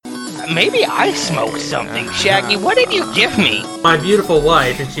Maybe I smoked something. Shaggy, what did you give me? My beautiful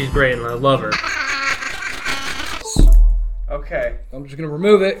wife, and she's great, and I love her. Okay. I'm just gonna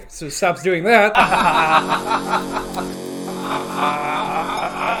remove it so it stops doing that.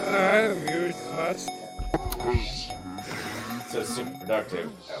 So super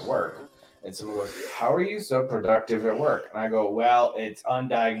productive at work. And someone goes, "How are you so productive at work?" And I go, "Well, it's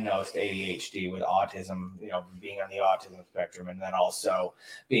undiagnosed ADHD with autism, being on the autism spectrum, and then also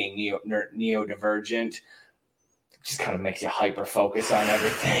being neurodivergent. Just kind of makes you hyper focus on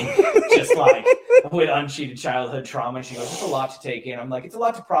everything, just like with untreated childhood trauma." And she goes, "It's a lot to take in." I'm like, "It's a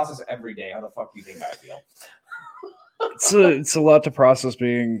lot to process every day. How the fuck do you think I feel?" It's a lot to process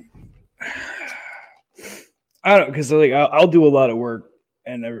being. I don't know, because like I'll do a lot of work.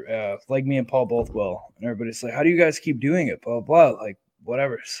 And like me and Paul both will, and everybody's like, "How do you guys keep doing it?" Blah blah. Like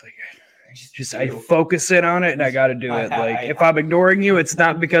whatever. It's like I focus in on it, and I got to do it. Like if I'm ignoring you, it's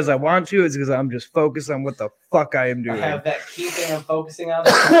not because I want to. It's because I'm just focused on what the fuck I am doing. I have that key thing I'm focusing on.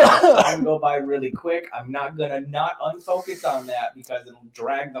 Time go by really quick. I'm not gonna not unfocus on that because it'll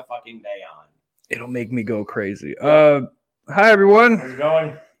drag the fucking day on. It'll make me go crazy. Hi everyone. How's it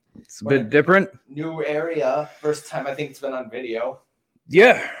going? It's a bit different. New area. First time I think it's been on video.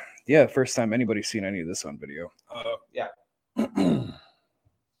 Yeah. First time anybody's seen any of this on video. Yeah.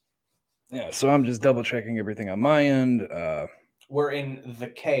 Yeah. So I'm just double checking everything on my end. We're in the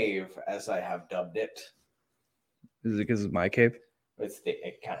cave, as I have dubbed it. Is it because it's my cave? It's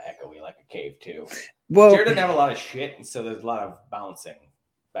kind of echoey, like a cave too. Well, Jared doesn't have a lot of shit, and so there's a lot of bouncing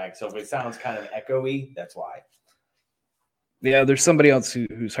back. So if it sounds kind of echoey, that's why. Yeah, there's somebody else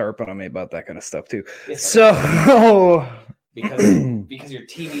who's harping on me about that kind of stuff too. Yes, so. Because your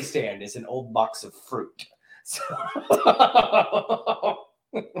TV stand is an old box of fruit. So...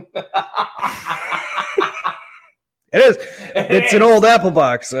 It is. It's an old apple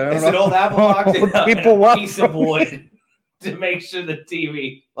box. It's an old apple box and people a want piece of wood to make sure the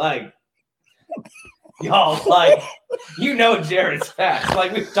TV, y'all, Jared's fast.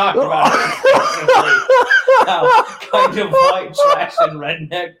 Like we've talked about it. How kind of white trash and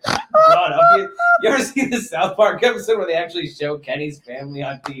redneck brought up. You ever see the South Park episode where they actually show Kenny's family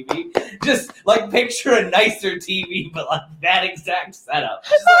on TV? Just picture a nicer TV, but that exact setup.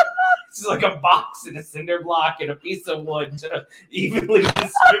 Just like a box and a cinder block and a piece of wood to evenly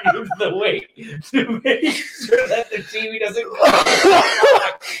distribute the weight to make sure that the TV doesn't.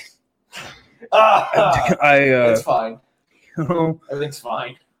 It's fine. Everything's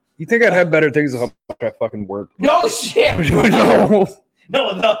fine. You think I'd have better things to help I fucking work? No shit. No,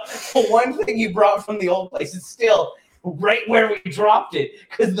 the one thing you brought from the old place is still right where we dropped it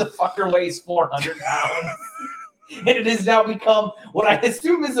because the fucker weighs 400 pounds. And it has now become what I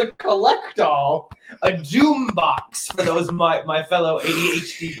assume is a collect-all, a doom box for those my fellow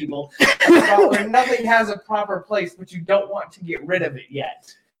ADHD people, where nothing has a proper place, but you don't want to get rid of it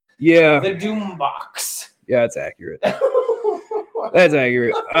yet. Yeah. The doom box. Yeah, that's accurate. That's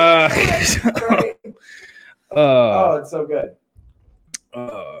accurate. Oh, it's so good.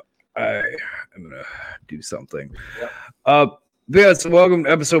 I am gonna do something. Yep. Yeah, so welcome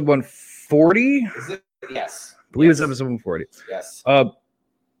to episode 140. Is it? Yes. I believe it's episode 140. Yes. To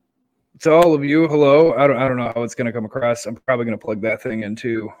all of you, hello. I don't know how it's gonna come across. I'm probably gonna plug that thing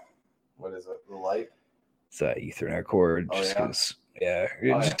into. What is it? The light? It's an Ethernet cord. Oh, just yeah. because. Yeah,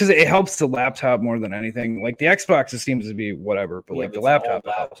 just because it helps the laptop more than anything. Like the Xbox, it seems to be whatever, but the laptop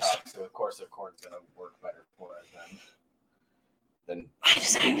helps. So of course the cord's gonna work better for it then.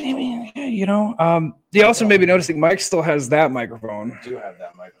 They also may be noticing Mike still has that microphone. I do have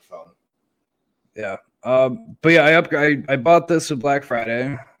that microphone. Yeah. But yeah, I bought this with Black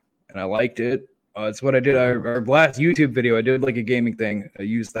Friday, and I liked it. It's what I did. Our last YouTube video, I did like a gaming thing. I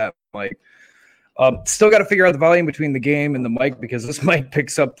used that mic. Still got to figure out the volume between the game and the mic because this mic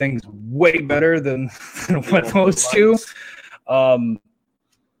picks up things way better than what most do. So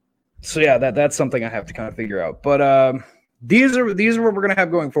yeah, that's something I have to kind of figure out. But these are what we're gonna have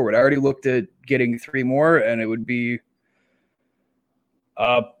going forward. I already looked at getting 3 more, and it would be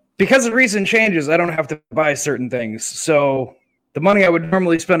because of recent changes, I don't have to buy certain things. So the money I would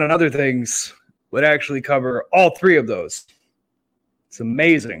normally spend on other things would actually cover all 3 of those. It's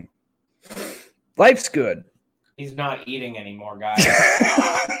amazing. Life's good. He's not eating anymore, guys.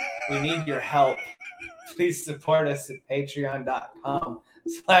 We need your help. Please support us at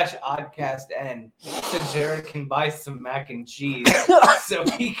patreon.com/oddcastn so Jared can buy some mac and cheese so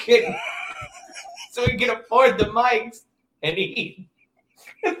he can afford the mics and eat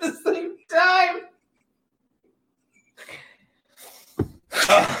at the same time.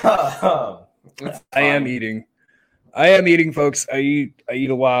 I am eating. I am eating, folks. I eat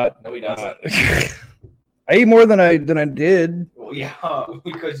a lot. No, he doesn't. I eat more than I did. Well, yeah,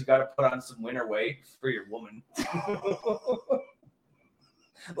 because you got to put on some winter weight for your woman.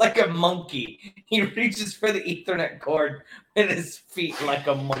 Like a monkey. He reaches for the Ethernet cord with his feet like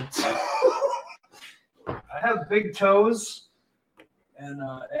a monkey. I have big toes, and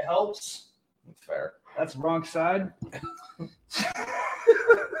it helps. Fair. That's the wrong side.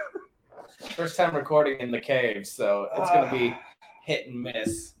 First time recording in the cave, so it's going to be hit and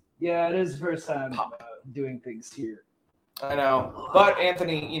miss. Yeah, it is the first time doing things here. I know. But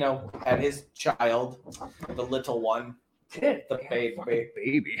Anthony, had his child, the little one. The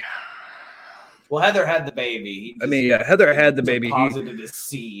baby. Well, Heather had the baby. Heather had the baby. Deposited his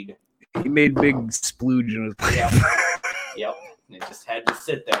seed. He made big splooge in his plate. Yep. And it just had to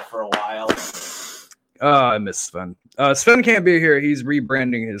sit there for a while. Oh, I miss Sven. Sven can't be here. He's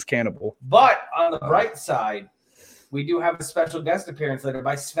rebranding his cannibal. But on the bright side, we do have a special guest appearance later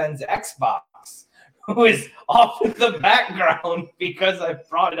by Sven's Xbox, who is off in the background because I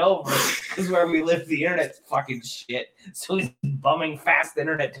brought it over. This is where we live. The internet's fucking shit. So he's bumming fast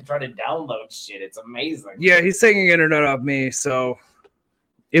internet to try to download shit. It's amazing. Yeah, he's taking internet off me. So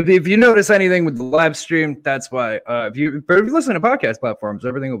if you notice anything with the live stream, that's why. If you listen to podcast platforms,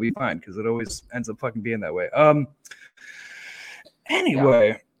 everything will be fine because it always ends up fucking being that way. Anyway.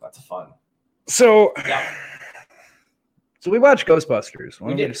 Yeah, that's fun. So... Yeah. So we watched Ghostbusters. Why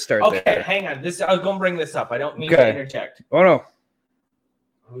don't we just start there? Okay, hang on. I was going to bring this up. I don't mean to interject. Oh, no.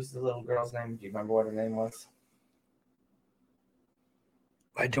 Who's the little girl's name? Do you remember what her name was?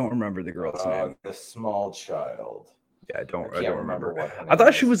 I don't remember the girl's name. The small child. Yeah, I don't remember. What her name I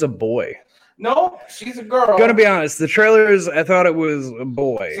thought she was a boy. No, she's a girl. Gonna be honest. The trailers, I thought it was a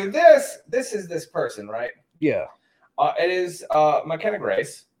boy. So this is this person, right? Yeah. It is McKenna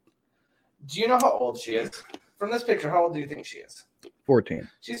Grace. Do you know how old she is? From this picture, how old do you think she is? 14.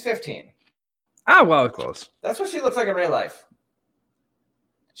 She's 15. Ah, well, close. That's what she looks like in real life.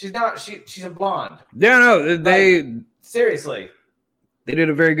 She's not. She's a blonde. Yeah, no, seriously. They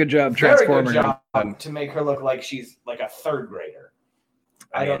did a very good job transforming her to make her look like she's like a third grader.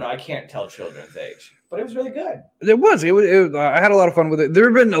 I don't know. I can't tell children's age, but it was really good. It was. I had a lot of fun with it. There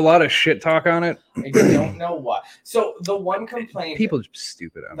have been a lot of shit talk on it. I don't know why. So the one complaint, people are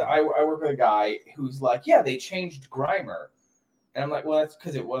stupid. I work with a guy who's like, yeah, they changed Grimer, and I'm like, well, that's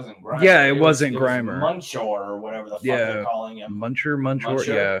because it wasn't Grimer. Yeah, it wasn't Grimer. Munchor or whatever the fuck they're calling him. Munchor.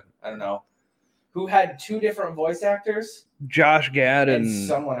 Yeah. I don't know. Who had two different voice actors? Josh Gad and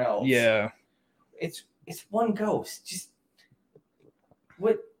someone else. Yeah. It's one ghost. Just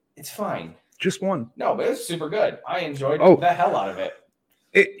what? It's fine. Just one. No, but it was super good. I enjoyed the hell out of it.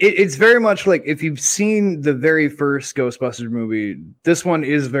 It's very much like if you've seen the very first Ghostbusters movie, this one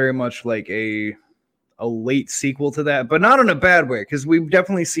is very much like a late sequel to that, but not in a bad way, because we've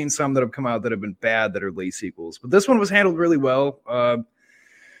definitely seen some that have come out that have been bad that are late sequels. But this one was handled really well.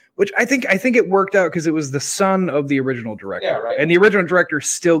 Which I think it worked out because it was the son of the original director. Yeah, right. And the original director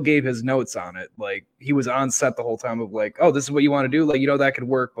still gave his notes on it. Like, he was on set the whole time of like, oh, this is what you want to do? Like, that could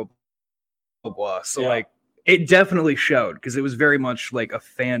work, blah, blah, blah. So, like, it definitely showed because it was very much like a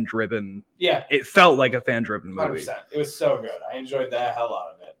fan-driven. Yeah. It felt like a fan-driven movie. 100%. It was so good. I enjoyed the hell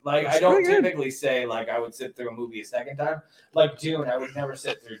out of it. Like, I don't typically say, like, I would sit through a movie a second time. Like Dune, I would never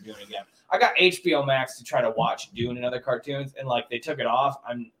sit through Dune again. I got HBO Max to try to watch Dune and other cartoons, and, like, they took it off.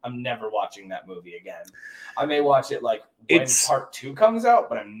 I'm never watching that movie again. I may watch it, like, when part 2 comes out,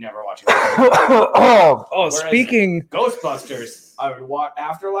 but I'm never watching it. Speaking... Ghostbusters, I would watch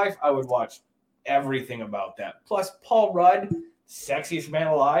Afterlife, I would watch everything about that. Plus, Paul Rudd... sexiest man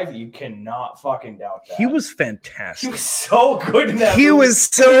alive, you cannot fucking doubt that. He was fantastic. He was so good in that movie. He was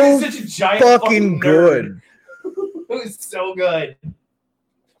so such a giant fucking good. It was so good.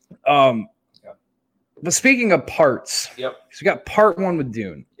 But speaking of parts, so we got part 1 with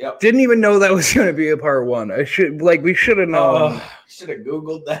Dune. Yep. Didn't even know that was going to be a part 1. We should have known. Should have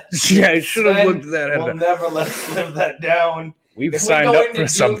Googled that. Yeah, I should have looked at that. We'll never let us live that down. We've signed up for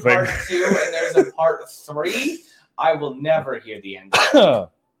something. Part 2 and there's a part 3. I will never hear the end.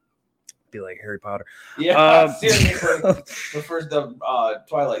 Be like Harry Potter. Yeah, seriously. The first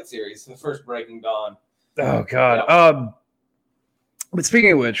Twilight series, the first Breaking Dawn. Oh God. Yeah. But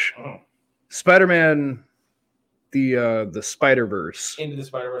speaking of which, Spider-Man, the Spider-Verse. Into the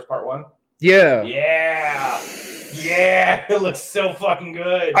Spider-Verse Part 1. Yeah. Yeah. It looks so fucking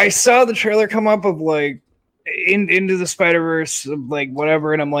good. I saw the trailer come up of like into the Spider-Verse, like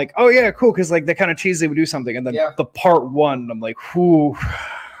whatever, and I'm like, oh yeah, cool, because like they kind of teased they would do something, and then the part 1, I'm like, oh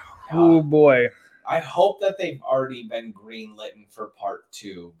boy. I hope that they've already been greenlit for part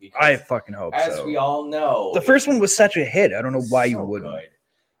 2. Because I fucking hope as so. we all know, The first one was such a hit. I don't know why you so wouldn't. good.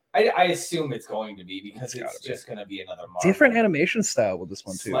 I assume it's going to be because It's it's gotta be. just going to be another Marvel. Different animation style with this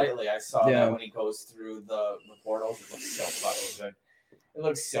one too. Slightly, I saw Yeah. that when he goes through the portals. It looks so fucking good. It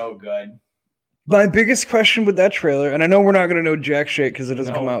looks so good. My biggest question with that trailer, and I know we're not gonna know jack shit because it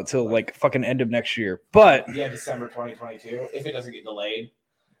doesn't No. come out till like fucking end of next year, but Yeah, December 2022. If it doesn't get delayed.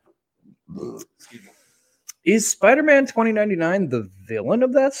 Excuse me. is Spider-Man 2099 the villain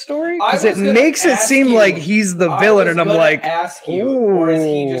of that story? Because I it was gonna makes it ask seem you- like he's the I villain, was and I'm gonna like, ask you, or is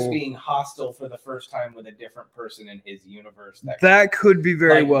he just ooh. being hostile for the first time with a different person in his universe? that could be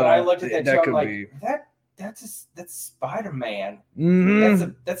very like, well. When I looked at that, that show, could I'm like, be. that's Spider-Man.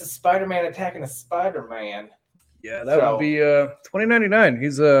 Mhm. That's a Spider-Man attacking a Spider-Man. Yeah, that So- would be 2099.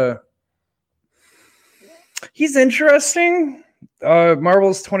 He's interesting.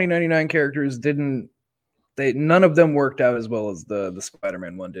 Marvel's 2099 characters none of them worked out as well as the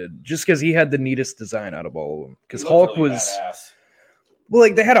Spider-Man one did. Just because he had the neatest design out of all of them. Because He Hulk looked really was badass. well,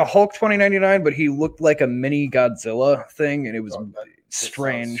 like they had a Hulk 2099, but he looked like a mini Godzilla thing, and it was Oh, that just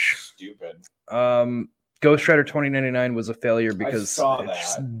strange. sounds Stupid. Ghost Rider 2099 was a failure because saw it's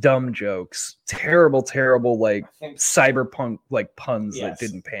just that. dumb jokes, terrible, like I think cyberpunk like puns Yes. that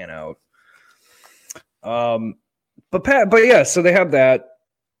didn't pan out. But yeah, so they have that.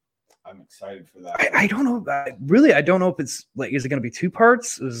 I'm excited for that. I don't know. I don't know if it's like, is it going to be 2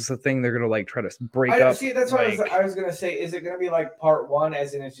 parts? Is this a thing they're going to like try to break up? See, that's what like- I was gonna say. Is it gonna be like part 1,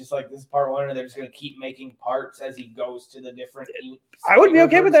 as in it's just like this is part 1, and they're just gonna keep making parts as he goes to the different? I would be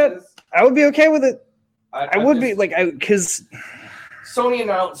okay with that. universes? I would be okay with it. I I'm would be just- like, because Sony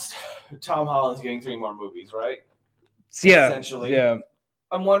announced Tom Holland's getting 3 more movies, right? yeah, Essentially. yeah.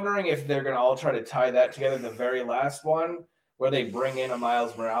 I'm wondering if they're gonna all try to tie that together. The very last one, where they bring in a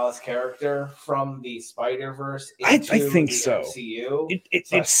Miles Morales character from the Spider-Verse I into think the so. MCU. It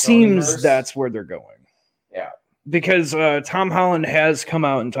Slash seems Sonyverse. that's where they're going. Yeah. Because Tom Holland has come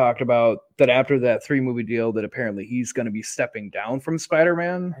out and talked about that after that 3-movie deal that apparently he's going to be stepping down from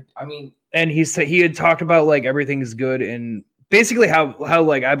Spider-Man, I mean, and he had talked about like everything's good and basically how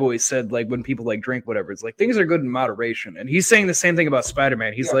like I've always said, like when people like drink whatever, it's like things are good in moderation, and he's saying the same thing about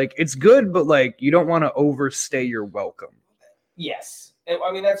Spider-Man. He's Yeah. like, it's good, but like you don't want to overstay your welcome. yes.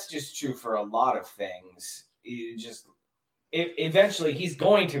 I mean, that's just true for a lot of things. Eventually, he's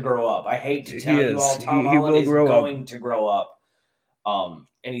going to grow up. I hate to tell He you all, is. Tom He will Holland is grow up. going to grow up.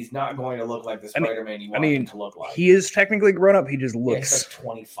 And he's not going to look like the I mean- Spider-Man you I want mean, him to look like. He is technically grown up. He just Yeah, looks. he's like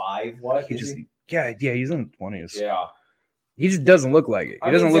 25. What? he is just he? yeah, he's in 20s. Yeah. He just doesn't look like it.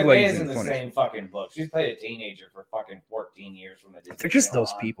 He doesn't look like he's in in his the 20s. same fucking book. She's played a teenager for fucking 14 years from the Disney They're just Channel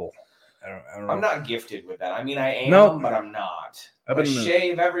those on. people. I don't know. I'm not gifted with that. I mean, I am, No. but I'm not. I've If I been in the-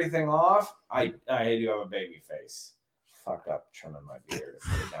 shave everything off, I do have a baby face. Fucked up trimming my beard.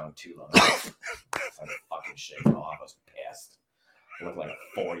 I put it down too long. So I fucking shaved it off. I was pissed. I look like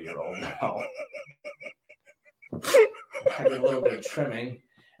a 4-year-old now. I did a little bit of trimming, and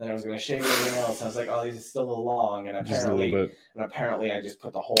then I was going to shave everything else. I was like, oh, these are still a little long, and Just a little apparently bit. I just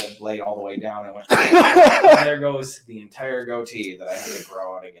put the whole blade all the way down and went, and there goes the entire goatee that I had to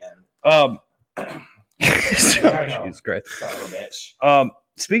grow out again. Jeez Christ. Son of a bitch.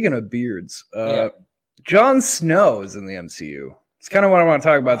 Speaking of beards, Yeah. Jon Snow is in the MCU. It's kind of what I want to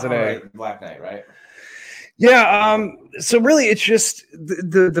talk about today. Right, Black Knight, right? Yeah. So really, it's just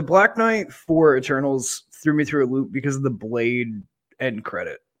the Black Knight for Eternals threw me through a loop because of the Blade end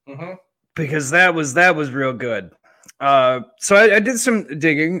credit. Mm-hmm. Because that was real good. So I did some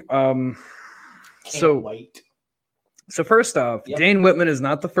digging. Wait. So first off, Yep. Dane Whitman is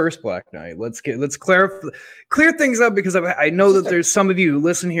not the first Black Knight. Let's clear things up because I know that there's some of you who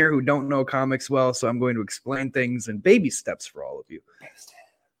listen here who don't know comics well, so I'm going to explain things in baby steps for all of you.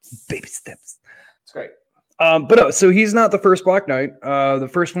 Baby steps. It's great. But no, so he's not the first Black Knight. The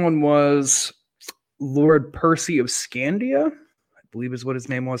first one was Lord Percy of Scandia, I believe is what his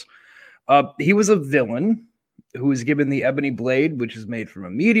name was. He was a villain who was given the Ebony Blade, which is made from a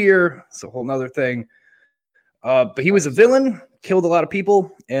meteor. It's a whole nother thing. But he was a villain, killed a lot of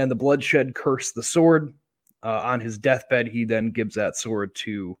people, and the bloodshed cursed the sword. On his deathbed, he then gives that sword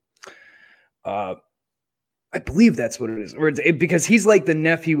to, I believe that's what it is, because he's like the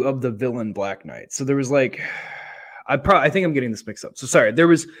nephew of the villain Black Knight. So there was like, I think I'm getting this mixed up. So sorry, there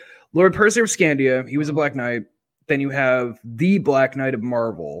was Lord Percy of Scandia. He was a Black Knight. Then you have the Black Knight of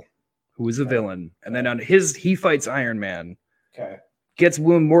Marvel, who is a villain, and then he fights Iron Man. Okay. Gets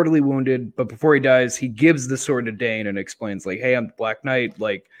mortally wounded, but before he dies, he gives the sword to Dane and explains, like, hey, I'm the Black Knight.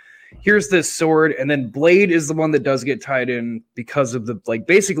 Like, here's this sword, and then Blade is the one that does get tied in because of the like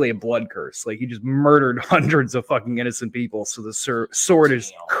basically a blood curse. Like he just murdered hundreds of fucking innocent people, so the sword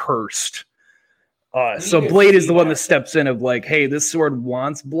is cursed. So Blade is the one that steps in of like, hey, this sword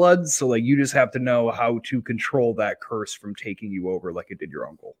wants blood, so like you just have to know how to control that curse from taking you over like it did your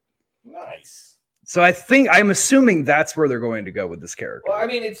uncle. Nice. So I'm assuming that's where they're going to go with this character. Well, I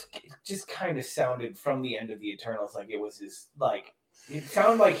mean, it just kind of sounded from the end of the Eternals like it was his like. It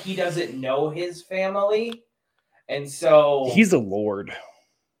sounded like he doesn't know his family, and so he's a lord.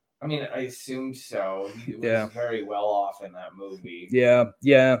 I mean, I assumed so. He was very well off in that movie. Yeah.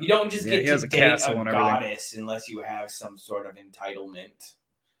 You don't just get to date a and goddess unless you have some sort of entitlement.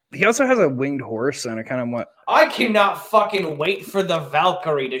 He also has a winged horse, and I kind of want. I cannot fucking wait for the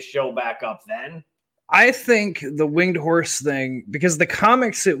Valkyrie to show back up then. I think the winged horse thing, because the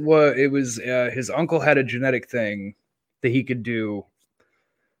comics, it was his uncle had a genetic thing that he could do.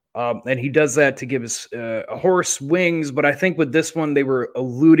 And he does that to give his a horse wings, but I think with this one they were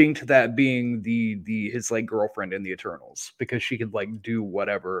alluding to that being his like girlfriend in the Eternals because she could like do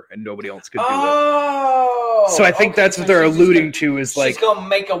whatever and nobody else could do it. So I think that's what they're alluding to is like she's gonna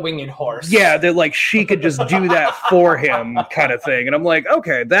make a winged horse. Yeah, that like she could just do that for him kind of thing. And I'm like,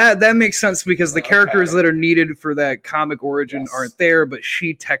 okay, that makes sense because the characters that are needed for that comic origin aren't there, but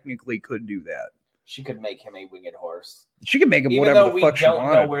she technically could do that. She could make him a winged horse. She can make him whatever the fuck she wanted. Even though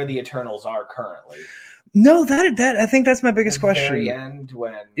we don't know where the Eternals are currently. No, that I think that's my biggest question. Very end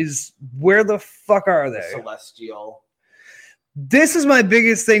when is where the fuck are they? Celestial. This is my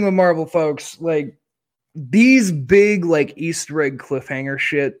biggest thing with Marvel, folks. Like these big like Easter egg cliffhanger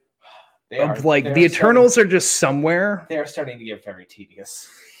shit. The Eternals are just somewhere. They are starting to get very tedious.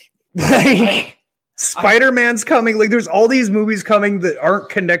 Like Spider-Man's coming. Like there's all these movies coming that aren't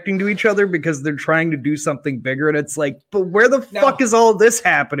connecting to each other because they're trying to do something bigger. And it's like, but where the fuck is all this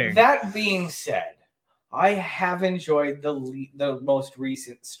happening? That being said, I have enjoyed the most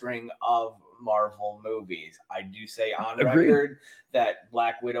recent string of Marvel movies. I do say on record that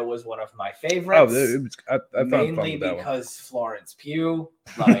Black Widow was one of my favorites. I found mainly fun with that because Florence Pugh.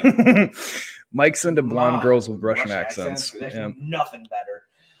 Like Mike's into blonde girls with Russian accents. There's nothing better.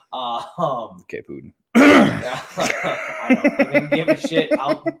 Okay, Putin. I don't even give a shit.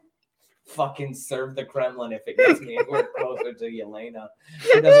 I'll fucking serve the Kremlin if it gets me anywhere closer to Yelena.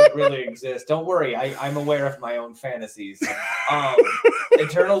 It doesn't really exist. Don't worry. I'm aware of my own fantasies.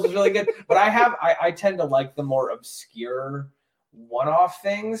 Eternals is really good, but I tend to like the more obscure one-off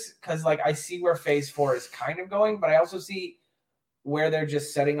things because like I see where Phase 4 is kind of going, but I also see where they're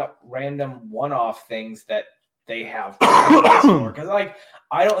just setting up random one-off things that they have because like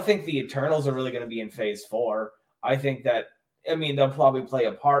I don't think the Eternals are really going to be in Phase 4. I think that they'll probably play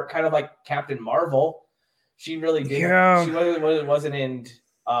a part, kind of like Captain Marvel. She really did. Yeah. She wasn't in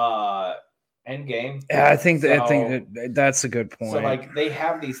Endgame. Yeah, I think that's a good point. So like they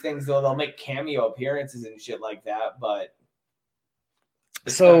have these things though. They'll make cameo appearances and shit like that, but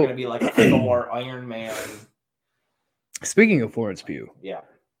it's not going to be like a Thor, Iron Man. Speaking of Florence Pugh, yeah,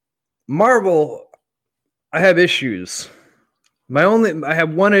 Marvel. I have issues. I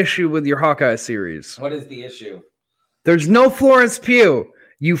have one issue with your Hawkeye series. What is the issue? There's no Florence Pugh.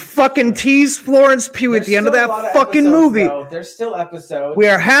 You fucking teased Florence Pugh at the end of that fucking movie. There's still episodes. We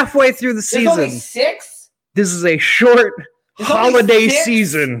are halfway through the season. There's only 6? This is a short holiday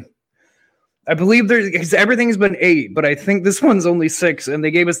season. I believe everything's been 8, but I think this one's only 6, and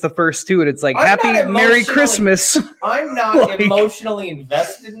they gave us the first 2, and it's like Merry Christmas. I'm not emotionally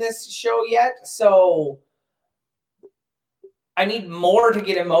invested in this show yet, so I need more to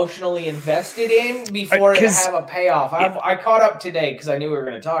get emotionally invested in before it have a payoff. I caught up today because I knew we were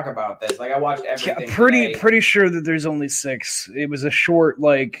going to talk about this. Like I watched everything. Yeah, pretty sure that there's only 6. It was a short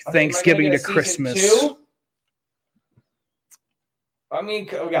Thanksgiving to Christmas. 2? I mean,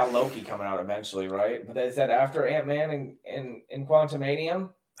 we got Loki coming out eventually, right? But is that after Ant-Man and Quantumanium?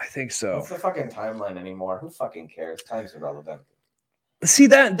 I think so. What's the fucking timeline anymore? Who fucking cares? Time's irrelevant. See,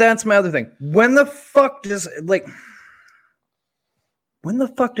 that's my other thing. When the fuck does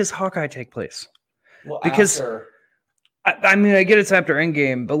Hawkeye take place? Well, because I get it's after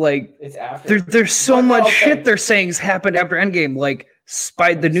Endgame, but like it's after. There's so much shit they're saying has happened after Endgame. Like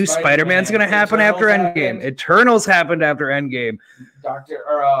the new Spider-Man's going to happen after Endgame. Eternals happened after Endgame. Doctor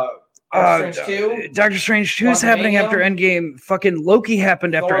Strange 2? Doctor Strange 2 is happening after Endgame. Fucking Loki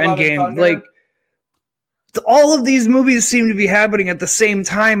happened after Endgame. Like, all of these movies seem to be happening at the same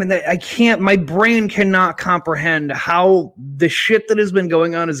time, and that my brain cannot comprehend how the shit that has been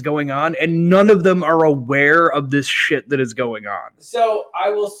going on is going on, and none of them are aware of this shit that is going on. So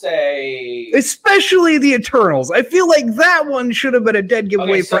I will say, especially the Eternals. I feel like that one should have been a dead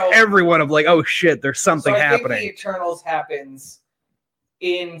giveaway for everyone of like, oh shit, there's something happening. I think the Eternals happens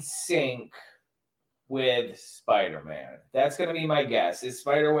in sync with Spider-Man. That's going to be my guess. Is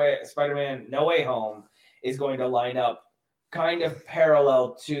Spider-Man No Way Home is going to line up kind of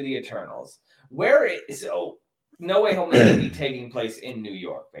parallel to the Eternals. So No Way Home is going to be taking place in New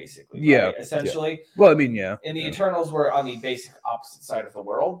York, basically. Yeah. Right? Essentially. Yeah. Well, I mean, yeah. And the Eternals were on the basic opposite side of the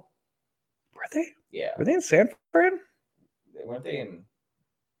world. Were they? Yeah. Were they in San Fran? Weren't they in...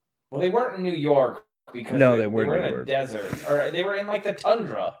 Well, they weren't in New York because they weren't were in a desert. Or they were in like the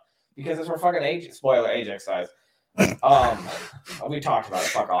tundra because that's where fucking Ajax size. We talked about it.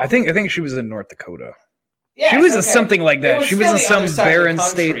 Fuck off. I think she was in North Dakota. Yeah, she was something like that. She was in some barren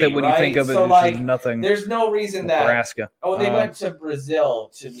state that when you think of it, so, like, nothing. There's no reason that Nebraska. Oh, they went to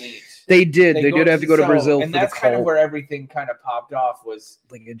Brazil to meet. They did. They did have to go to Brazil, and that's kind of where everything kind of popped off was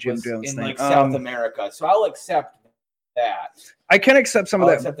like a Jim Jones in thing. like South America. So I'll accept that. I can accept some of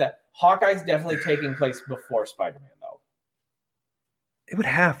that. Accept that. Hawkeye's definitely taking place before Spider-Man, though. It would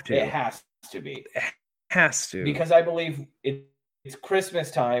have to. It has to be. It has to, because I believe it's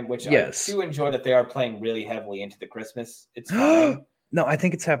Christmas time, which I do enjoy that they are playing really heavily into the Christmas. It's fine. No, I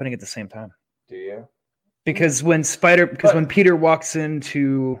think it's happening at the same time. Do you? Because when Peter walks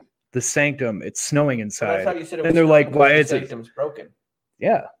into the sanctum, it's snowing inside. I thought you said it was and they're like, "Why is the sanctum's broken?"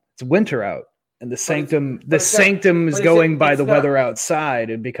 Yeah, it's winter out, and the sanctum is going by the weather outside,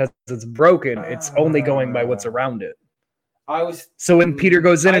 and because it's broken, it's only going by what's around it. So when Peter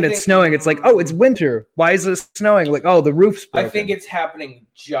goes in and it's snowing, it's like, oh, it's winter. Why is it snowing? Like, oh, the roof's broken. I think it's happening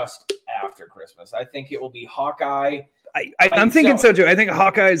just after Christmas. I think it will be Hawkeye. I'm thinking so too. I think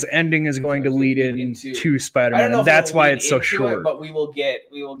Hawkeye's ending is going to lead into Spider-Man, and that's why it's so short. But we will get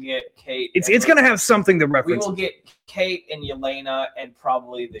Kate. It's going to have something to reference. We will get Kate and Yelena and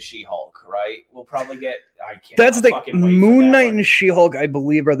probably the She-Hulk, right? We'll probably get. That's the Moon Knight and She-Hulk. I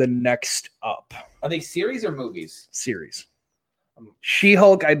believe are the next up. Are they series or movies? Series.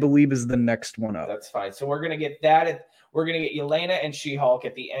 She-Hulk, I believe, is the next one up. That's fine. So we're gonna get that. We're gonna get Yelena and She-Hulk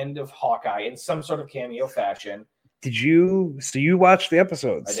at the end of Hawkeye in some sort of cameo fashion. Did you? So you watched the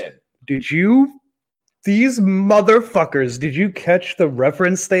episodes? I did. Did you? These motherfuckers! Did you catch the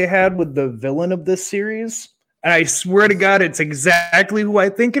reference they had with the villain of this series? And I swear to God, it's exactly who I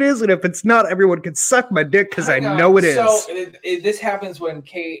think it is. And if it's not, everyone can suck my dick because I know it is. So this happens when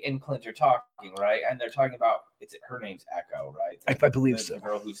Kate and Clint are talking, right? And they're talking about her name's Echo, right? I believe so. The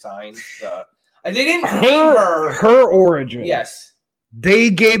girl who signs. And they didn't name her. Her origin. Yes. They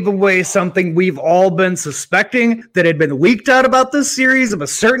gave away something we've all been suspecting that had been leaked out about this series of a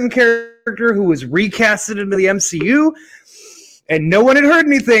certain character who was recasted into the MCU. And no one had heard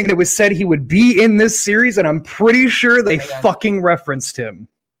anything that was said he would be in this series, and I'm pretty sure they fucking referenced him.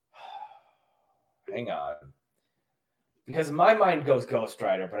 Hang on. Because my mind goes Ghost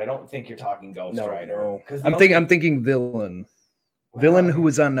Rider, but I don't think you're talking Ghost Rider. I'm thinking Villain. Villain who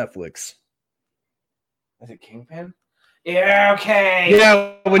was on Netflix. Is it Kingpin? Yeah, okay.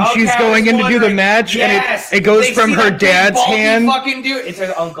 Yeah, when she's going in to do the match, and it goes from her dad's hand. Fucking dude. It's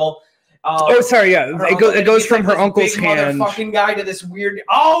her uncle. Sorry, yeah. It goes from her uncle's hand. Motherfucking guy to this weird.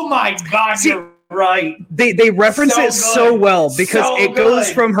 Oh my God, you're right. They reference it so well because it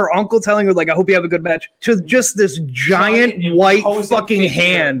goes from her uncle telling her like, "I hope you have a good match," to just this giant white fucking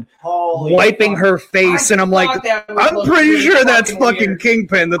hand wiping her face, and I'm like, I'm pretty sure that's fucking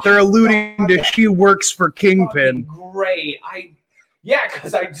Kingpin. That they're alluding to. She works for Kingpin. Great,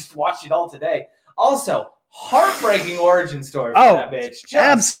 because I just watched it all today. Also, heartbreaking origin story for that bitch.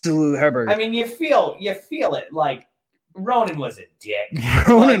 Absolute heartbreaking. I mean, you feel it. Like Ronan was a dick.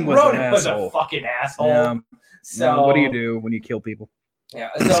 Ronan was a fucking asshole. Yeah. So what do you do when you kill people? Yeah.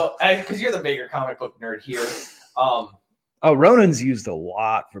 So because you're the bigger comic book nerd here. Ronan's used a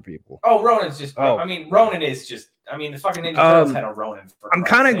lot for people. Oh, Ronan's just. I mean, Ronan is just. I mean, the fucking Ninja Turtles had a Ronan. I'm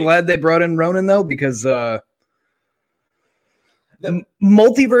kind of glad they brought in Ronan though, because the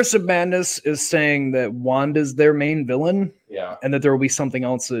Multiverse of Madness is saying that Wanda's their main villain. Yeah. And that there will be something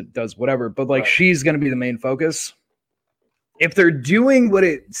else that does whatever. But like she's gonna be the main focus. If they're doing what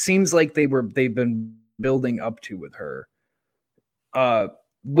it seems like they've been building up to with her.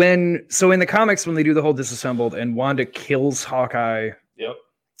 In the comics, when they do the whole disassembled and Wanda kills Hawkeye. Yep.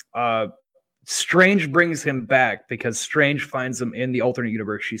 Strange brings him back because Strange finds him in the alternate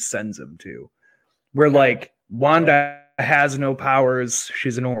universe she sends him to. Where like Wanda has no powers,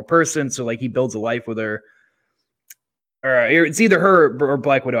 she's a normal person, so like he builds a life with her, Or it's either her or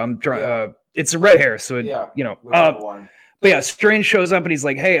Black Widow. I'm trying. Yeah. It's red hair, so it, Yeah. you know. Whichever one. But yeah, Strange shows up and he's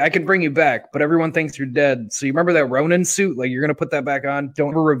like, "Hey, I can bring you back, but everyone thinks you're dead. So you remember that Ronin suit? Like, you're gonna put that back on.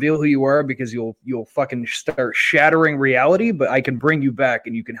 Don't ever reveal who you are because you'll fucking start shattering reality. But I can bring you back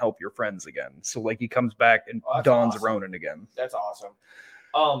and you can help your friends again." So like, he comes back and dons awesome. Ronin again. That's awesome.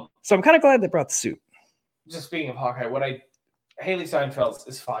 So I'm kind of glad they brought the suit. Just speaking of Hawkeye, Haley Steinfeld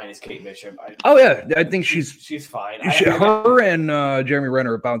is fine as Kate Bishop. Oh yeah, I think she's fine. her and Jeremy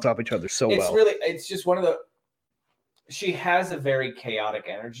Renner bounce off each other so it's well. It's just one of the. She has a very chaotic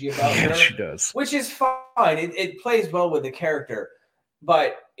energy about her. She does, which is fine. It plays well with the character,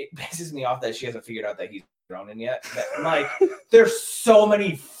 but it pisses me off that she hasn't figured out that he's Ronin yet. Like, there's so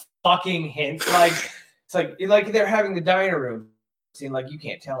many fucking hints. Like, it's like they're having the diner room scene. Like, you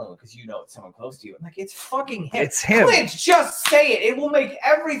can't tell him because you know it's someone close to you. Like, it's fucking him. It's him. Clint, just say it. It will make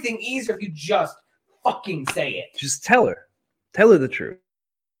everything easier if you just fucking say it. Just tell her. Tell her the truth.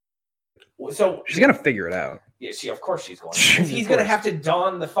 So she's gonna figure it out. Yeah, of course she's going to. He's going to have to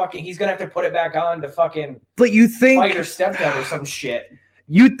don the fucking... He's going to have to put it back on to fucking... But you think... Fight her stepdad or some shit.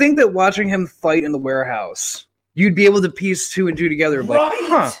 You'd think that watching him fight in the warehouse, you'd be able to piece two and two together.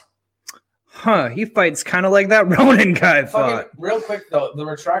 Like, huh, he fights kind of like that Ronin guy fought. Real quick, though, the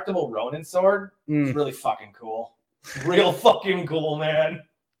retractable Ronin sword is really fucking cool. Real fucking cool, man.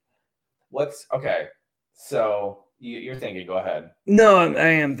 Okay, so... You're thinking, go ahead. No, I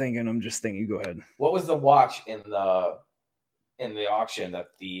am thinking. I'm just thinking, go ahead. What was the watch in the auction that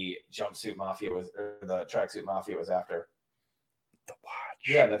the jumpsuit mafia was, or the tracksuit mafia was after? The watch.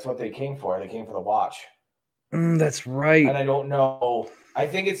 Yeah, that's what they came for. They came for the watch. That's right. And I don't know. I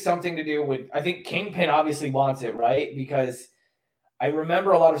think it's something to do with, I think Kingpin obviously wants it, right? Because I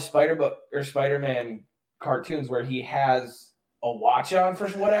remember a lot of Spider-Man cartoons where he has a watch on for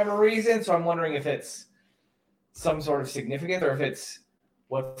whatever reason. So I'm wondering if it's some sort of significance, or if it's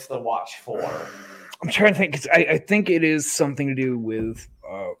what's the watch for? I'm trying to think, because I think it is something to do with.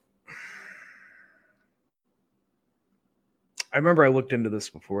 I remember I looked into this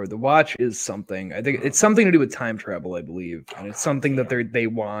before. The watch is something. I think it's something to do with time travel, I believe, and it's something that they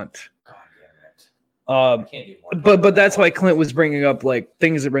want. God damn it. But that's why Clint was bringing up like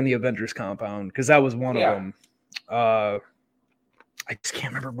things that were in the Avengers compound, because that was one of them. I just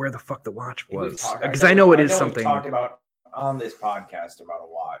can't remember where the fuck the watch was, because I know it is something. We talked about on this podcast about a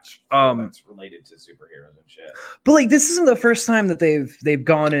watch that's related to superheroes and shit. But like, this isn't the first time that they've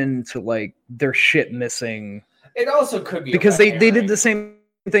gone into like their shit missing. It also could be because they did the same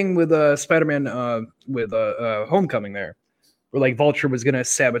thing with Spider-Man with Homecoming there, where like Vulture was gonna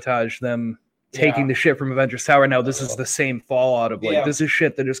sabotage them taking the shit from Avengers Tower. Now this is the same fallout of like this is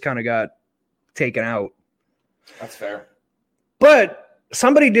shit that just kind of got taken out. That's fair. But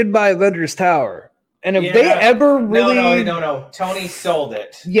somebody did buy Avengers Tower. And if they ever really... No. Tony sold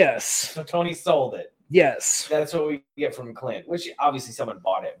it. Yes. So Tony sold it. Yes. That's what we get from Clint, which obviously someone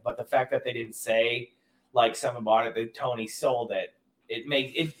bought it. But the fact that they didn't say, like, someone bought it, that Tony sold it, it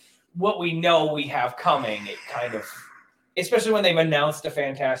makes it... What we know we have coming, it kind of... Especially when they've announced a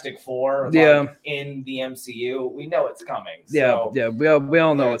Fantastic Four in the MCU, we know it's coming. So we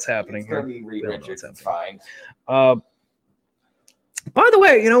all know what's happening here. Reed Richards, it's fine. By the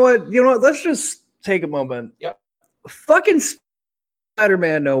way, you know what? Let's just take a moment. Yep. Fucking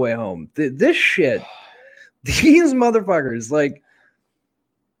Spider-Man No Way Home. This shit. These motherfuckers, like,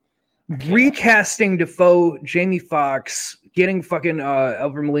 recasting Defoe, Jamie Foxx, getting fucking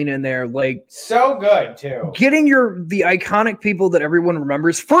Alfred Molina in there, like, so good too. Getting the iconic people that everyone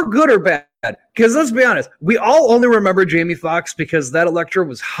remembers, for good or bad. Because let's be honest, we all only remember Jamie Foxx because that Electro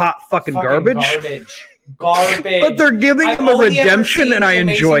was hot fucking garbage. But they're giving him a redemption, and I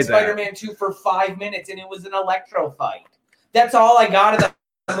enjoy that. Spider-Man 2 for 5 minutes, and it was an Electro fight. That's all I got of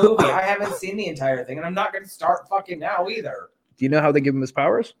the movie. I haven't seen the entire thing, and I'm not going to start fucking now either. Do you know how they give him his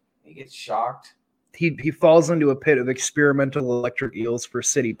powers? He gets shocked. He falls into a pit of experimental electric eels for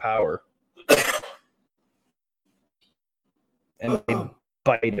city power. And they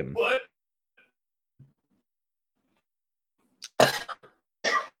bite him. What?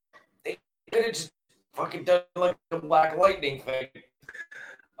 They could have just fucking done like the Black Lightning thing.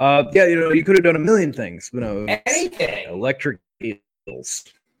 You could have done a million things. But no, anything. Electric eels.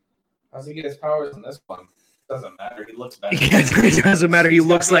 How's he get his powers in this one? Doesn't matter. He looks better. It doesn't matter. He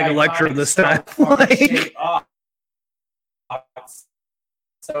looks like Electro this time.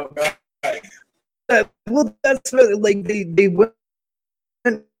 So good. Well, that's like they went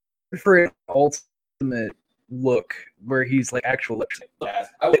for an ultimate look where he's like actual Electro.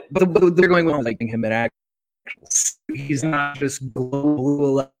 But they're going on liking him in actual. He's not just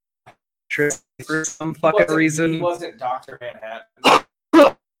blue for some He fucking He reason. wasn't Dr. Manhattan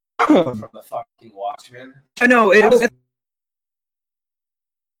from the fucking Watchmen. I know it was.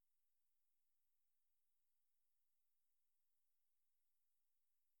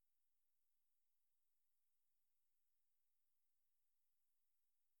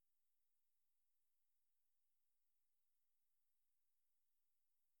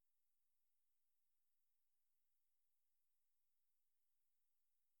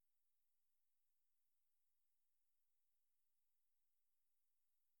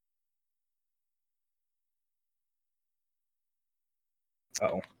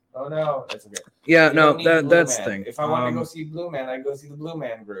 Oh no, that's okay. Yeah, You no, don't need Blue that's the Man. thing. If I wanted to go see Blue Man, I'd go see the Blue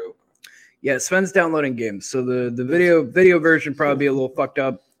Man group. Yeah, Sven's downloading games, so the video version probably be a little fucked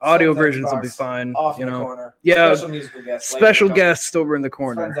up. Audio Sven's versions will be Xbox fine. Off You in the know, corner. yeah, Special musical guest. special Later, guest over in the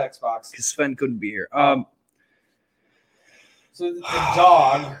corner Sven's Xbox. because Sven couldn't be here. So the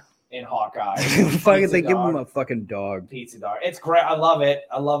dog in Hawkeye. Fucking, they give dog. him a fucking dog. Pizza dog. It's great. I love it.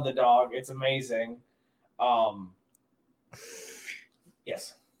 I love the dog. It's amazing.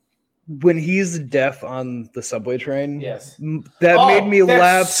 Yes. When he's deaf on the subway train, Yes. that made me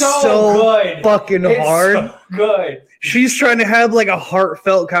laugh so good. fucking It's hard. So good. She's trying to have like a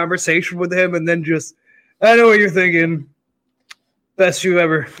heartfelt conversation with him, and then just, I know what you're thinking. Best you've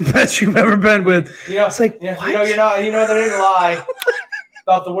ever been with. You know, It's like, you know, what? you know, they didn't lie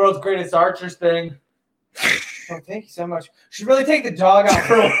about the world's greatest archers thing. Oh, thank you so much. Should really take the dog out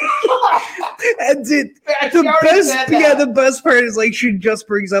for a And the best part is like she just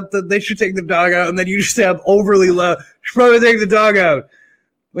brings up that they should take the dog out, and then you just have overly loud. Should probably take the dog out.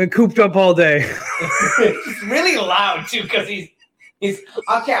 Been cooped up all day. He's really loud too, because he's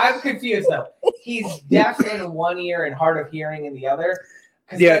okay. I'm confused though. He's deaf in one ear and hard of hearing in the other.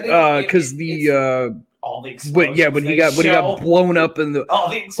 Yeah, because all the when he got blown up in the.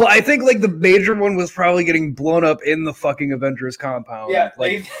 Well, I think like the major one was probably getting blown up in the fucking Avengers compound. Yeah,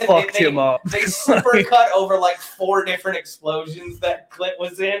 like fucked him up. They super cut over like 4 different explosions that Clint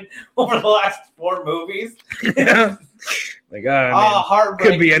was in over the last 4 movies. Yeah. Like,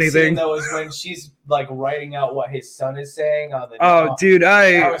 heartbreaking could be anything. Scene, though, is when she's like writing out what his son is saying on the. Dude,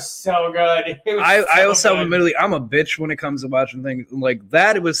 that was so good. I also admittedly, I'm a bitch when it comes to watching things like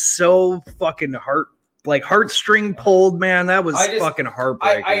that. It was so fucking heartstring pulled, man. That was fucking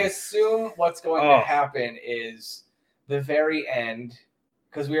heartbreaking. I assume what's going to happen is the very end,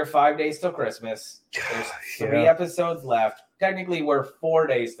 because we are 5 days till Christmas. There's 3 episodes left. Technically, we're 4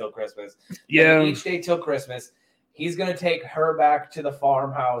 days till Christmas. Yeah. And each day till Christmas, he's going to take her back to the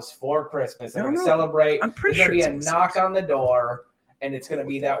farmhouse for Christmas. They're going to celebrate. I'm pretty There's sure going to be a knock on the door, and it's going to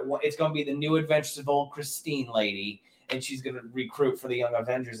be it's going to be the new adventures of old Christine lady, and she's going to recruit for the Young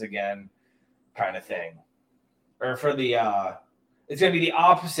Avengers again, kind of thing. Or for the it's going to be the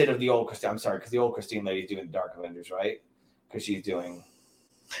opposite of the old Christine. I'm sorry, because the old Christine lady's doing the Dark Avengers, right? Because she's doing.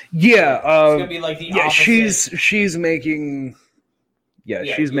 Yeah, it's going to be like the opposite. she's making. Yeah,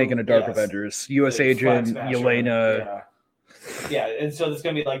 she's making a Dark Avengers. U.S. Agent Yelena. Yeah, and so it's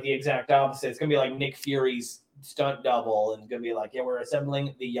going to be like the exact opposite. It's going to be like Nick Fury's stunt double, and it's going to be like, yeah, we're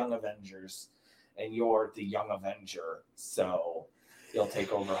assembling the Young Avengers, and you're the Young Avenger, so you'll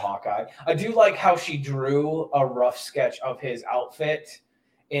take over Hawkeye. I do like how she drew a rough sketch of his outfit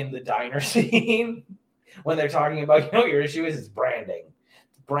in the diner scene when they're talking about, you know, your issue is branding.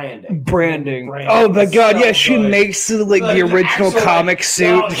 Branding. Oh my god, so yeah, she good. makes like the original actual, comic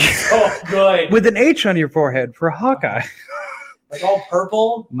suit. So good. With an H on your forehead for Hawkeye. Like all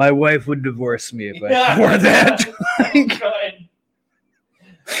purple. My wife would divorce me if I wore that. Good.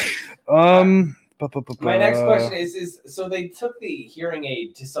 My next question is so they took the hearing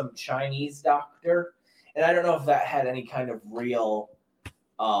aid to some Chinese doctor, and I don't know if that had any kind of real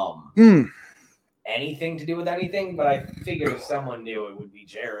anything to do with anything, but I figured if someone knew, it would be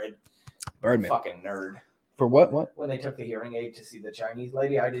Jared. Pardon me. Fucking nerd. For what? When they took the hearing aid to see the Chinese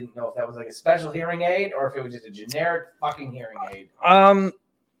lady, I didn't know if that was like a special hearing aid or if it was just a generic fucking hearing aid.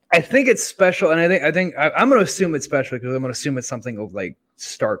 I think it's special, and I think I'm going to assume it's special because I'm going to assume it's something of like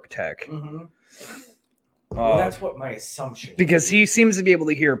Stark tech. Mm-hmm. Well, that's what my assumption. Because he seems to be able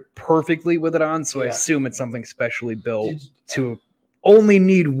to hear perfectly with it on, so I assume it's something specially built to only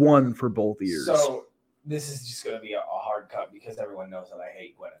need one for both ears. So this is just going to be a hard cut because everyone knows that I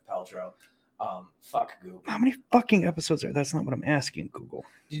hate Gwyneth Paltrow. Fuck Google. How many fucking episodes are? That's not what I'm asking, Google.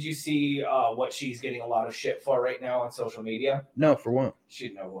 Did you see what she's getting a lot of shit for right now on social media? No, for what? She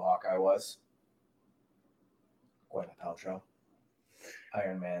didn't know who Hawkeye was. Gwyneth Paltrow,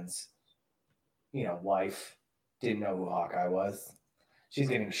 Iron Man's, wife, didn't know who Hawkeye was. She's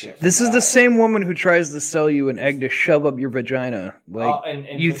getting shit. This is the same woman who tries to sell you an egg to shove up your vagina. Like, and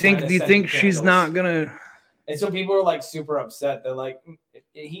you think she's candles. not gonna? And so people are like super upset. They're like,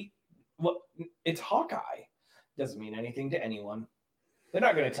 it's Hawkeye. Doesn't mean anything to anyone. They're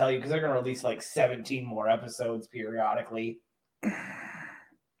not going to tell you because they're going to release like 17 more episodes periodically.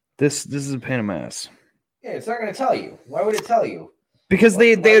 This is a pain in the ass. Yeah, it's not going to tell you. Why would it tell you? Because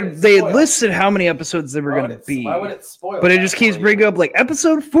Why would it they spoil? listed how many episodes there were Why going would to it- be. Why would it spoil? But it that just keeps for you? bringing up like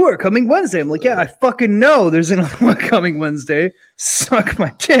episode 4 coming Wednesday. I'm like, yeah, I fucking know there's another one coming Wednesday. Suck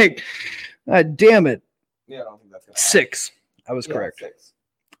my dick. God damn it. Yeah, I don't think that's going to 6. I was correct. 6.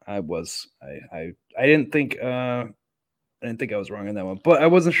 I was. I didn't think I was wrong on that one. But I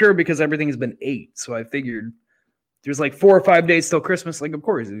wasn't sure because everything has been 8. So I figured there's like 4 or 5 days till Christmas. Like, of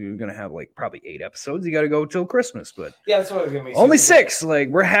course, you're gonna have like probably 8 episodes. You gotta go till Christmas, but Yeah, that's what it's going to be. only super- 6. Like,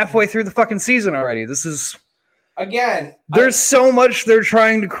 we're halfway through the fucking season already. This is Again, there's so much they're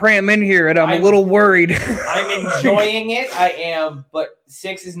trying to cram in here, and I'm a little worried. I'm enjoying it. I am, but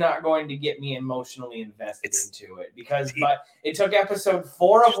 6 is not going to get me emotionally invested into it because it took episode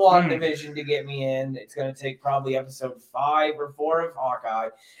 4 of WandaVision to get me in. It's going to take probably episode 5 or 4 of Hawkeye.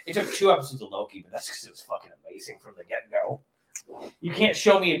 It took 2 episodes of Loki, but that's because it was fucking amazing from the get-go. You can't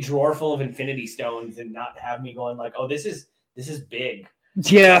show me a drawer full of Infinity Stones and not have me going like, "Oh, this is big,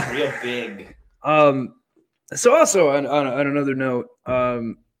 Yeah. real big." So also on another note,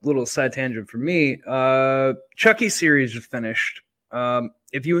 little side tangent for me, Chucky series just finished.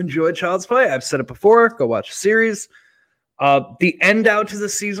 If you enjoyed Child's Play, I've said it before, go watch the series. The end out to the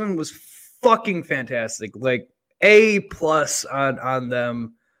season was fucking fantastic. Like A+ on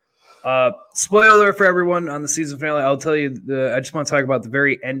them. Spoiler for everyone on the season finale. I'll tell you I just want to talk about the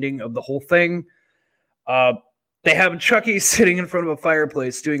very ending of the whole thing. They have Chucky sitting in front of a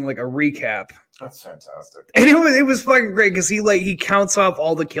fireplace doing like a recap. That's fantastic. And it was fucking great because he counts off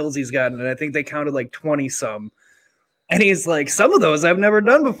all the kills he's gotten, and I think they counted like 20 some. And he's like, some of those I've never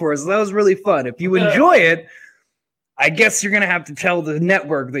done before, so that was really fun. If you enjoy it, I guess you're gonna have to tell the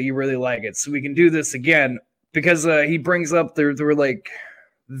network that you really like it, so we can do this again. Because he brings up there were like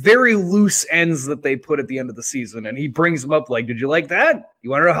very loose ends that they put at the end of the season, and he brings them up like, did you like that?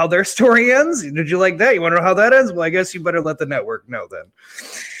 You want to know how their story ends? Did you like that? You want to know how that ends? Well, I guess you better let the network know then.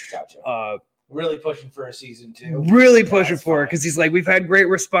 Gotcha. Really pushing for a season 2. Really pushing for it because he's like, we've had great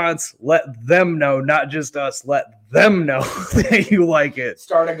response. Let them know, not just us. Let them know that you like it.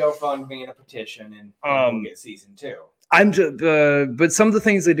 Start a GoFundMe and a petition, and we'll get season 2. I'm just, but some of the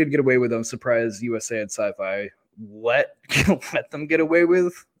things they did get away with, I'm surprised USA and Sci-Fi let them get away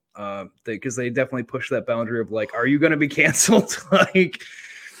with, because they definitely push that boundary of like, are you going to be canceled? Like,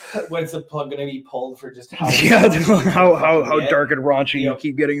 When's the plug going to be pulled for just how how dark and raunchy you Yep.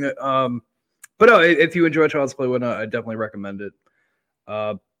 keep getting it. But no, if you enjoy Child's Play, whatnot, I definitely recommend it.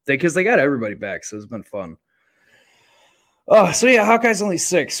 Because they got everybody back, so it's been fun. Oh, so yeah, Hawkeye's only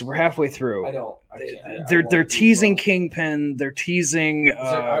 6. We're halfway through. They're teasing Kingpin. They're teasing. you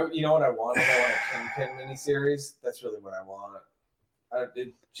know what I want? I want a Kingpin miniseries. That's really what I want.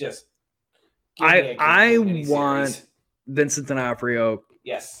 I want Vincent D'Onofrio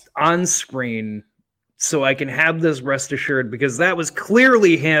Yes. on screen so I can have this rest assured because that was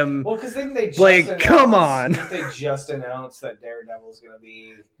clearly him. Well, because then they just Like, come on. They just announced that Daredevil's going to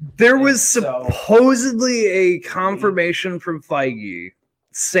be. There was So- supposedly a confirmation from Feige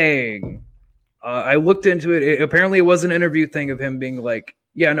saying, I looked into it. Apparently, it was an interview thing of him being like,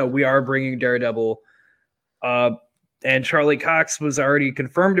 yeah, no, we are bringing Daredevil. And Charlie Cox was already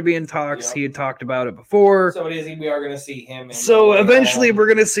confirmed to be in talks. Yep. He had talked about it before. So we are going to see him. So eventually, we're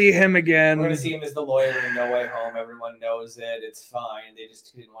going to see him again. We're going to see him as the lawyer in No Way Home. Everyone knows it. It's fine. They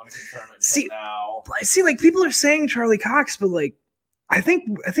just didn't want to confirm it See- until now. I see, like, people are saying Charlie Cox, but like, I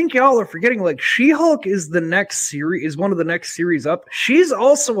think y'all are forgetting, like, She-Hulk is one of the next series up. She's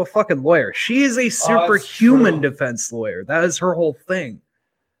also a fucking lawyer. She is a superhuman true. defense lawyer. That is her whole thing.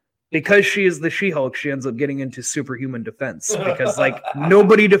 Because she is the She-Hulk, she ends up getting into superhuman defense. Because like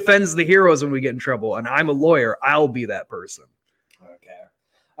nobody defends the heroes when we get in trouble, and I'm a lawyer. I'll be that person. Okay.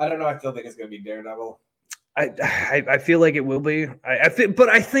 I don't know. I still think it's going to be Daredevil. I feel like it will be. I think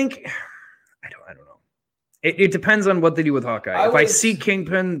I don't know. It depends on what they do with Hawkeye. If I see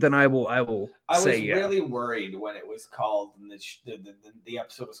Kingpin, then I will I was say yeah. really worried when it was called, and the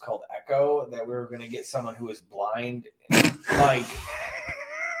episode was called Echo, that we were going to get someone who was blind.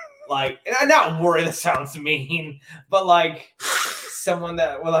 And I'm not worried, that sounds mean, but like someone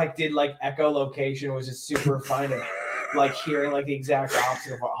that did like echolocation was just super fun and like hearing like the exact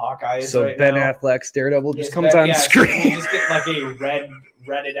opposite of what Hawkeye is. So right Ben now. Affleck's Daredevil just Yes, comes on so screen. you just get like a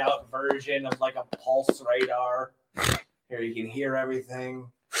redded out version of like a pulse radar. Here you can hear everything.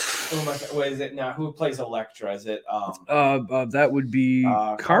 What is it now? Who plays Elektra? Is it that would be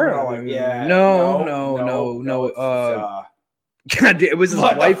Kara. Yeah. No. It's, God, it was his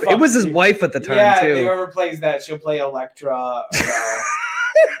What the wife. fuck, It was his dude? wife at the time yeah, too. whoever plays that, she'll play Elektra.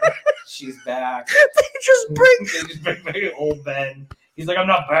 She's back. They just bring. They just bring back old Ben. He's like, I'm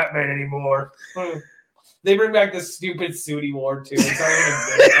not Batman anymore. They bring back the stupid suit he wore too. It's not even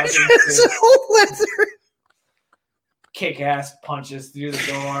a good fucking Just suit. whole leather. Kick-ass punches through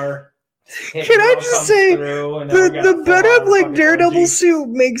the door. Can I just say the Ben Affleck Daredevil suit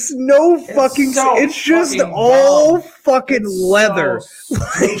makes no fucking so sense. It's just fucking all dumb. fucking leather. So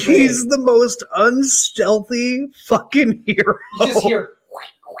Like, he's the most unstealthy fucking hero. You just hear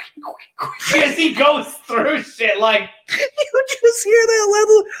as he goes through shit. Like, You just hear that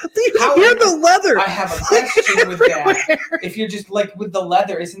leather. You How hear am the leather. I have a question with that. If you're just like with the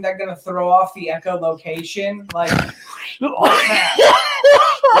leather, isn't that going to throw off the echolocation? Like, what's that?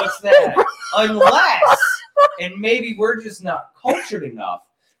 What's that? Unless, and maybe we're just not cultured enough.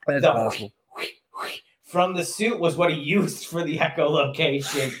 That's The possible. from the suit was what he used for the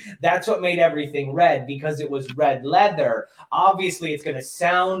echolocation. That's what made everything red because it was red leather. Obviously, it's going to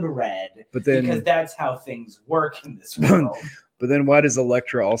sound red But then, because that's how things work in this world. but then, why does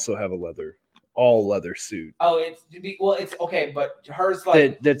Elektra also have a all leather suit? Oh, it's okay, but hers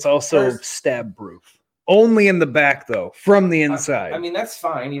like That's also hers- stab proof. Only in the back though, from the inside. I mean, that's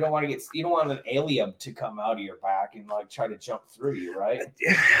fine. You don't want an alien to come out of your back and like try to jump through you, right?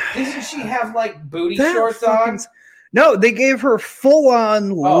 Doesn't she have like booty That shorts fucking- on? No, they gave her full on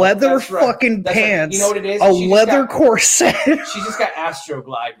leather that's right. fucking That's right. pants. You know what it is? A She just leather got- corset. She just got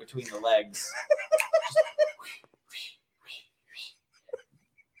Astroglide between the legs.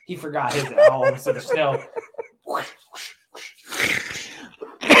 He forgot his at home, so there's no.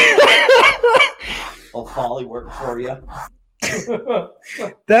 Old Polly working for you.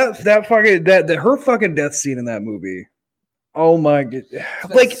 Her fucking death scene in that movie. Oh my god!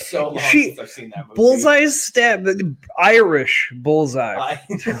 Like so long she since I've seen that movie. Bullseye's stab, Irish Bullseye.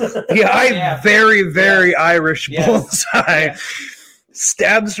 Yeah. Very Irish Yes. Bullseye Yeah.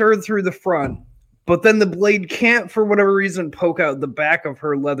 stabs her through the front, but then the blade can't, for whatever reason, poke out the back of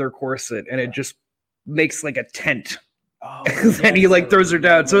her leather corset, and it just makes like a tent. Oh, Then he like throws her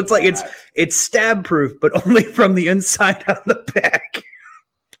down. So it's like it's stab proof, but only from the inside on the back.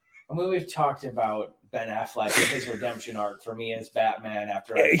 I mean, we've talked about Ben Affleck and his redemption arc for me as Batman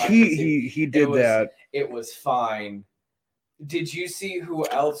after He did that. It was fine. Did you see who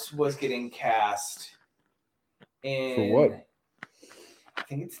else was getting cast in For what? I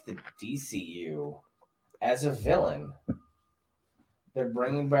think it's the DCU as a villain. They're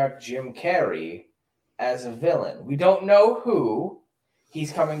bringing back Jim Carrey as a villain. We don't know who.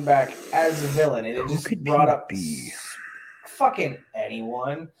 He's coming back as a villain, and it just brought up fucking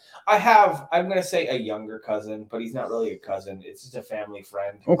anyone. I'm gonna say a younger cousin, but he's not really a cousin. It's just a family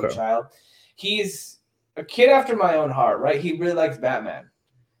friend. Okay. A child. He's a kid after my own heart, right? He really likes Batman,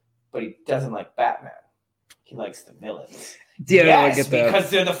 but he doesn't like Batman. He likes the villains. Yeah, yes, I get that. because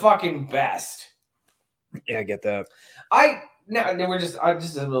they're the fucking best. Yeah, I get that. I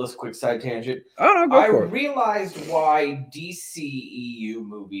just a little quick side tangent. Oh no, go I for it. realized why DCEU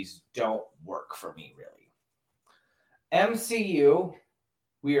movies don't work for me, really. MCU,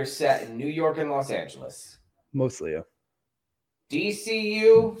 we are set in New York and Los Angeles. Mostly, yeah.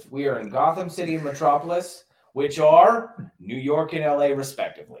 DCU, we are in Gotham City and Metropolis, which are New York and LA,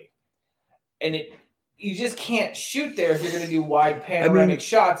 respectively. And you just can't shoot there if you're going to do wide panoramic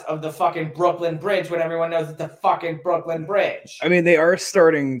shots of the fucking Brooklyn Bridge when everyone knows it's the fucking Brooklyn Bridge. I mean, they are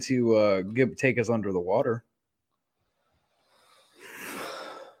starting to take us under the water.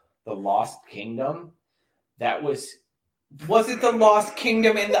 The Lost Kingdom? Was it the Lost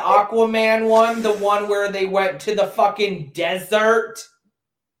Kingdom in the Aquaman one? The one where they went to the fucking desert?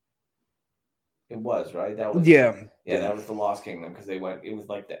 It was, right? That was Yeah, that was the Lost Kingdom because it was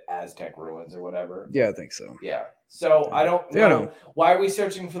like the Aztec ruins or whatever. yeah, I think so. Yeah. So I don't know. Yeah, no. Why are we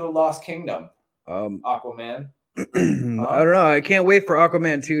searching for the Lost Kingdom? Aquaman? I don't know. I can't wait for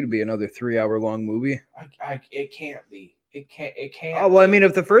Aquaman 2 to be another 3-hour-long movie. It can't be. It can't. Oh, well, I mean,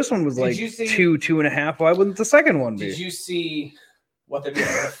 if the first one was Did like you see- 2.5, why wouldn't the second one be? Did you see what they're doing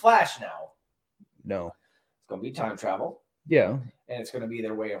with the Flash now? No. It's going to be time travel. Yeah. And it's going to be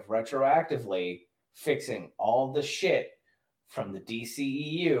their way of retroactively fixing all the shit from the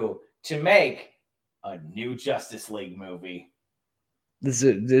DCEU to make a new Justice League movie. Is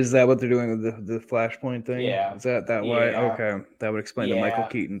that what they're doing with the Flashpoint thing? Yeah. Is that why? Yeah. Okay. That would explain the Michael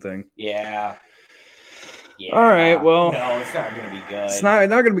Keaton thing. Yeah. Yeah. All right, well, no, it's not gonna be good. it's not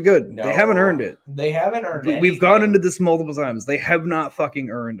going to be good. No. They haven't earned it. They haven't earned it. We've gone into this multiple times. They have not fucking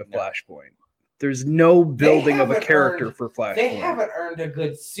earned a No. Flashpoint. There's no building of a haven't character earned- for Flashpoint. They haven't earned a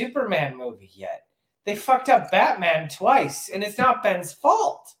good Superman movie yet. They fucked up Batman twice, and it's not Ben's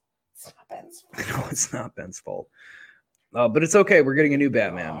fault. It's not Ben's fault. No, it's not Ben's fault. But it's okay. We're getting a new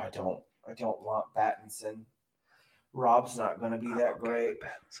Batman. Oh, I don't want Pattinson. Rob's not gonna be that great.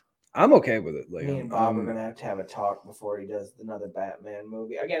 I'm okay with it. Like, Me and Bob are gonna have a talk before he does another Batman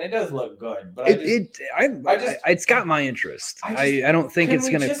movie. Again, it does look good, but it's got my interest. I I don't think can it's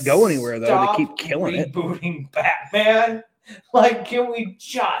we gonna just go anywhere though. They stop keep killing it. rebooting Batman. Like, can we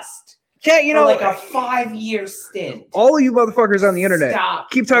just? Yeah, you know, like a 5-year stint. all of you motherfuckers on the internet Stop.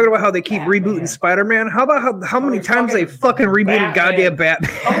 keep talking about how they keep Batman. rebooting Spider-Man. How about how many many times they fucking rebooted goddamn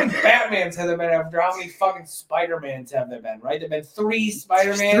Batman? How many Batmans have there been after? How many fucking Spider-Mans have there been? Right, there've been 3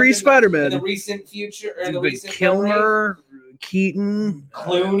 Spider-Mans. Three in Spider-Man. the recent future, or the But recent memory. Kilmer, Keaton,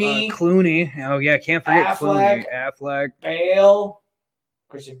 Clooney. Clooney. Oh yeah, can't forget Affleck. Clooney. Affleck. Bale,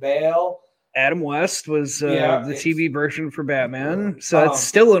 Christian Bale. Adam West was the it's- TV version for Batman, so it's Um,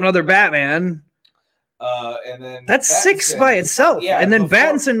 still another Batman. And then That's 6 Pattinson. by itself, Yeah, and then before-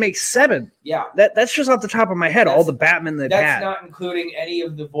 Pattinson makes 7. Yeah, That's just off the top of my head. All the Batman they've that's had. not including any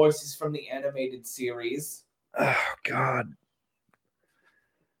of the voices from the animated series. Oh God.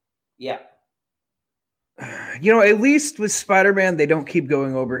 Yeah, You know, at least with Spider-Man, they don't keep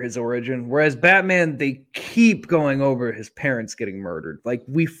going over his origin. Whereas Batman, they keep going over his parents getting murdered. Like,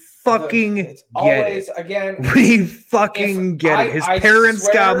 we fucking it's get always it. again. We fucking get it. His parents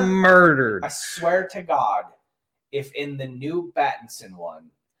got murdered. I swear to God, if in the new Pattinson one,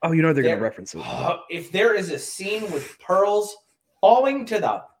 Oh, you know they're going to there- reference it. if there is a scene with pearls falling to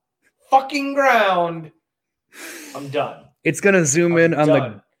the fucking ground, I'm done. It's going to zoom in on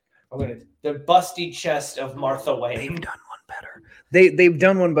the busty chest of Martha Wayne. They've done one better. They've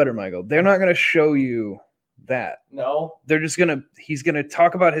done one better, Michael. They're not going to show you that. No, They're just he's gonna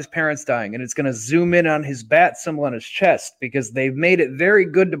talk about his parents dying, and it's gonna zoom in on his bat symbol on his chest because they've made it very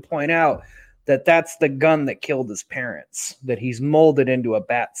good to point out that that's the gun that killed his parents, that he's molded into a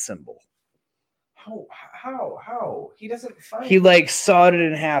bat symbol. how he doesn't find. He like sawed it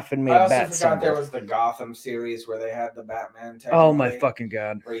in half and made I a also bat forgot symbol. there was the Gotham series where they had the Batman. Oh my technically, fucking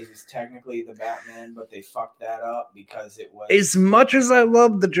god. Where he was technically the Batman, but they fucked that up because it was. As much as I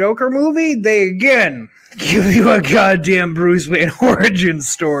love the Joker movie, they again give you a goddamn Bruce Wayne origin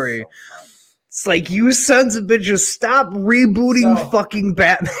story. It's like, you sons of bitches, stop rebooting So- fucking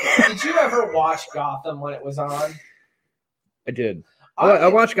Batman. Did you ever watch Gotham when it was on? I did. I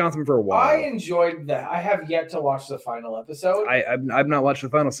watched Gotham for a while. I enjoyed that. I have yet to watch the final episode. I've not watched the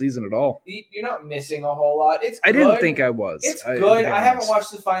final season at all. You're not missing a whole lot. It's I didn't good. think I was. It's I good. think I haven't was.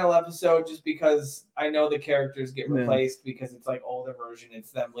 watched the final episode just because I know the characters get Yeah. replaced because it's like older version.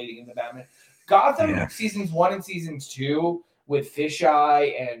 It's them leading into Batman. Gotham Yeah. seasons 1 and seasons 2 with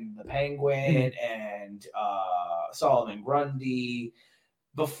Fisheye and the Penguin and Solomon Grundy.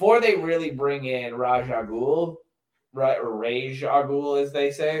 Before they really bring in Raj al Ghul, right, or Raj al Ghul as they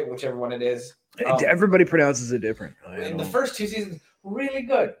say, whichever one it is. Everybody pronounces it different. In the first 2 seasons, really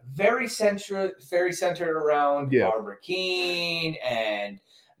good. Very centered around Yeah. Barbara Keene and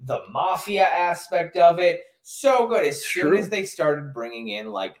the mafia aspect of it. So good. As soon True. as they started bringing in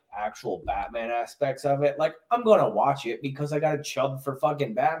like actual Batman aspects of it, like I'm gonna watch it because I got a chub for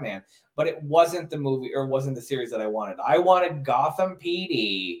fucking Batman. But it wasn't the movie or wasn't the series that I wanted. I wanted Gotham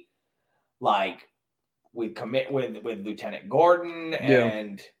PD, like with Lieutenant Gordon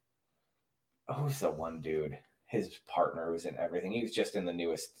and who's the one dude? His partner who's in everything. He was just in the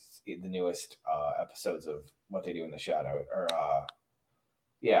newest episodes of What They Do in the Shadow.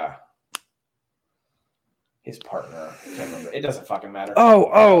 His partner. I can't remember. It doesn't fucking matter.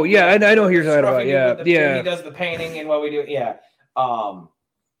 Oh, yeah, I know who you're talking about. Scruffy dude Yeah, He does the painting and what we do. Yeah.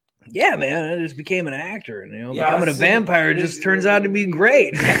 yeah, man. I just became an actor, and Yeah, becoming a see, vampire this- just turns out to be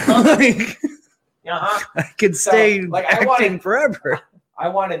great. Like, I could stay like, I acting wanted- forever. I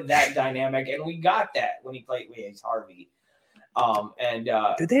wanted that dynamic, and we got that when he played Lee Harvey.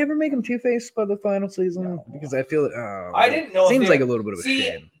 Did they ever make him Two-Face by the final season? No. Because I feel it. I didn't know. Seems if they- like a little bit of a See,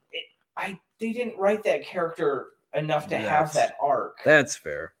 shame. They didn't write that character enough to have That's- that arc That's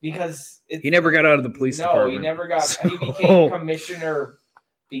fair. because He never got out of the police department. he never got. So- He became commissioner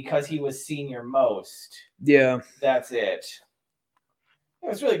because he was senior most. Yeah. That's it. It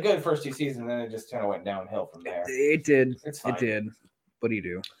was really good first 2 seasons, and then it just kind of went downhill from there. It did. It's fine. It did. What do you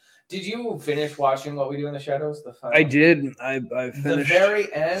do? Did you finish watching What We Do in the Shadows? The final? I did. I The finished.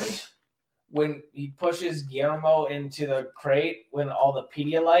 very end when he pushes Guillermo into the crate when all the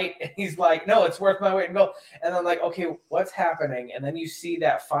Pedialyte, and he's like, no, it's worth my weight in gold. And I'm like, okay, what's happening? And then you see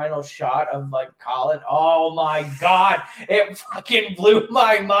that final shot of like Colin. Oh my God, it fucking blew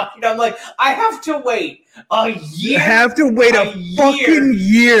my mind. I'm like, I have to wait a year. You have to wait a fucking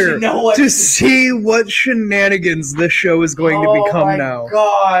year to see what shenanigans this show is going to become now.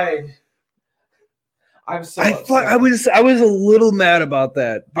 Oh my God. I'm so I was a little mad about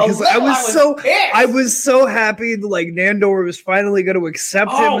that because I was so happy that like Nandor was finally going to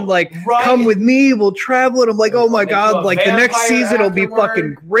accept him and like come with me, we'll travel, and I'm like, oh my God, like the next season will be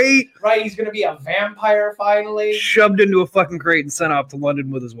fucking great. Right, he's gonna be a vampire finally. Shoved into a fucking crate and sent off to London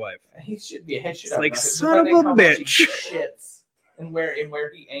with his wife. He should be a hit shit. It's like son of a bitch. Shits and where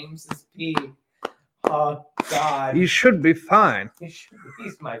he aims his pee. Oh God. He should be fine. He's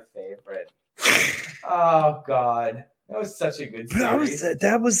my favorite. Oh God, that was such a good series.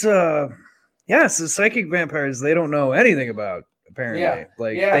 Yes, the psychic vampires they don't know anything about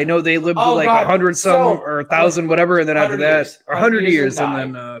apparently. They know they lived like 100 or 1,000 whatever, and then after that 100 years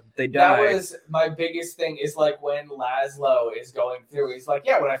and then they die. That was my biggest thing is like when Laszlo is going through, he's like,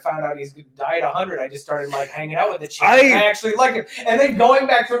 yeah, when I found out he's died 100, I just started like hanging out with the chick. I actually like him, and then going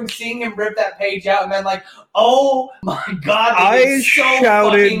back to him, seeing him rip that page out, and then like, oh my God, I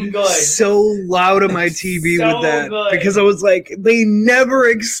shouted so loud on my TV with that because I was like, they never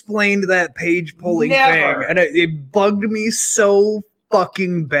explained that page pulling thing, and it bugged me so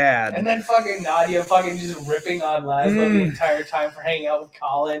fucking bad. And then fucking Nadia fucking just ripping on Laszlo the entire time for hanging out with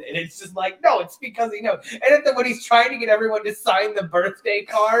Colin, and it's just like, no, it's because he knows. And then when he's trying to get everyone to sign the birthday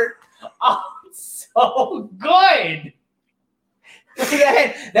card, oh, it's so good.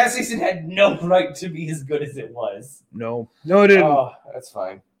 That season had no right to be as good as it was. No, it didn't. Oh, that's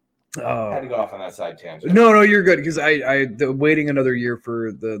fine. I had to go off on that side tangent. No, you're good because waiting another year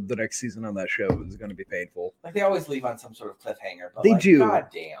for the next season on that show is going to be painful. Like they always leave on some sort of cliffhanger. But they do. God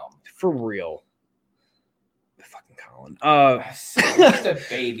damn. For real. Fucking Colin. Just a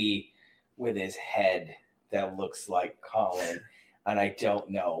baby with his head that looks like Colin, and I don't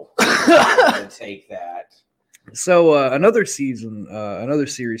know how to take that. So another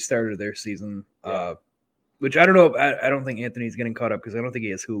series started their season. Which I don't know. I don't think Anthony's getting caught up because I don't think he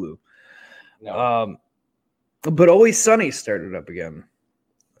has Hulu. No. But Always Sunny started up again.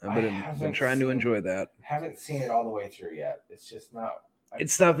 I've been trying to enjoy that. Haven't seen it all the way through yet. It's just not.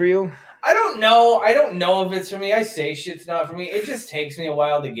 It's not for you? I don't know. I don't know if it's for me. I say shit's not for me. It just takes me a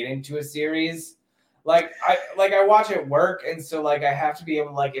while to get into a series. I watch at work, and so like I have to be able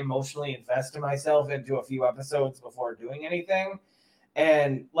to like emotionally invest in myself into a few episodes before doing anything.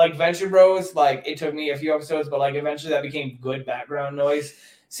 And like Venture Bros, like it took me a few episodes, but like eventually that became good background noise.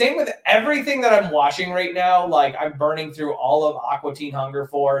 Same with everything that I'm watching right now. Like I'm burning through all of Aqua Teen Hunger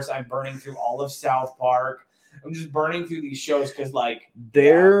Force. I'm burning through all of South Park. I'm just burning through these shows because like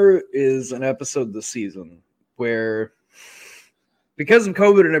there is an episode this season where because of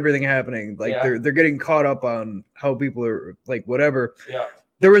COVID and everything happening, like they're getting caught up on how people are like whatever. Yeah.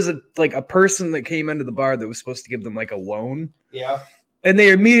 There was a person that came into the bar that was supposed to give them like a loan. Yeah. And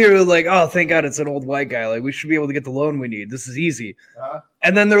they immediately were like, oh, thank God it's an old white guy. Like, we should be able to get the loan we need. This is easy.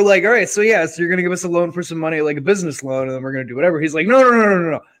 And then they're like, all right, so you're going to give us a loan for some money, like a business loan, and then we're going to do whatever. He's like,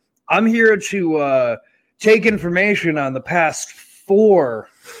 no. I'm here to take information on the past 4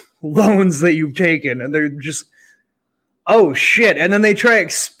 loans that you've taken. And they're just, oh, shit. And then they try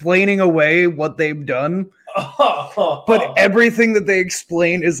explaining away what they've done. But everything that they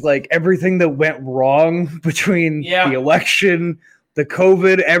explain is like everything that went wrong between the election, the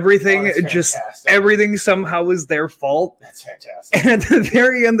COVID, everything, just everything somehow is their fault. That's fantastic. And at the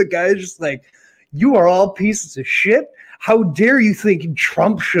very end, the guy's just like, you are all pieces of shit. How dare you think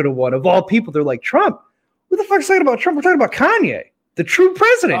Trump should have won? Of all people, they're like, Trump? Who the fuck's talking about Trump? We're talking about Kanye, the true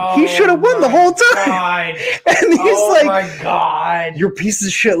president. He should have won the whole time. And he's like, my God. You're pieces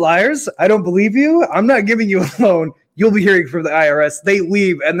of shit liars. I don't believe you. I'm not giving you a loan. You'll be hearing from the IRS. They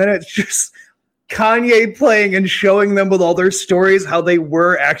leave, and then it's just Kanye playing and showing them with all their stories how they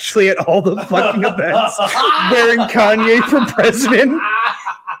were actually at all the fucking events wearing Kanye for president.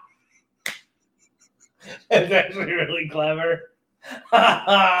 It's actually really clever.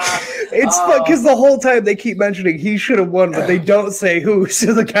 It's because the whole time they keep mentioning he should have won, but they don't say who,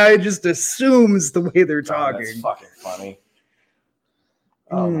 so the guy just assumes the way they're talking. That's fucking funny.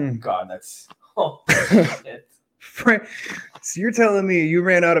 Oh my God, that's So you're telling me you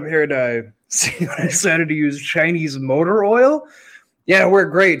ran out of hair dye, so you decided to use Chinese motor oil? Yeah, it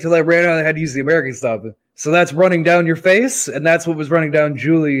worked great till I ran out and had to use the American stuff. So that's running down your face, and that's what was running down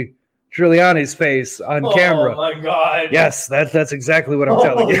Giuliani's face on camera. Oh my God. Yes, that's exactly what I'm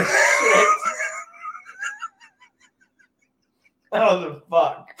telling you. How the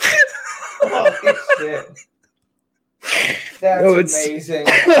fuck? Holy shit. That's Oh, it's- amazing.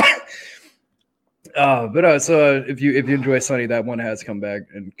 So if you enjoy Sunny, that one has come back,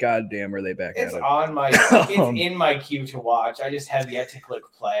 and goddamn, are they back It's at it? on my. It's in my queue to watch. I just have yet to click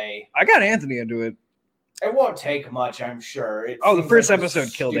play. I got Anthony into it. It won't take much, I'm sure. It Oh, the seems first like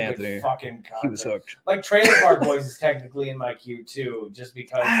episode killed stupid Anthony. Fucking He was content. hooked. Like Trailer Park Boys is technically in my queue too, just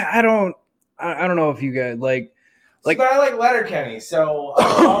because. I don't know if you guys like. But I like Letterkenny, so I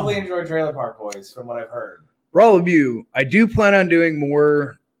probably enjoy Trailer Park Boys from what I've heard. For all of you, I do plan on doing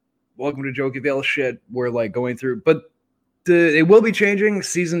more Welcome to Jokeyville shit. We're like going through, but it will be changing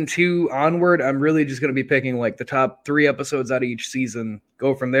season 2 onward. I'm really just going to be picking like the top 3 episodes out of each season,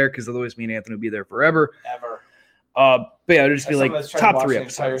 go from there, because otherwise me and Anthony will be there forever. Ever. But yeah, it'll just be As like someone that's trying to top watch 3 the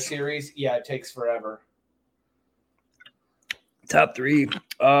entire episodes. series, yeah, it takes forever. Top 3.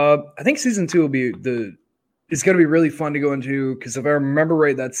 I think season 2 will be it's going to be really fun to go into, because if I remember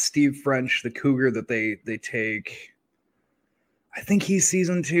right, that's Steve French, the cougar that they take. I think he's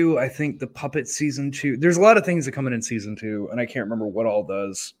season 2. I think the puppet season 2. There's a lot of things that come in season 2, and I can't remember what all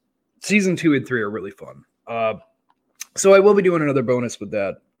does. Season 2 and 3 are really fun. So I will be doing another bonus with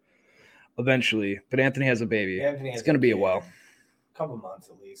that eventually. But Anthony has a baby. It's going to be a while. Couple months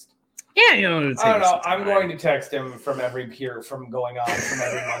at least. Yeah, you know. I don't know. I'm going to text him from every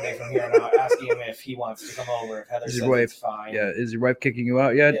Monday from here on out, asking him if he wants to come over. If Heather Is says your wife- it's fine. Yeah, is your wife kicking you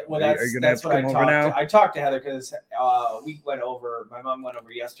out yet? Yeah, well, are you gonna have that's to what I come over now? talked. I talked to Heather because we went over. My mom went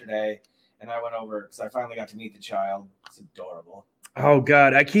over yesterday, and I went over because I finally got to meet the child. It's adorable. Oh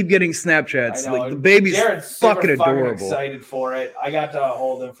God, I keep getting Snapchats. I know. Like the baby's Jared's super fucking adorable. excited for it. I got to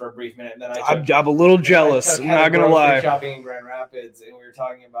hold him for a brief minute, and then I'm a little jealous. I'm not gonna lie. Shopping in Grand Rapids, and we were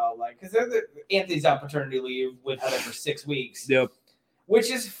talking about because Anthony's on paternity leave with Heather for 6 weeks. Yep.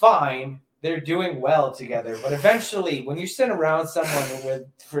 Which is fine. They're doing well together, but eventually, when you sit around someone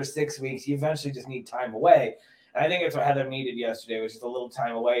for 6 weeks, you eventually just need time away. And I think that's what Heather needed yesterday, was just a little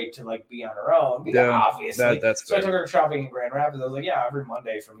time away to be on her own. Because obviously, that's so I fair. took her shopping in Grand Rapids. I was like, yeah, every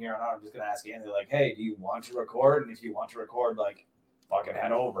Monday from here on out, I'm just gonna ask Anthony, hey, do you want to record? And if you want to record, fucking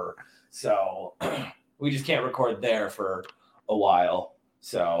head over. So we just can't record there for a while.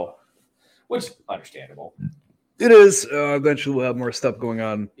 So, which understandable. It is. Eventually, we'll have more stuff going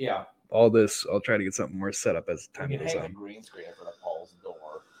on. Yeah. All this, I'll try to get something more set up as time We can goes hang a on. green screen in front of Paul's door.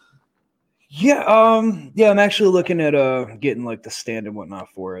 Yeah. I'm actually looking at getting the stand and whatnot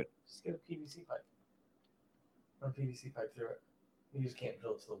for it. Just get a PVC pipe. Run a PVC pipe through it. You just can't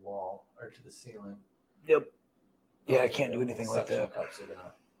drill it to the wall or to the ceiling. Yep. Yeah, I can't do anything like Suction that. cups are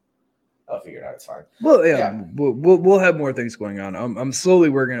gonna. I'll figure it out. It's fine. Well, yeah, Yeah. We'll have more things going on. I'm slowly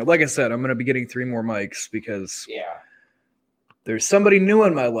working. Like I said, I'm gonna be getting 3 more mics because Yeah. there's somebody new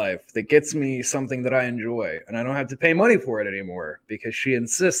in my life that gets me something that I enjoy, and I don't have to pay money for it anymore because she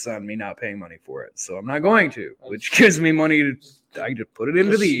insists on me not paying money for it. So I'm not going to, which gives me money to I just put it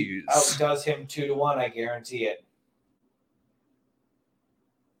into She these. outdoes him 2-1. I guarantee it.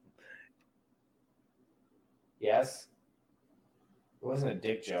 Yes. It wasn't a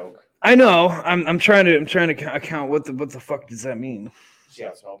dick joke. I know. I'm trying to account what the fuck does that mean? She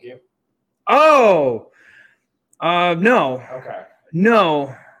outsmoke you. Oh, no. Okay.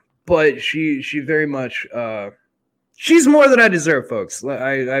 No, but she very much she's more than I deserve, folks.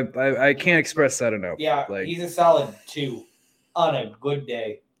 I can't express that enough. Yeah, he's a solid 2 on a good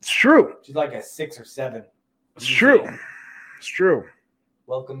day. It's true. She's like a 6 or 7. It's true. It's true.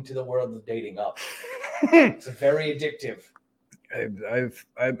 Welcome to the world of dating up. It's very addictive.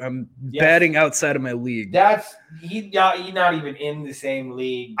 I'm Yes. batting outside of my league. He's not even in the same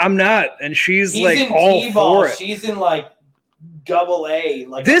league. I'm not, and she's He's like in all T-ball. for it. She's in double A.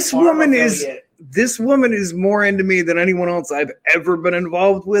 This a farm woman is- affiliate. This woman is more into me than anyone else I've ever been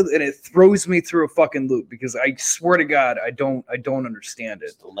involved with, and it throws me through a fucking loop because I swear to God, I don't understand it.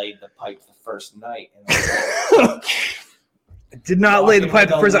 Just laid the pipe the first night. I did not lay the pipe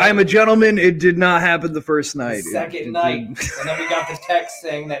the first. I'm a gentleman. It did not happen the first night. Second night, and then we got the text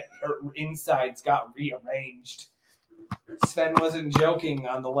saying that her insides got rearranged. Sven wasn't joking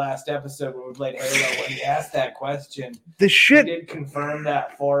on the last episode when we played Halo when he asked that question. The He shit. did confirm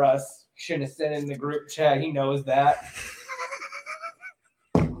that for us. Shouldn't have said it in the group chat. He knows that.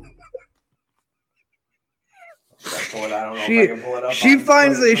 She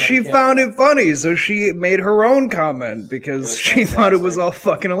finds that she found it funny, so she made her own comment because she thought it was all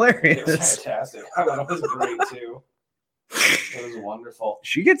fucking It was hilarious. fantastic. I thought it was great too. It was wonderful.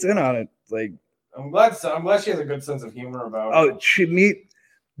 She gets in on it. Like, I'm glad she has a good sense of humor about it. oh,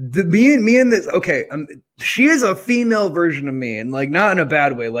 Me and this. Okay, she is a female version of me, and like not in a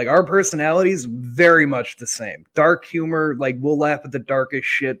bad way. Like our personalities very much the same. Dark humor, like we'll laugh at the darkest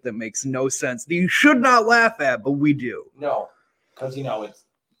shit that makes no sense that you should not laugh at, but we do. No, because it's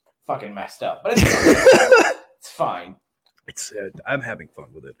fucking messed up, but it's fine. It's I'm having fun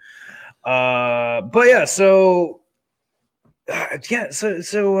with it. But yeah, so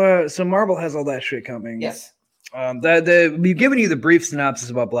Marvel has all that shit coming. Yes. We've given you the brief synopsis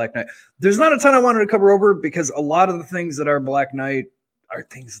about Black Knight. There's not a ton I wanted to cover over because a lot of the things that are Black Knight are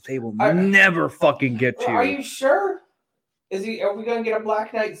things that they will never fucking get to. Are you sure? Are we going to get a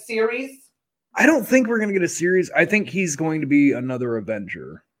Black Knight series? I don't think we're going to get a series. I think he's going to be another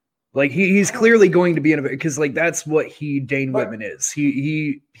Avenger. Like he's clearly going to be an Avenger because like that's what Dane Whitman is.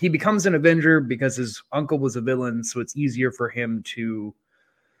 He becomes an Avenger because his uncle was a villain, so it's easier for him to.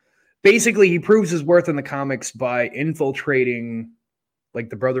 Basically, he proves his worth in the comics by infiltrating,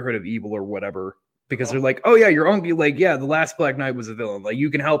 like, the Brotherhood of Evil or whatever. Because they're like, oh, yeah, your uncle, like, yeah, the last Black Knight was a villain. Like, you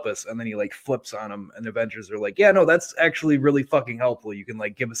can help us. And then he, like, flips on him. And the Avengers are like, yeah, no, that's actually really fucking helpful. You can,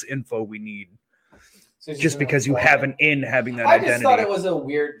 like, give us info we need. So just because you have an in having that identity. I just thought it was a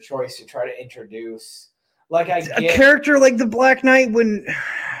weird choice to try to introduce. Like, a character like the Black Knight when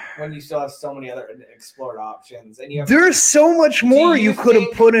you still have so many other explored options, and there's so much more you could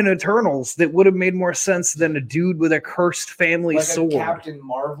have put in Eternals that would have made more sense than a dude with a cursed family like sword. A Captain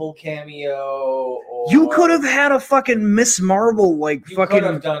Marvel cameo. You could have had a fucking Miss Marvel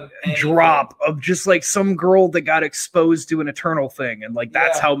fucking drop of just like some girl that got exposed to an Eternal thing, and like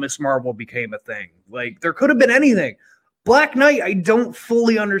that's how Miss Marvel became a thing. Like there could have been anything. Black Knight, I don't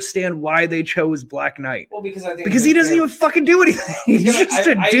fully understand why they chose Black Knight. Well, because he doesn't even fucking do anything. He's just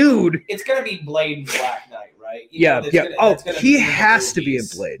a dude. It's gonna be Blade and Black Knight, right? He has to be in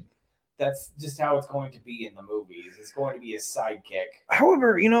Blade. That's just how it's going to be in the movies. It's going to be a sidekick.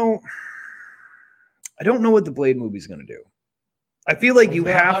 However, I don't know what the Blade movie's gonna do. I feel like you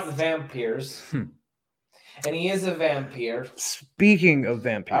have vampires. And he is a vampire. Speaking of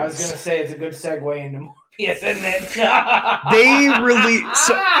vampires, I was gonna say it's a good segue into. Yes, isn't it? They release.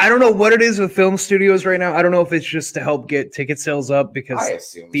 So I don't know what it is with film studios right now. I don't know if it's just to help get ticket sales up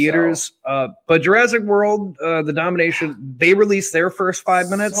because theaters. So. But Jurassic World, the Domination, they released their first 5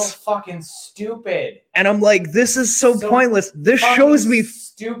 minutes. So fucking stupid. And I'm like, this is so pointless. This shows me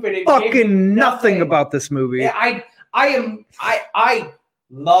stupid. It fucking nothing about this movie. Yeah, I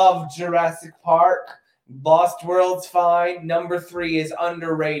love Jurassic Park. Lost World's fine. Number 3 is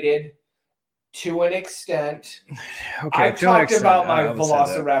underrated. To an extent. Okay, I've talked about my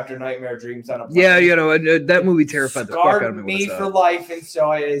Velociraptor nightmare dreams on a plane. That movie terrified the fuck out of me. For life, and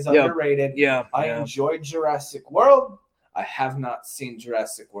so it is underrated. Yeah, I enjoyed Jurassic World. I have not seen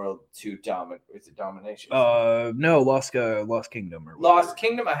Jurassic World 2 Domination. No, Lost Kingdom. Lost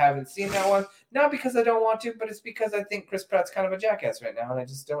Kingdom, I haven't seen that one. Not because I don't want to, but it's because I think Chris Pratt's kind of a jackass right now, and I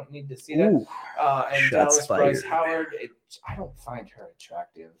just don't need to see that. And Dallas Bryce Howard, I don't find her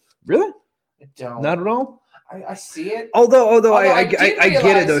attractive. Really? I don't. Not at all? I see it. Although I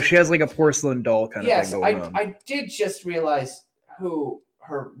get it, though. She has like a porcelain doll kind of thing going on. I did just realize who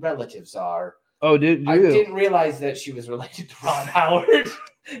her relatives are. Oh, did you? I didn't realize that she was related to Ron Howard.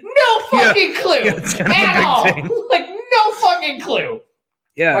 No fucking clue at all. Like, no fucking clue.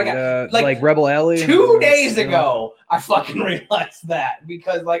 Yeah, like Rebel Alley. 2 days ago, I fucking realized that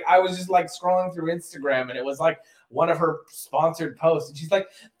because like I was just like scrolling through Instagram and it was like one of her sponsored posts and she's like,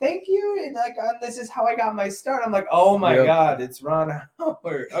 "Thank you," and like this is how I got my start. I'm like, oh my god, it's Ron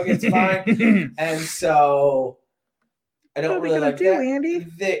Howard. Okay, it's fine. And so I don't really like that. Andy?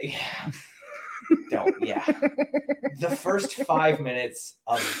 The first 5 minutes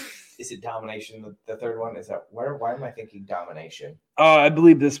of. Is it Domination? The third one is that where? Why am I thinking Domination? I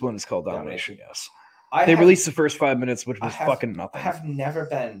believe this one is called Domination. Yes, they released the first 5 minutes, which was fucking nothing. I have never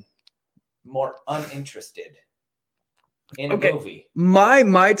been more uninterested in a movie.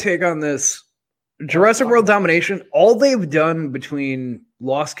 My take on this, Jurassic World Domination. All they've done between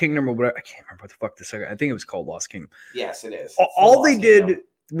Lost Kingdom or whatever, I can't remember what the fuck this. I think it was called Lost Kingdom. Yes, it is. All they did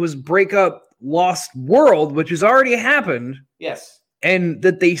was break up Lost World, which has already happened. Yes. And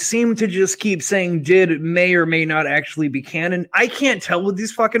that they seem to just keep saying may or may not actually be canon. I can't tell with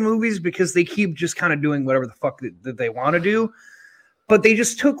these fucking movies because they keep just kind of doing whatever the fuck that they want to do. But they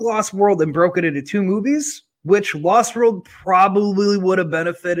just took Lost World and broke it into 2 movies, which Lost World probably would have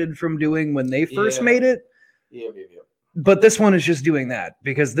benefited from doing when they first made it. Yeah. But this one is just doing that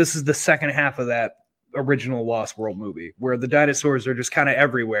because this is the second half of that original Lost World movie where the dinosaurs are just kind of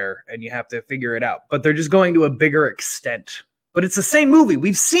everywhere and you have to figure it out. But they're just going to a bigger extent. But it's the same movie.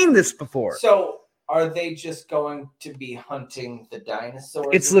 We've seen this before. So, are they just going to be hunting the dinosaurs?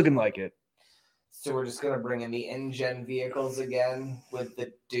 It's looking like it. So we're just gonna bring in the InGen vehicles again with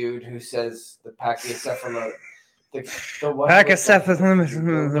the dude who says the Pachycephalo, the one with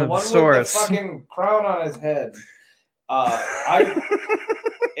the fucking crown on his head.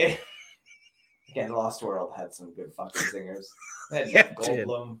 Again, Lost World had some good fucking singers. They had Jeff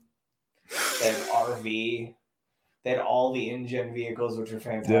Goldblum. They had RV. They had all the InGen vehicles, which are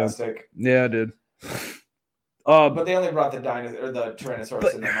fantastic. Yeah, I did. But they only brought the dinosaur or the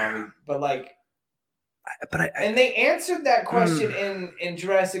Tyrannosaurus in the movie. But like, and they answered that question in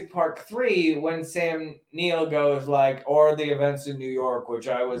Jurassic Park 3 when Sam Neill goes like, or the events in New York, which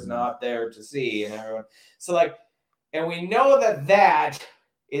I was not there to see, and everyone. So like, and we know that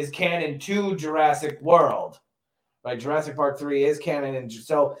is canon to Jurassic World, right? Jurassic Park 3 is canon, and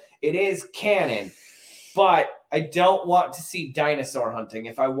so it is canon. But I don't want to see dinosaur hunting.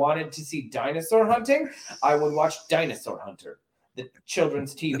 If I wanted to see dinosaur hunting, I would watch Dinosaur Hunter, the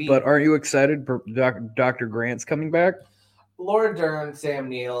children's TV. But aren't you excited? Dr. Grant's coming back. Laura Dern, Sam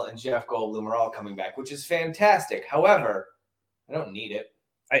Neill, and Jeff Goldblum are all coming back, which is fantastic. However, I don't need it.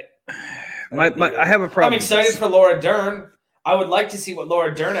 I have a problem. I'm excited for Laura Dern. I would like to see what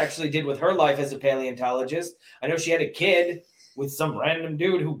Laura Dern actually did with her life as a paleontologist. I know she had a kid with some random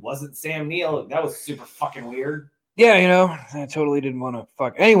dude who wasn't Sam Neill. That was super fucking weird. Yeah, you know, I totally didn't want to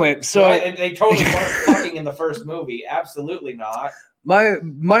fuck. Anyway, so they totally weren't fucking in the first movie. Absolutely not. My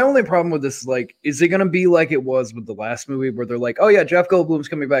only problem with this is like, is it gonna be like it was with the last movie where they're like, oh yeah, Jeff Goldblum's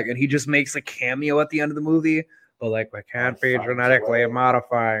coming back, and he just makes a cameo at the end of the movie? But like, we can't be genetically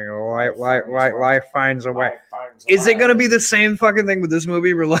modifying. Life finds a way. Is it gonna be the same fucking thing with this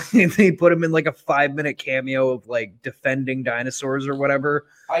movie where like they put him in like a 5-minute cameo of like defending dinosaurs or whatever?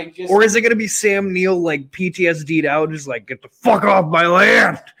 Or is it gonna be Sam Neill like PTSD'd out, just like, get the fuck off my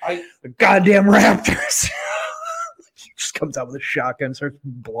land? The goddamn raptors. He just comes out with a shotgun, starts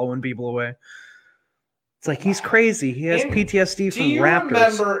blowing people away. It's like he's crazy. He has PTSD from raptors. Do you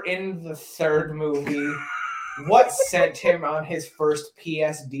remember in the third movie what sent him on his first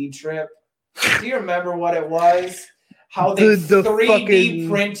PSD trip? Do you remember what it was? How they 3D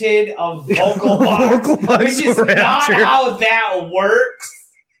printed a vocal box, which is not how that works.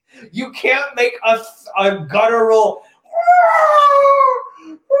 You can't make a guttural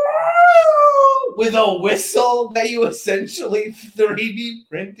with a whistle that you essentially 3D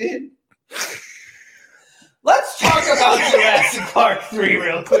printed. Let's talk about Jurassic Park 3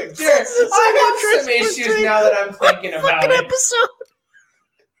 real quick. Jared, I have some issues now that I'm thinking about it.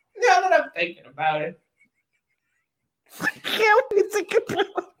 Now that I'm thinking about it. I can't wait to think about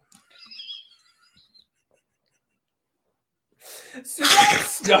it. So that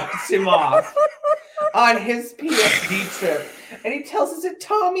starts him off on his PSD trip. And he tells us that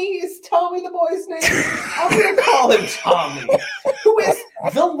Tommy is Tommy the boy's name. I'm going to call him Tommy. Who is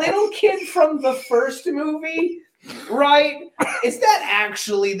the little kid from the first movie, right? Is that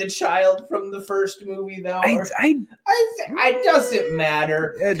actually the child from the first movie, though? It doesn't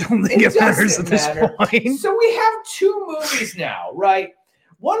matter. I don't think it matters at this point. So we have 2 movies now, right?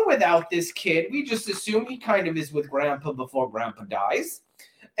 One without this kid. We just assume he kind of is with Grandpa before Grandpa dies.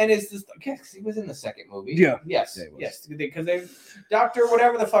 And is this? Because he was in the second movie. Yeah. Yes. Yes. Because they, Doctor,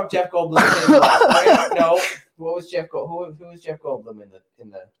 whatever the fuck Jeff Goldblum was. Right? No. What was Jeff Goldblum? Who was Jeff Goldblum in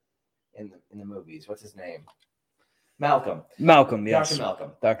the movies? What's his name? Malcolm. Malcolm. Yes. Dr.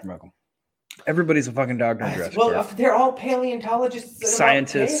 Malcolm. Dr. Malcolm. Everybody's a fucking doctor in Jurassic Park. Well, they're all paleontologists,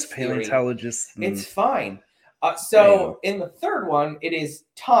 scientists, paleontologists. It's fine. So in the third one, it is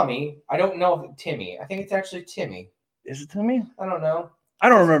Tommy. I don't know if Timmy. I think it's actually Timmy. Is it Timmy? I don't know. I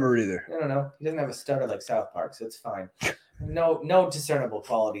don't remember either. I don't know. He doesn't have a stutter like South Park, so it's fine. No discernible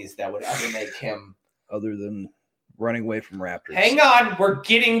qualities that would ever make him other than running away from raptors. Hang on, we're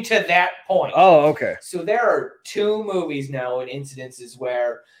getting to that point. Oh, okay. So there are 2 movies now and incidences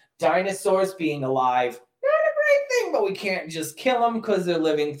where dinosaurs being alive, not a great thing, but we can't just kill them because they're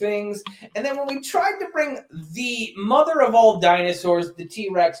living things. And then when we tried to bring the mother of all dinosaurs, the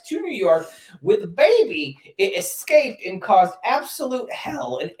T-Rex, to New York with a baby, it escaped and caused absolute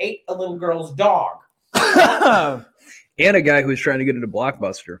hell and ate a little girl's dog. And a guy who was trying to get into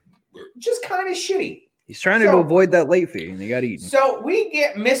Blockbuster. Just kind of shitty. He's trying to avoid that late fee, and he got eaten. So we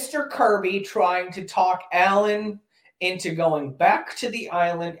get Mr. Kirby trying to talk Alan into going back to the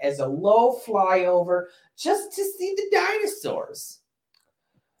island as a low flyover just to see the dinosaurs.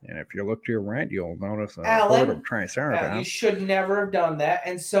 And if you look to your right, you'll notice a Alan, herd of Triceratops. You should never have done that.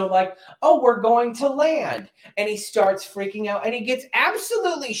 And so like, oh, we're going to land. And he starts freaking out and he gets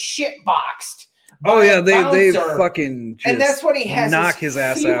absolutely shitboxed Oh yeah, they bouncer. fucking just And that's when he has knock his his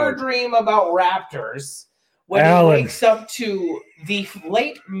ass fever out. dream about raptors. When Alan. he wakes up to the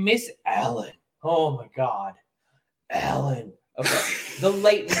late Miss Ellen. Oh my God, Ellen. Okay, the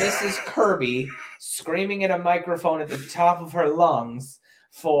late Mrs. Kirby screaming in a microphone at the top of her lungs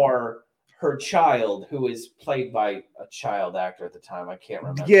for her child, who is played by a child actor at the time. I can't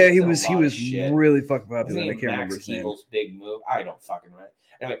remember. Yeah, He's he in a was lot of shit. really fucking Was popular. he I in can't remember Max his name. Keeble's big move? I don't fucking remember.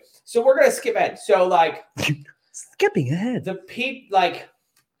 Anyway, so we're gonna skip ahead. So like Skipping ahead. the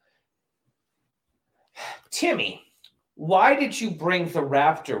Timmy, why did you bring the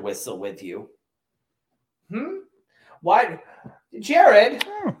raptor whistle with you? Why, Jared?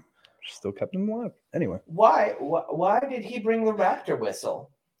 Oh, still kept him alive. Anyway, Why did he bring the raptor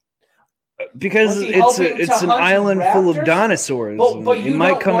whistle? because Was he it's hoping to an hunt island full of raptors? dinosaurs. But and you it might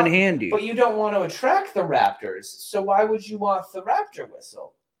don't come want- in handy. But you don't want to attract the raptors, so why would you want the raptor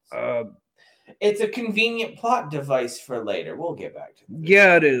whistle? It's a convenient plot device for later. We'll get back to that.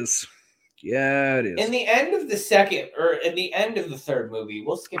 Yeah, it is. Yeah, it is. In the end of the second, or in the end of the third movie,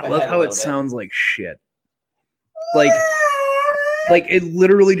 we'll skip I ahead love a how little it bit. sounds like shit. Like it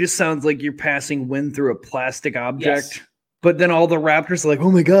literally just sounds like you're passing wind through a plastic object. Yes. But then all the raptors are like, oh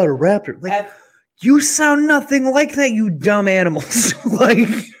my god, a raptor. Like, At- you sound nothing like that, you dumb animals. Like,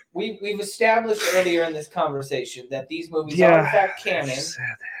 We've established earlier in this conversation that these movies yeah. are in fact canon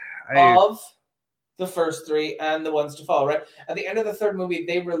I- of the first three and the ones to follow, right? At the end of the third movie,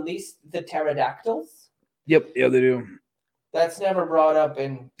 they released the pterodactyls. Yep, yeah, they do. That's never brought up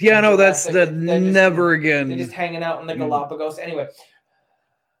in. Yeah, no, that's Jurassic. that They're just- never again. They're just hanging out in the Mm. Galapagos. Anyway,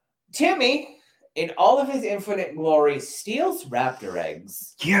 Timmy, in all of his infinite glory, steals raptor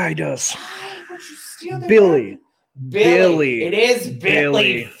eggs. Yeah, he does. Why would you steal the Billy. Billy. It is Billy.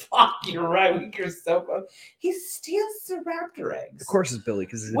 Billy. Fuck, you're right. You're so close. He steals the raptor eggs. Of course it's Billy,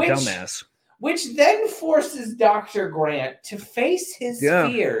 because he's a Which- dumbass. Which then forces Dr. Grant to face his Yeah.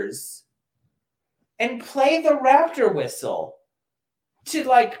 fears and play the raptor whistle to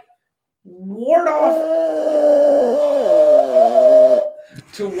like ward off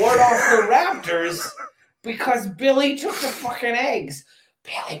the raptors because Billy took the fucking eggs.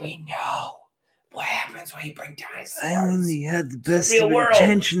 Billy, we know what happens when you bring dinosaurs. I only had the best real of world.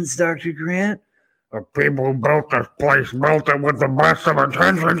 intentions, Dr. Grant. The people built this place, built it with the best of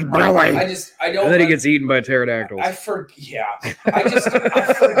intentions, Billy. I don't. And then he gets eaten by pterodactyls. I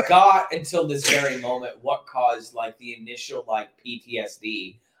forgot until this very moment what caused like the initial like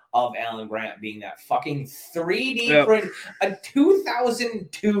PTSD of Alan Grant being that fucking 3D Yep. print, a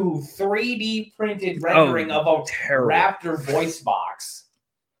 2002 3D printed rendering of a terrible. raptor voice box.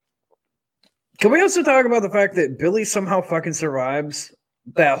 Can we also talk about the fact that Billy somehow fucking survives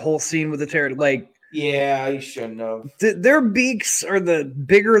that whole scene with the pterodactyl? Like, Yeah, you shouldn't have. their beaks are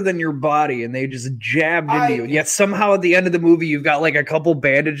bigger than your body, and they just jabbed into I- you. Yet somehow at the end of the movie, you've got like a couple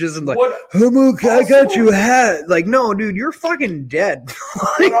bandages and like, What? I'm okay, I got Also- you hat. Like, no, dude, you're fucking dead.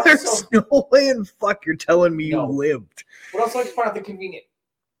 Like, But there's also- no way in fuck you're telling me No. you lived. Would also like to point out the convenient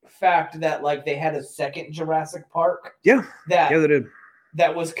fact that like they had a second Jurassic Park. Yeah. That Yeah, they did.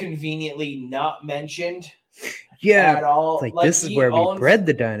 that was conveniently not mentioned Yeah, at all. like this is he where we owns- bred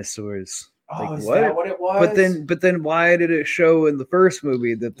the dinosaurs. Oh, like, is what? that what it was? But then, why did it show in the first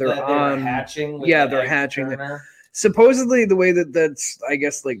movie that they're That they were on? hatching. With yeah, the they're egg hatching. turner? Supposedly, the way that's I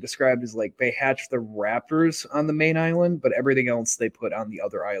guess like described is like they hatch the raptors on the main island, but everything else they put on the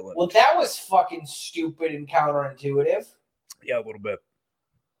other island. Well, that was fucking stupid and counterintuitive. Yeah, a little bit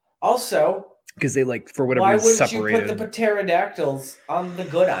Also, because they like for whatever why reason wouldn't you separated. put the pterodactyls on the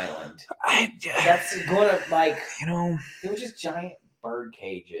good island? That's gonna like you know. they were just giant bird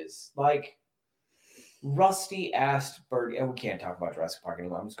cages, like rusty ass bird. And we can't talk about Jurassic Park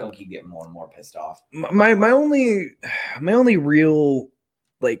anymore. I'm just gonna keep getting more and more pissed off. My only real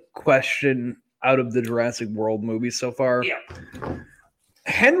like question out of the Jurassic World movies so far. Yeah.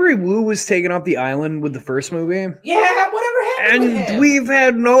 Henry Wu was taken off the island with the first movie. Yeah, whatever happened to And him? we've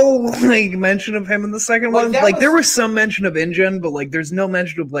had no like mention of him in the second Like, one. that Like there was- was some mention of InGen, but like there's no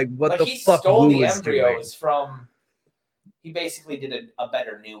mention of like what like the he fuck stole Wu the was doing. embryos from. He basically did a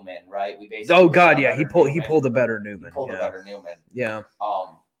better Newman, right? We basically Oh god, saw yeah, he better pulled Newman. a better He Newman. pulled a Yeah. better Newman. Yeah.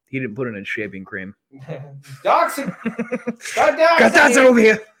 He didn't put it in shaving cream. Dachshund. Got Dachshund. Got that here. over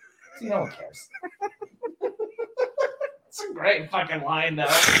here. See, no one cares. It's a great fucking line, though.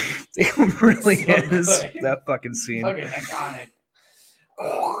 It really So is good. that fucking scene. Okay, I got it.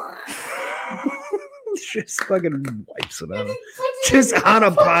 Just fucking wipes it on him. Puts it Just in on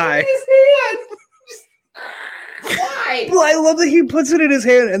a fucking pie. his hand. Just- Why? pie. Well, I love that he puts it in his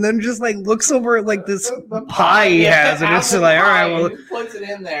hand and then just like looks over at like this The pie he yeah, has, and it's apple like, all pie, right, well, and he puts it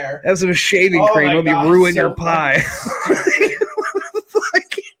in there. have some shaving Oh cream. my Let me God, ruin so your pie.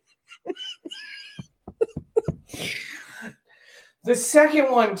 The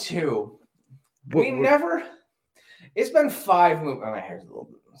second one too. It's been 5 movies. Oh, my hair's a little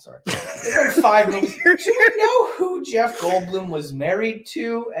bit. Sorry. It's been 5 movies. Do we know who Jeff Goldblum was married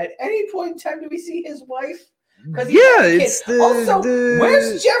to at any point in time? Do we see his wife? Yeah, it's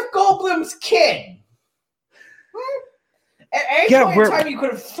where's Jeff Goldblum's kid? At any point in time, you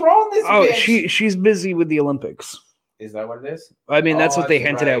could have thrown this. Bitch. She's busy with the Olympics. Is that what it is? I mean, that's what they that's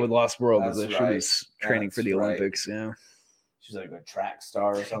hinted right. at with Lost World. That's That she right. was training for the That's right. Olympics. Yeah. She's like a track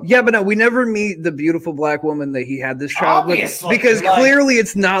star or something. Yeah, but no, we never meet the beautiful black woman that he had this child Obviously, with, because like- clearly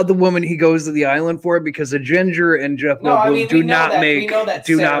it's not the woman he goes to the island for. Because the Ginger and Jeff Goldblum do not make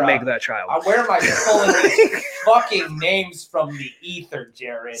that child. Where am I pulling these fucking names from the ether,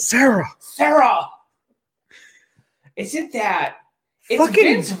 Jared? Sarah. Isn't that? It's Fucking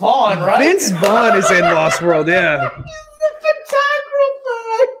Vince Vaughn, right? Vince Vaughn is in Lost World. Yeah, He's the photographer.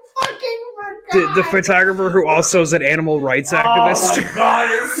 I fucking forgot. the photographer who also is an animal rights activist. Oh my god,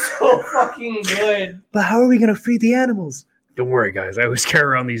 it's so fucking good. But how are we gonna feed the animals? Don't worry, guys. I always carry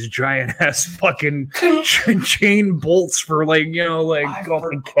around these giant ass fucking chain bolts for I oh my god.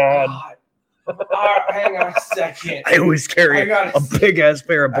 forgot. Hang on a second. I always carry gotta a big ass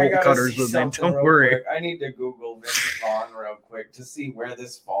pair of I bolt gotta cutters see with me. something Don't real worry. quick. I need to Google Vince Vaughn real quick to see where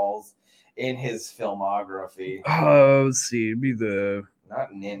this falls in his filmography. Let's see. It'd be the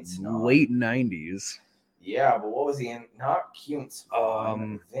Not Nintz, no. late 90s. Yeah, but what was he in? Not Kuntz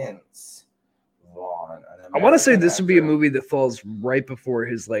Vaughn, Vince Vaughn. I want to say this would be a movie that falls right before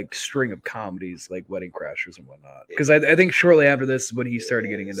his string of comedies like Wedding Crashers and whatnot. Because I think shortly after this is when he started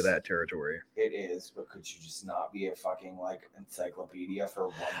getting into that territory. It is, but could you just not be a fucking encyclopedia for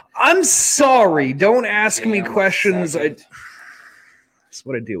one? I'm sorry. Don't ask me damn questions. second? That's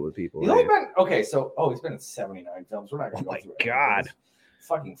what I deal with people. He's only been he's been in 79 films. We're not gonna Oh go my through everything. God. It's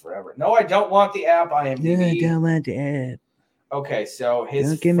fucking forever. No, I don't want the app. IMDb. want the ad. Okay, so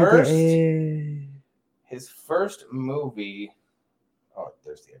his first movie. Oh,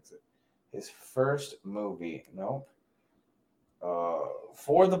 there's the exit. His first movie. Nope.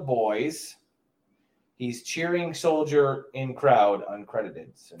 For the Boys. He's cheering soldier in crowd, uncredited.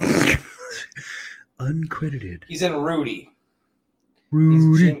 So Uncredited. he's in Rudy.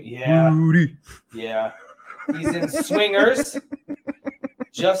 Rudy. Yeah. Rudy. Yeah. He's in Swingers.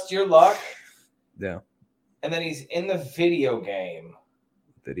 Just Your Luck. Yeah. And then he's in the video game.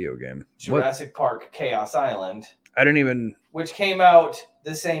 What? Jurassic Park Chaos Island. I didn't even. Which came out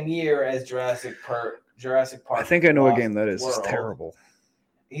the same year as Jurassic Park. I think I know what Lost game that is. World. It's terrible.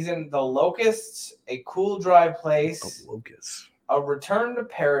 He's in The Locusts, A Cool Dry Place, Locust. A Return to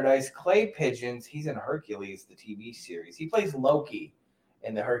Paradise, Clay Pigeons. He's in Hercules, the TV series. He plays Loki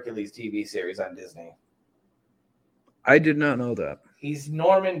in the Hercules TV series on Disney. I did not know that. He's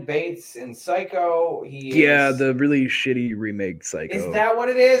Norman Bates in Psycho. The really shitty remake Psycho. Is that what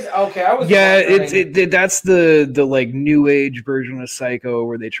it is? Okay, I was. Yeah, wondering. that's the new age version of Psycho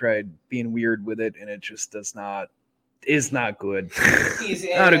where they tried being weird with it and it just is not good. He's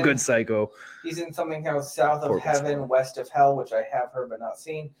not a good Psycho. He's in something called South of Poor Heaven, Psycho. West of Hell, which I have heard but not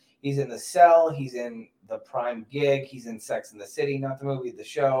seen. He's in The Cell. He's in The Prime Gig. He's in Sex and the City, not the movie, the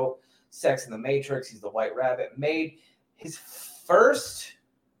show. Sex and the Matrix. He's the White Rabbit. Made his first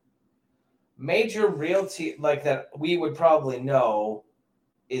major realty that we would probably know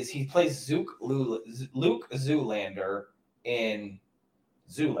is he plays Luke Zoolander in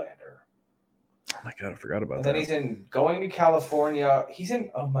Zoolander. Oh my god, I forgot about And that. then he's in Going to California. He's in,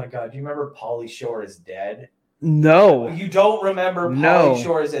 oh my god, do you remember Pauly Shore is Dead? No. You don't remember No. Pauly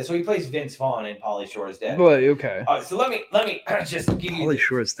Shore is Dead. So he plays Vince Vaughn in Pauly Shore is Dead. But okay. So let me just give you Pauly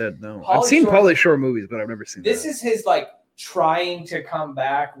Shore is dead. No. Pauly I've seen Shore- Pauly Shore movies, but I've never seen this that. is his trying to come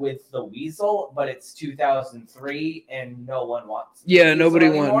back with the Weasel, but it's 2003 and no one wants the Weasel nobody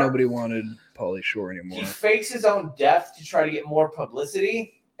anymore. wanted Pauly Shore anymore. He fakes his own death to try to get more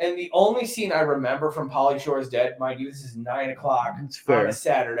publicity. And the only scene I remember from Pauly Shore is Dead, mind you, this is 9 o'clock It's fair. on a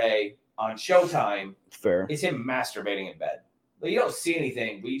Saturday on Showtime, It's fair. is him masturbating in bed. You don't see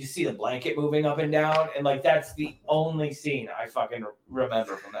anything, but you just see the blanket moving up and down. And that's the only scene I fucking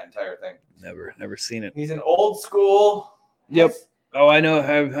remember from that entire thing. Never seen it. He's an old school. Yep. Oh, I know.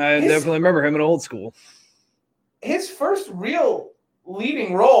 I definitely remember him in Old School. His first real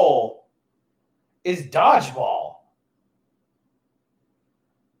leading role is Dodgeball.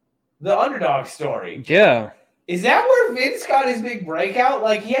 The Underdog Story. Yeah. Is that where Vince got his big breakout?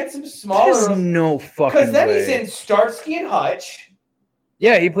 Like he had some There's smaller. no fucking Because then way. he's in Starsky and Hutch.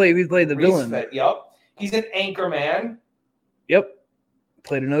 Yeah, he played the villain. Yep. He's in Anchorman. Yep.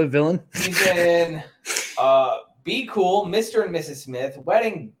 Played another villain. He's in Be Cool, Mr. and Mrs. Smith,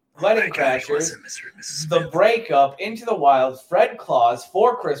 Wedding Crashers, The Breakup, Into the Wild, Fred Claus,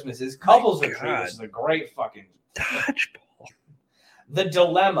 Four Christmases, Couples Retreat, which is a great fucking Dodgeball. The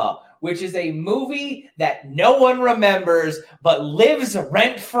Dilemma, which is a movie that no one remembers but lives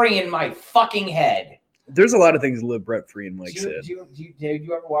rent-free in my fucking head. There's a lot of things that live rent free in Mike's head. Did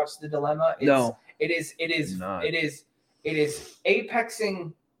you ever watch The Dilemma? No. It is Not.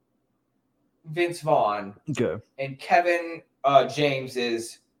 apexing Vince Vaughn, Okay. and Kevin James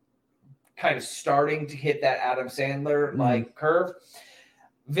is kind of starting to hit that Adam Sandler like curve.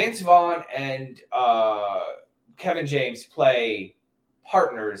 Vince Vaughn and Kevin James play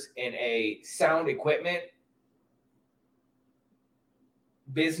partners in a sound equipment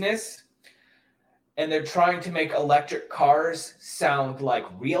business, and they're trying to make electric cars sound like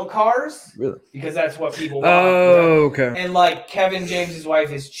real cars. Really? Because that's what people want. Oh, okay. And like Kevin James's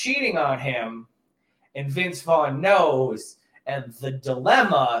wife is cheating on him, and Vince Vaughn knows. And the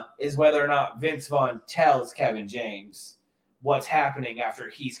dilemma is whether or not Vince Vaughn tells Kevin James what's happening after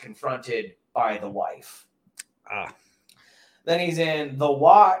he's confronted by the wife. Then he's in The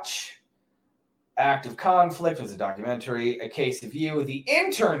Watch, Act of Conflict was a documentary, A Case of You, The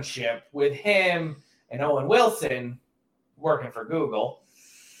Internship with him and Owen Wilson working for Google.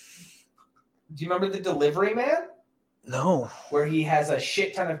 Do you remember The Delivery Man? No. Where he has a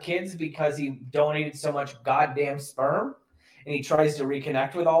shit ton of kids because he donated so much goddamn sperm and he tries to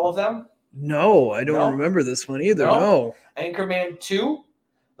reconnect with all of them? No, I don't remember this one either. No. Anchorman 2,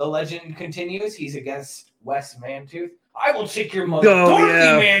 The Legend Continues. He's against Wes Mantooth. I will take your mother,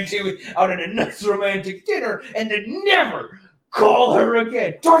 Dorothy Mantooth, out on a nice romantic dinner and then never call her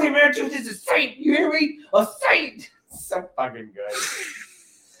again. Dorothy Mantooth is a saint. You hear me? A saint. So fucking good.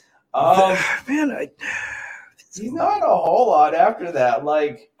 Man, he's not a whole lot after that.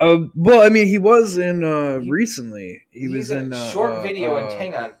 Like, well, I mean, he was in recently. He was in a short video. And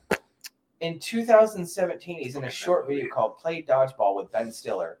hang on, in 2017, he's in a short video called "Play Dodgeball" with Ben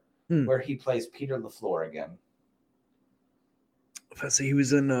Stiller, where he plays Peter LaFleur again. So he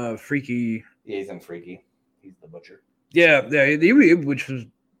was in Freaky. Yeah, he's in Freaky. He's the butcher. Yeah, which was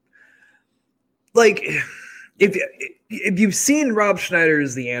like, if you've seen Rob Schneider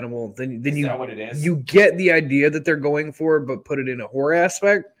as the animal, then Is that what it is? You get the idea that they're going for, but put it in a horror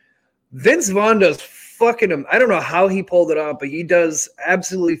aspect. Vince Vaughn does fucking him. I don't know how he pulled it off, but he does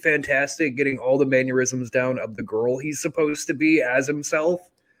absolutely fantastic getting all the mannerisms down of the girl he's supposed to be as himself.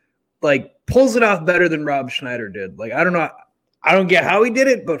 Like, pulls it off better than Rob Schneider did. Like, I don't know. I don't get how he did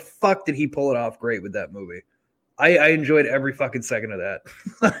it, but fuck did he pull it off great with that movie. I enjoyed every fucking second of that.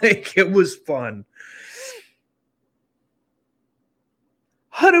 Like, it was fun.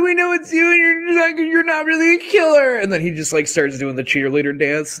 How do we know it's you and you're not really a killer? And then he just like starts doing the cheerleader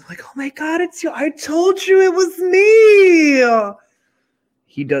dance. Like, oh my God, it's you. I told you it was me.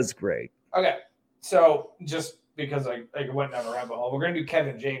 He does great. Okay. So just because I went down a rabbit hole, we're going to do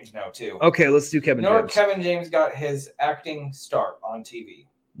Kevin James now too. Okay, let's do Kevin James. James. Kevin James got his acting start on TV?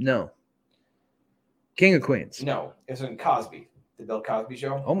 No. King of Queens. No. It's in Cosby, the Bill Cosby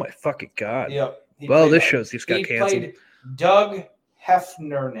Show. Oh my fucking God. Yep. Well, this show's just got canceled. He played Doug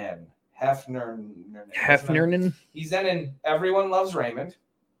Heffernan. He's then in Everyone Loves Raymond.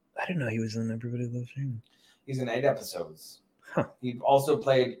 I didn't know he was in Everybody Loves Raymond. He's in 8 episodes. Huh. He also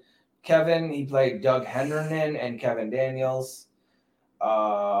played Kevin. He played Doug Henderson and Kevin Daniels.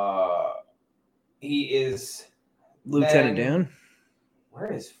 He is Lieutenant Dan.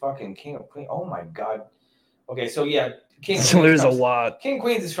 Where is fucking King of Queens? Oh my God. Okay, so yeah, King of So Queens there's a lot. King of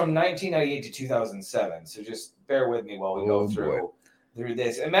Queens is from 1998 to 2007. So just bear with me while we go through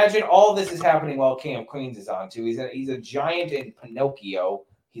this. Imagine all this is happening while King of Queens is on too. He's a giant in Pinocchio.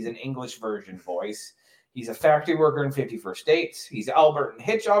 He's an English version voice. He's a factory worker in 50 First Dates. He's Albert and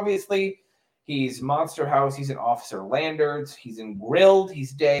Hitch, obviously. He's Monster House. He's an Officer Landers. He's in Grilled.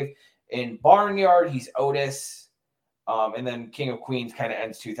 He's Dave. In Barnyard, he's Otis. And then King of Queens kind of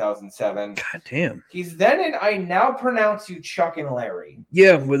ends 2007. God damn. He's then in I Now Pronounce You Chuck and Larry.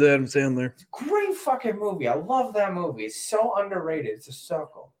 Yeah, with Adam Sandler. Great fucking movie. I love that movie. It's so underrated. It's a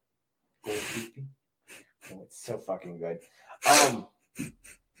circle. Oh, it's so fucking good.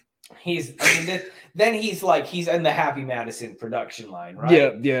 He's in the Happy Madison production line,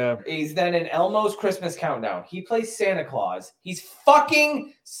 right? Yeah. He's then in Elmo's Christmas Countdown. He plays Santa Claus. He's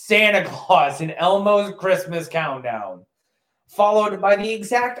fucking Santa Claus in Elmo's Christmas Countdown. Followed by the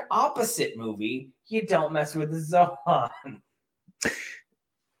exact opposite movie, You Don't Mess with the Zohan.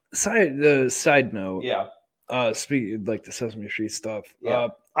 Side note. Yeah. Speaking like the Sesame Street stuff. Yeah.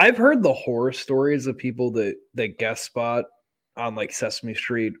 I've heard the horror stories of people that guest spot on like Sesame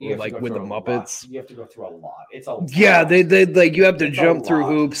Street You or have to like go with the through a lot. Muppets. You have to go through a lot. It's a Yeah, lot. they like you have to It's a jump through lot.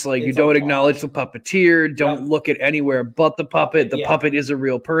 hoops. Like you It's a don't lot. acknowledge the puppeteer. Don't Yep. look at anywhere but the puppet. The Yeah. puppet is a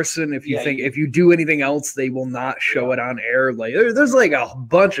real person. If you Yeah, think if you do anything else, they will not show Yeah. it on air. Like there's like a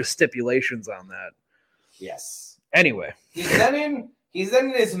bunch of stipulations on that. Yes. Anyway, He's then in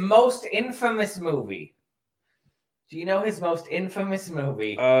his most infamous movie. Do you know his most infamous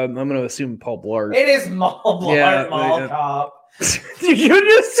movie? I'm gonna assume Paul Blart. It is Mall Blart Yeah, Mall yeah. Cop. Did you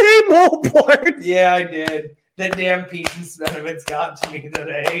just say Paul Blart? Yeah, I did. The damn Pete and Spencer's got to me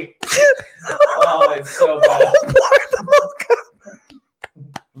today. Oh, it's so bad.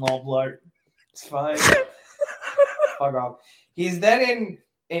 Mall Blart. It's fine. Fuck off. He's then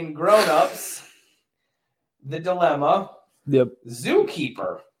in Grown Ups, The Dilemma, Yep.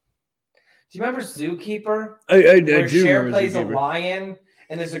 Zookeeper. Do you remember Zookeeper? I Where do Cher remember plays a Zookeeper. lion,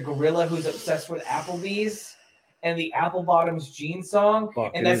 and there's a gorilla who's obsessed with Applebee's and the Apple Bottoms jean song.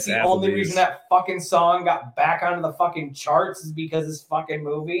 Fuck, And it that's is the only Applebee's. reason that fucking song got back onto the fucking charts is because of this fucking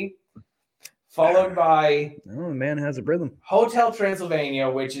movie. Followed by Oh, the man has a rhythm. Hotel Transylvania,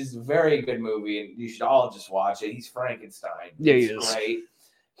 which is a very good movie, and you should all just watch it. He's Frankenstein. Yeah, he He's is. great.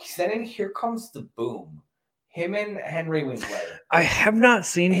 He's then in Here Comes the Boom. Him and Henry Winkler. I have not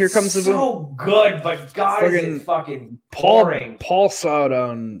seen Here It's Comes the Boom. so good, but God, is Fucking it fucking Paul boring. saw it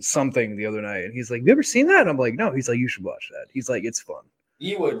on something the other night, and he's like, "You ever seen that?" And I'm like, "No." He's like, "You should watch that." He's like, "It's fun."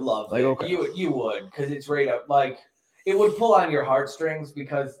 You would love Like, it. okay. You would, because it's right up like it would pull on your heartstrings.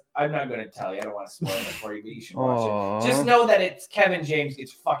 Because I'm not going to tell you, I don't want to spoil it for you, but you should watch Aww. it. Just know that it's Kevin James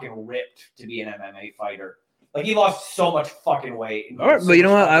gets fucking ripped to be an MMA fighter. Like he lost so much fucking weight. and All right, so but you know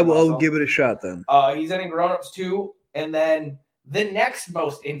much what? I'll muscle. give it a shot then. He's in Grown Ups 2, and then the next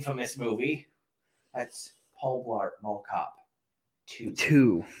most infamous movie, that's Paul Blart Mall Cop 2.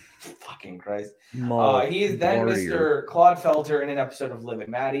 2. Fucking Christ. Mall He is then Warrior. Mr. Claude Felter in an episode of Liv and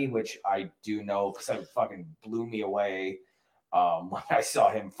Maddie, which I do know because it fucking blew me away when I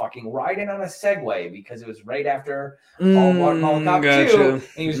saw him fucking riding on a Segway because it was right after Paul Blart Mall Cop 2, and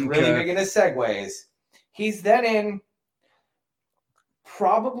he was really Okay. big into Segways. He's then in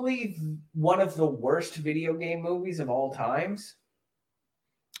probably one of the worst video game movies of all times,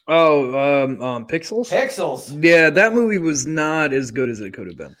 Oh, Pixels. Pixels. Yeah, that movie was not as good as it could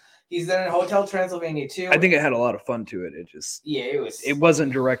have been. He's then in Hotel Transylvania 2. I think it had a lot of fun to it. yeah, It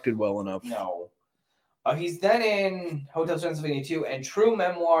wasn't directed well enough. No. He's then in Hotel Transylvania 2 and True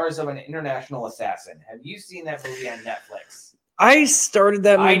Memoirs of an International Assassin. Have you seen that movie on Netflix? I started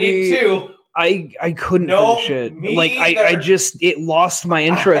that movie. I did too. I couldn't No, finish it. me Like I either. just it lost my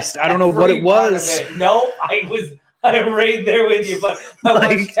interest. I don't know what it Every part of was. it. No, I'm right there with you, but I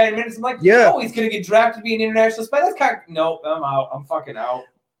Like, watched 10 minutes. I'm like, yeah. oh, he's gonna get drafted to be an international spy. That's kind of no, I'm out. I'm fucking out.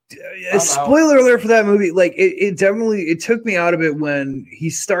 I'm out. Spoiler alert for that movie. Like it definitely it took me out of it when he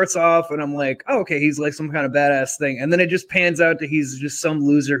starts off and I'm like, oh, okay, he's like some kind of badass thing, and then it just pans out to he's just some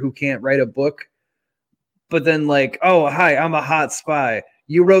loser who can't write a book. But then like, oh hi, I'm a hot spy.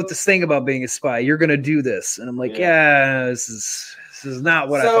 You wrote this thing about being a spy. You're gonna do this, and I'm like, yeah, this is not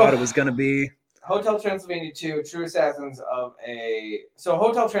what I So- thought it was gonna be. Hotel Transylvania 2, True Assassins of a. So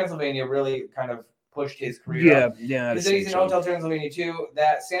Hotel Transylvania really kind of pushed his career up. Yeah. I'd Because then he's say in so. Hotel Transylvania 2,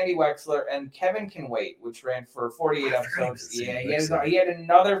 that Sandy Wexler and Kevin Can Wait, which ran for 48 episodes. Sandy Yeah, Wexler. he had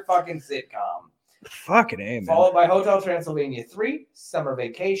another fucking sitcom. Fucking A, man. Followed by Hotel Transylvania 3, Summer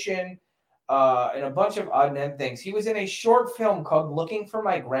Vacation, and a bunch of odd and end things. He was in a short film called Looking for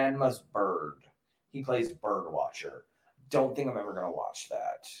My Grandma's Bird. He plays Bird Watcher. Don't think I'm ever going to watch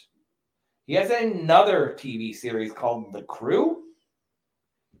that. He has another TV series called The Crew,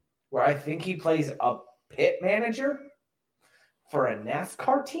 where I think he plays a pit manager for a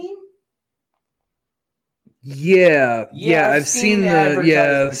NASCAR team. Yeah, Yeah, I've I've seen seen the the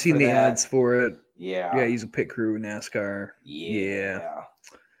advertisements I've seen for the that. ads for it. Yeah. Yeah, he's a pit crew NASCAR Yeah.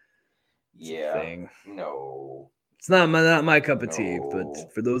 Yeah. thing. No. It's not my cup of tea, No.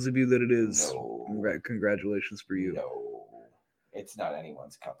 but for those of you that it is, No. congratulations for you. No. It's not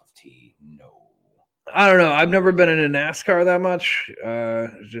anyone's cup of tea. No. I don't know. I've never been in a NASCAR that much.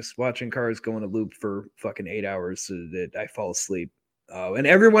 Just watching cars go in a loop for fucking 8 hours so that I fall asleep. And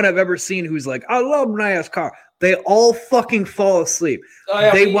everyone I've ever seen who's like, I love NASCAR, they all fucking fall asleep. Oh,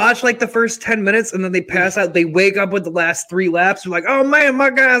 yeah, They watch like the first 10 minutes and then they pass out. They wake up with the last 3 laps. They're like, oh man, my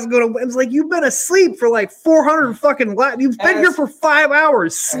guy's gonna win. It's like, you've been asleep for like 400 fucking laps. You've been here for 5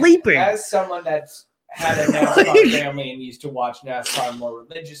 hours sleeping. As someone that's had a NASCAR family and used to watch NASCAR more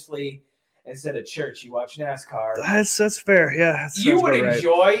religiously instead of church, you watch NASCAR. That's fair. Yeah, You would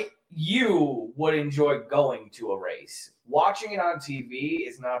enjoy going to a race. Watching it on TV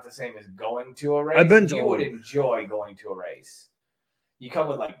is not the same as going to a race. I've been You would enjoy going to a race. You come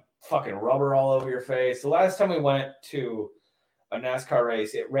with like fucking rubber all over your face. The last time we went to a NASCAR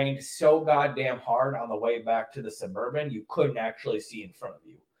race, it rained so goddamn hard on the way back to the Suburban, you couldn't actually see in front of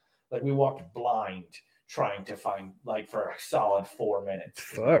you. Like we walked blind trying to find like for a solid 4 minutes.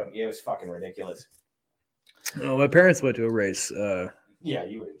 Fuck. It was fucking ridiculous. No, my parents went to a race. Yeah,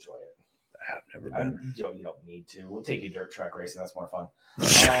 you would enjoy it. I've never been. You don't need to. We'll take you dirt track racing. That's more fun.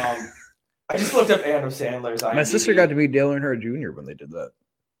 I just looked up Adam Sandler's IMDb. My sister got to meet Dale Earnhardt Jr. when they did that.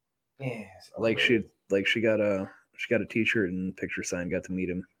 Yes, Like she got a T-shirt and picture sign. Got to meet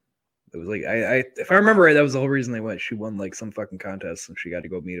him. It was like I if I remember right, that was the whole reason they went. She won like some fucking contest and she got to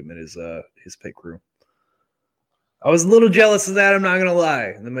go meet him in his pit crew. I was a little jealous of that. I'm not gonna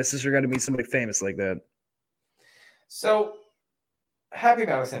lie. And then my sister got to meet somebody famous like that. So, Happy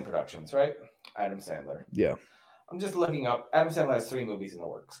Madison Productions, right? Adam Sandler. Yeah. I'm just looking up. Adam Sandler has 3 movies in the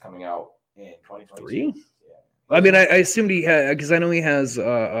works coming out in 2022. 3? Yeah. I mean, I assumed he had because I know he has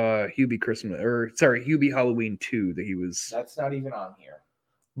Hubie Halloween 2 that he was. That's not even on here.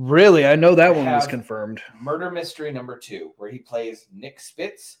 Really, I know that I one was have confirmed. Murder Mystery number 2, where he plays Nick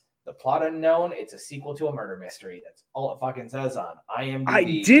Spitz. The plot unknown. It's a sequel to a murder mystery. That's all it fucking says on IMDb. I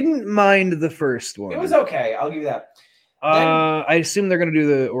didn't mind the first one. It was okay. I'll give you that. I assume they're going to do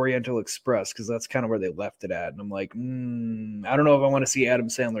the Oriental Express because that's kind of where they left it at. And I'm like, I don't know if I want to see Adam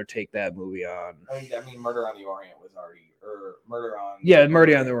Sandler take that movie on. I mean, Murder on the Orient was already, or Murder on. Yeah,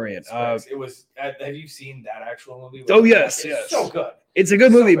 Murder on the Orient. It was. Have you seen that actual movie? Oh yes, it's yes. so good. It's a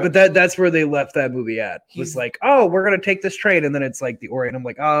good So movie, good. but that's where they left that movie at. It was He's- like, oh, we're going to take this train, and then it's like the Orient. I'm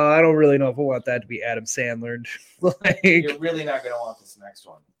like, oh, I don't really know if I want that to be Adam Sandler. You're really not going to want this next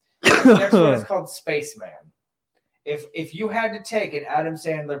one. The next one is called Spaceman. If you had to take an Adam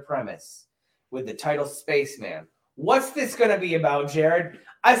Sandler premise with the title Spaceman, what's this going to be about, Jared?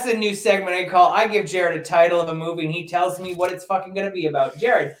 That's a new segment I call I give Jared a title of a movie and he tells me what it's fucking going to be about.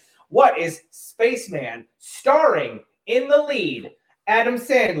 Jared, what is Spaceman starring in the lead Adam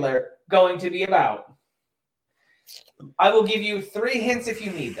Sandler going to be about? I will give you 3 hints if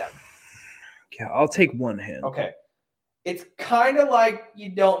you need them. Yeah, I'll take one hint. Okay. It's kind of like You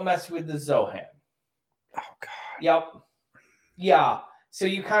Don't Mess with the Zohan. Oh, God. Yep. Yeah. So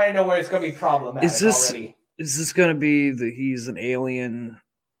you kind of know where it's going to be problematic already. Is this going to be that he's an alien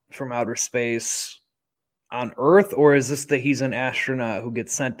from outer space on Earth, or is this that he's an astronaut who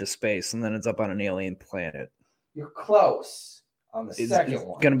gets sent to space and then ends up on an alien planet? You're close on the second It's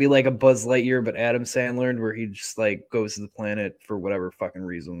one. going to be like a Buzz Lightyear, but Adam Sandler, where he just like goes to the planet for whatever fucking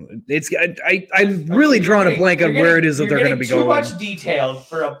reason. I'm really drawing a blank on where it is that they're going to be going. Too much detailed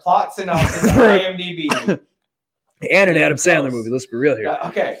for a plot synopsis on IMDb. And an Adam Sandler movie. Let's be real here.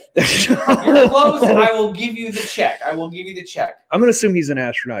 Okay. You're close. I will give you the check. I'm going to assume he's an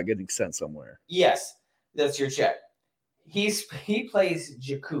astronaut getting sent somewhere. Yes, that's your check. He plays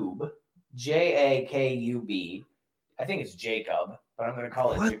Jakub, Jakub. I think it's Jacob, but I'm going to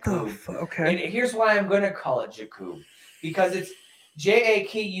call it What Jakub. the fuck? Okay. And here's why I'm going to call it Jakub. Because it's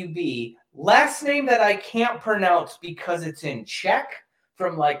Jakub, last name that I can't pronounce because it's in Czech,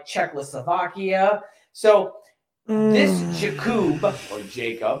 from like Czechoslovakia. So this Jakub, or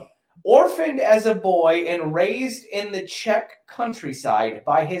Jacob, orphaned as a boy and raised in the Czech countryside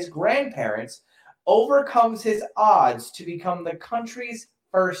by his grandparents, overcomes his odds to become the country's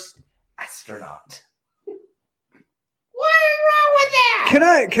first astronaut. What is wrong with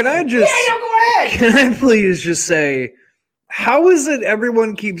that? Can I just Yeah, no, go ahead. can I please just say, how is it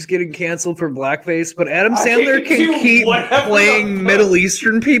everyone keeps getting canceled for blackface, but Adam Sandler can do keep whatever the playing fuck. Middle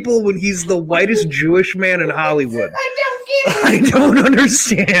Eastern people when he's the whitest Jewish man in Hollywood? I don't I don't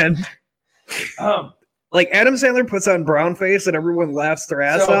understand. get it. Like, Adam Sandler puts on brown face and everyone laughs their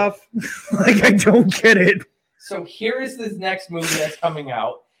ass So- off. Like, I don't get it. So here is this next movie that's coming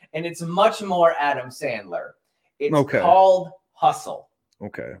out, and it's much more Adam Sandler. It's Okay. called Hustle.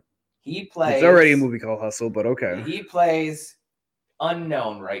 Okay. He plays. There's already a movie called Hustle, but okay. He plays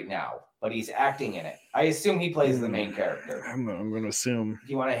unknown right now, but he's acting in it. I assume he plays the main character. I'm going to assume.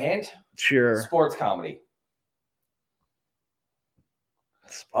 Do you want a hint? Sure. Sports comedy.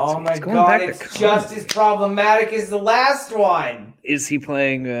 Oh my It's going god, back to it's comedy. just as problematic as the last one. Is he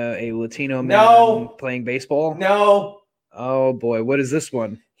playing a Latino man No. playing baseball? No. Oh, boy. What is this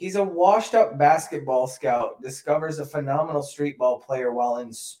one? He's a washed-up basketball scout, discovers a phenomenal street ball player while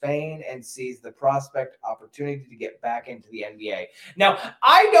in Spain, and sees the prospect opportunity to get back into the NBA. Now,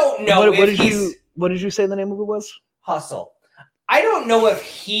 I don't know What if What did you say the name of it was? Hustle. I don't know if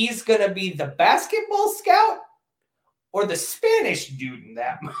he's going to be the basketball scout or the Spanish dude in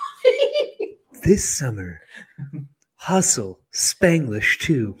that movie. This summer, Hustle, Spanglish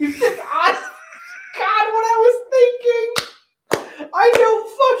too. God, what I was thinking. I don't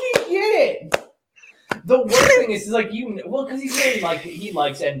fucking get it. The worst thing is like, because he's saying like he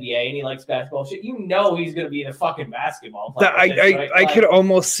likes NBA and he likes basketball shit. You know he's gonna be the fucking basketball player. I could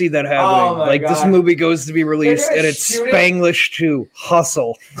almost see that happening. Like God. This movie goes to be released and it's Spanglish too.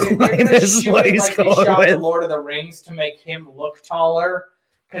 Hustle. This is what he's they going shot with. the Lord of the Rings to make him look taller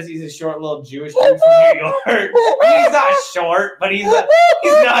because he's a short little Jewish dude from New York. He's not short, but he's not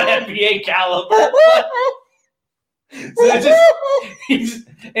NBA caliber. So he's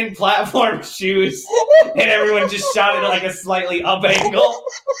in platform shoes, and everyone just shot it like a slightly up angle.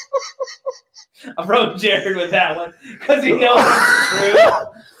 I wrote Jared with that one because he knows it's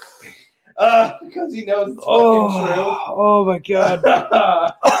true. Because he knows it's fucking true. Oh my god!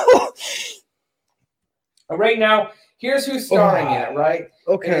 Right now, here's who's starring in it. Right?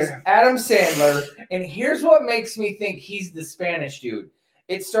 Okay. It's Adam Sandler, and here's what makes me think he's the Spanish dude.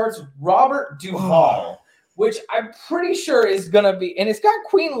 It starts Robert Duvall. Which I'm pretty sure is going to be... And it's got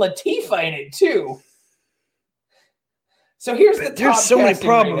Queen Latifah in it, too. So here's the top There's so many casting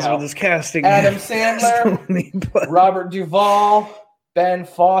problems right now. with this casting. Adam Sandler, Robert Duvall, Ben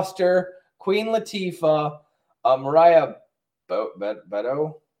Foster, Queen Latifah, Mariah Bodo?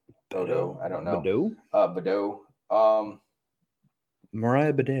 I don't know. Bodo.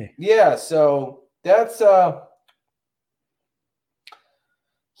 Mariah Bidet. Yeah, so that's...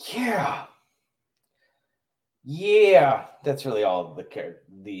 Yeah, that's really all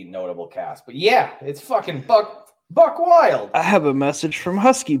the notable cast. But yeah, it's fucking Buck Wild. I have a message from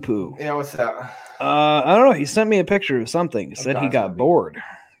Husky Poo. Yeah, what's that? I don't know. He sent me a picture of something. He said he got bored.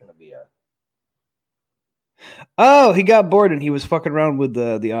 Oh, he got bored and he was fucking around with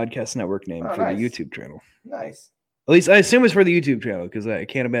the Oddcast Network name for the YouTube channel. Nice. At least I assume it's for the YouTube channel because I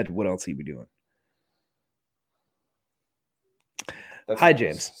can't imagine what else he'd be doing. Hi,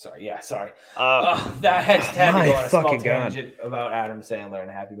 James. Sorry. That had to go on a small tangent about Adam Sandler and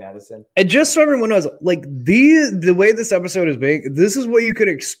Happy Madison. And just so everyone knows, like the way this episode is being, this is what you could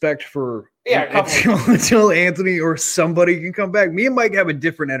expect for until Anthony or somebody can come back. Me and Mike have a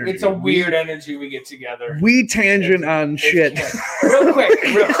different energy. It's a weird energy we get together. We tangent on shit. Real quick.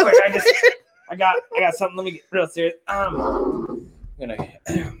 I got something. Let me get real serious. I'm gonna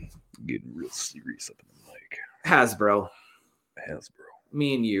getting real serious up in the mic. Hasbro.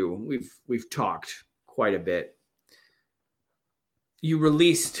 Me and you, we've talked quite a bit. You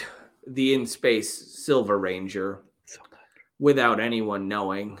released the In-Space Silver Ranger without anyone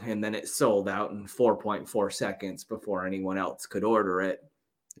knowing, and then it sold out in 4.4 seconds before anyone else could order it.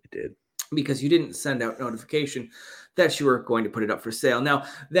 It did. Because you didn't send out notification that you were going to put it up for sale. Now,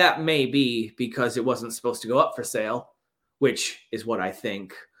 that may be because it wasn't supposed to go up for sale, which is what I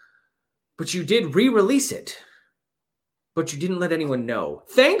think. But you did re-release it. But you didn't let anyone know.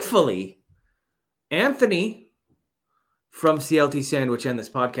 Thankfully, Anthony from CLT Sandwich and this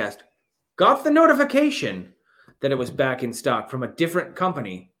podcast got the notification that it was back in stock from a different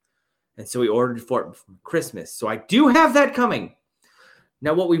company. And so he ordered for it for Christmas. So I do have that coming.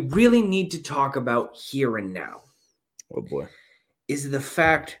 Now, what we really need to talk about here and now, oh boy, is the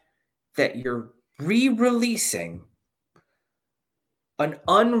fact that you're re-releasing an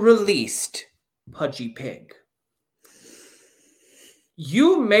unreleased Pudgy Pig.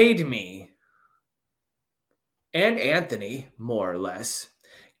 You made me and Anthony, more or less,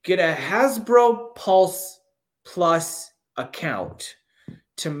 get a Hasbro Pulse Plus account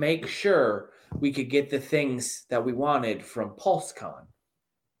to make sure we could get the things that we wanted from PulseCon,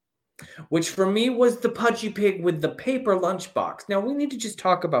 which for me was the Pudgy Pig with the paper lunchbox. Now, we need to just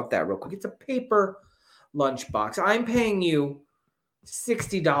talk about that real quick. It's a paper lunchbox. I'm paying you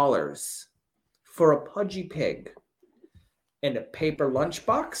 $60 for a Pudgy Pig and a paper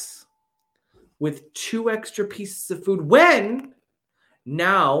lunchbox with 2 extra pieces of food when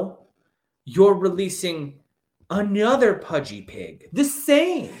now you're releasing another Pudgy Pig, the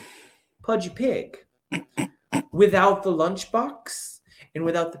same Pudgy Pig, without the lunchbox and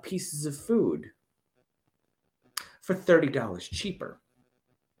without the pieces of food for $30 cheaper.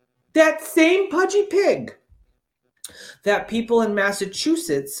 That same Pudgy Pig that people in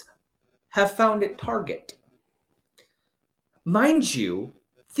Massachusetts have found at Target. Mind you,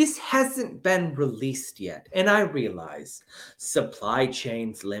 this hasn't been released yet. And I realize supply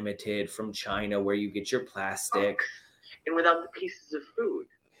chains limited from China where you get your plastic and without the pieces of food.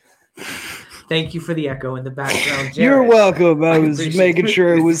 Thank you for the echo in the background, Jared. You're welcome. I I was appreciate making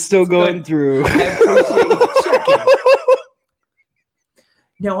sure it was still going through. I appreciate you checking.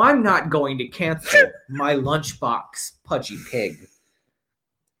 Now, I'm not going to cancel my lunchbox Pudgy Pig,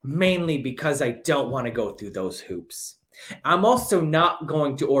 mainly because I don't want to go through those hoops. I'm also not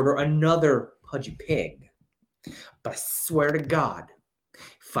going to order another Pudgy Pig. But I swear to God,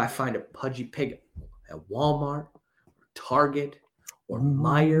 if I find a Pudgy Pig at Walmart, or Target, or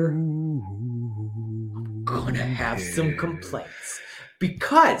Meijer, I'm gonna have some complaints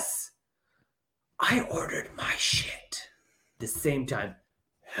because I ordered my shit the same time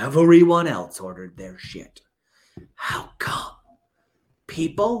everyone else ordered their shit. How come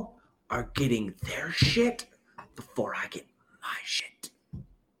people are getting their shit before I get my shit?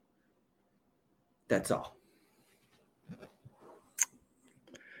 That's all.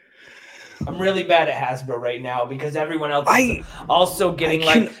 I'm really bad at Hasbro right now because everyone else is also getting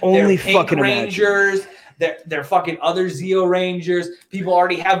I can like only their Pink fucking imagine. Rangers, their fucking other Zeo Rangers. People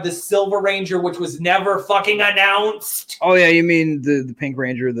already have the Silver Ranger, which was never fucking announced. Oh yeah, you mean the Pink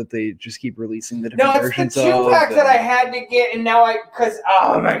Ranger that they just keep releasing the different No, it's versions the of? 2-pack that I had to get, and now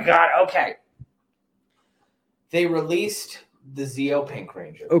oh my god, okay. They released the Zeo Pink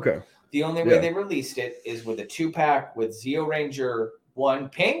Ranger. Okay. The only way they released it is with a 2-pack with Zeo Ranger 1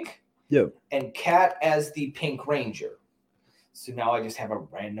 Pink. Yep. And Cat as the Pink Ranger. So now I just have a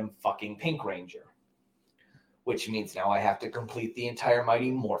random fucking Pink Ranger. Which means now I have to complete the entire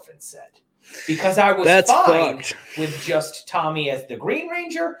Mighty Morphin set. Because I was fine with just Tommy as the Green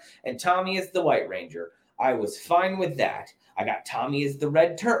Ranger and Tommy as the White Ranger. I was fine with that. I got Tommy as the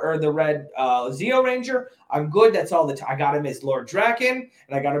red Zeo Ranger. I'm good. That's all I got him as Lord Draken,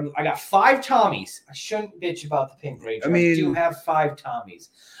 and I got 5 Tommies. I shouldn't bitch about the Pink Ranger. I do have 5 Tommies.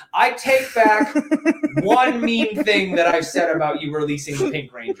 I take back one mean thing that I've said about you releasing the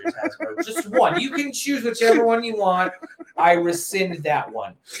Pink Rangers, Hasbro. Just one. You can choose whichever one you want. I rescind that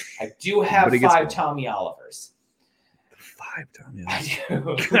one. I do have 5 Tommy Olivers. 5 Tommy Olivers. I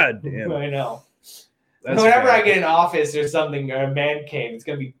do. God damn. I know. That's Whenever bad. I get an office or something or a man cave, it's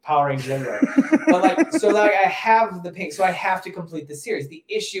gonna be Power Rangers everywhere. But I have the pink, so I have to complete the series. The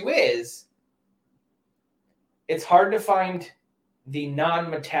issue is, it's hard to find the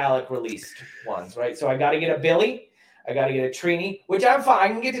non-metallic released ones, right? So I got to get a Billy, I got to get a Trini, which I'm fine. I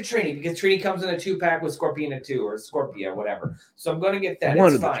can get to Trini because Trini comes in a 2-pack with Scorpiona 2 or Scorpia, whatever. So I'm going to get that.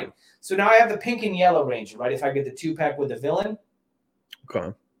 It's fine. So now I have the pink and yellow Ranger, right? If I get the 2-pack with the villain.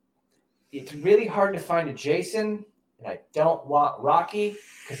 Okay. It's really hard to find a Jason, and I don't want Rocky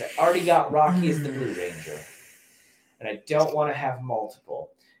because I already got Rocky as the Blue Ranger. And I don't want to have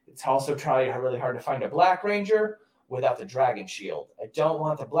multiple. It's also really hard to find a Black Ranger without the Dragon Shield. I don't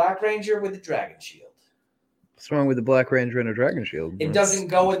want the Black Ranger with the Dragon Shield. What's wrong with the Black Ranger and a Dragon Shield? It doesn't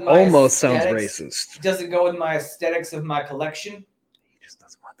go with my almost sounds aesthetics. racist. It doesn't go with my aesthetics of my collection. He just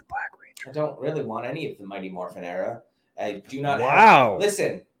doesn't want the Black Ranger. I don't really want any of the Mighty Morphin era. I do not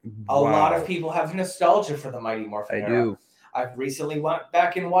listen, a lot of people have nostalgia for the Mighty Morphin era. I do. I've recently went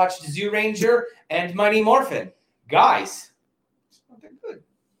back and watched Zoo Ranger and Mighty Morphin. Guys, it's not that good.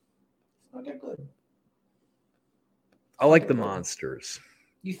 It's not that good. I like the monsters.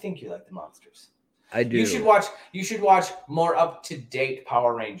 You think you like the monsters. I do. You should watch more up-to-date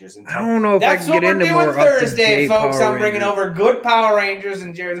Power Rangers. And I don't know if I can get into more up-to-date Thursday, folks. Power I'm bringing Rangers. Over good Power Rangers,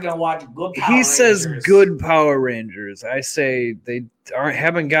 and Jared's gonna watch good Power Rangers. He says good Power Rangers. I say they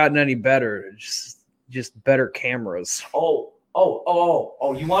haven't gotten any better. Just better cameras. Oh!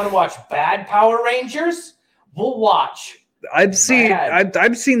 You want to watch bad Power Rangers? We'll watch. I've seen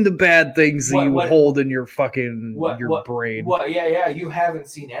the bad things that you hold in your fucking brain. What? Yeah. You haven't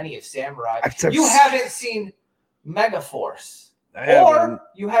seen any of Samurai. You haven't seen Megaforce, or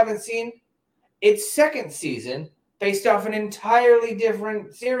you haven't seen its second season, based off an entirely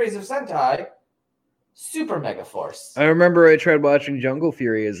different series of Sentai, Super Megaforce. I remember I tried watching Jungle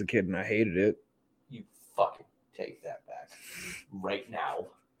Fury as a kid and I hated it. You fucking take that back right now.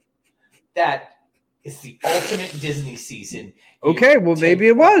 That is the ultimate Disney season. Okay, well maybe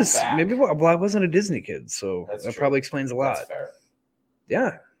it was. Maybe well, I wasn't a Disney kid, so that probably explains a lot. That's fair.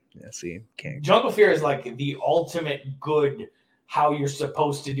 Yeah. See, can't. Jungle Fear is like the ultimate good how you're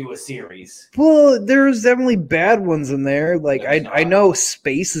supposed to do a series. Well, there's definitely bad ones in there. Like I know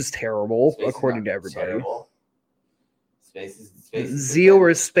Space is terrible according to everybody. Terrible. Space is Zeo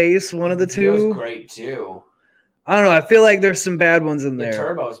or Space, one of the two. Zeo's great too. I don't know. I feel like there's some bad ones in there.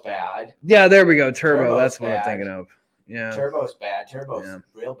 Turbo's bad. Yeah, there we go. Turbo. Turbo's That's what bad. I'm thinking of. Yeah. Turbo's bad. Turbo's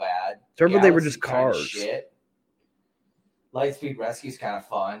real bad. Turbo, they were just Galaxy cars. shit. Lightspeed Rescue's kind of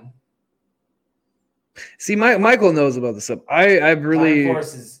fun. See, Michael knows about this stuff. I've really Wild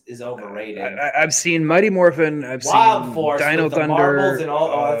Force is overrated. I've seen Mighty Morphin. I've Wild seen Force Dino with the Thunder. marbles and all.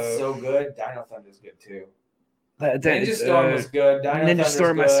 Oh, that's so good. Dino Thunder's good too. Ninja Storm was good. Dino Ninja Thunder's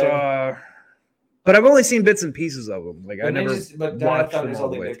Storm good. I saw, but I've only seen bits and pieces of them. Like I never But Dino watched them Thunder's all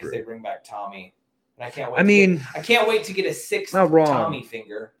the only way good because through. they bring back Tommy. And I can't wait. I mean, I can't wait to get a sixth not wrong. Tommy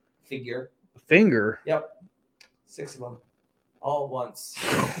figure. Finger. Yep, 6 of them, all at once.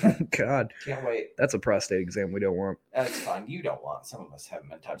 God, Can't wait. that's a prostate exam we don't want. That's fine. You don't want. Some of us haven't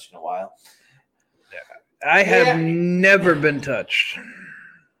been touched in a while. I have Yeah. never been touched.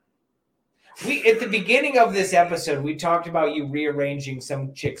 We at the beginning of this episode, we talked about you rearranging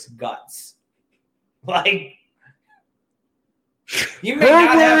some chick's guts. Like you may Her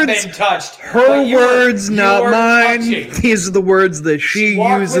not have words- been touched. Her but you words, were not mine. touching These are the words that She she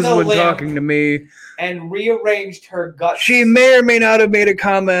walked uses with a when limp. talking to me. and rearranged her guts. She may or may not have made a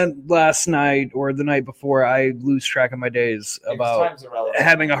comment last night or the night before. I lose track of my days about Time's irrelevant.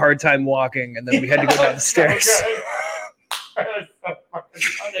 having a hard time walking, and then we had to go down the stairs.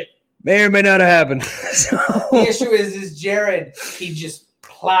 May or may not have happened. So, The issue is Jared. He just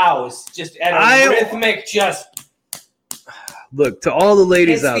plows, just at a I- rhythmic, just look to all the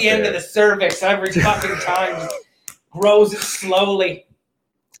ladies hits out the end of there. the cervix every fucking time. Just grows it slowly.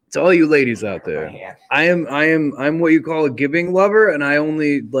 To all you ladies out there, Man. I'm what you call a giving lover, and I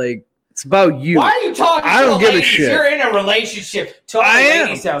only like it's about you. Why are you talking? I to don't the give a ladies? shit. You're in a relationship. Talk to I the am.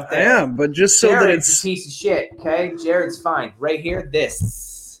 ladies out I there. am, but just so that Jared's it's a piece of shit. Okay, Jared's fine. Right here,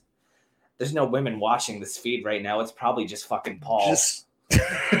 this. There's no women watching this feed right now. It's probably just fucking Paul. just.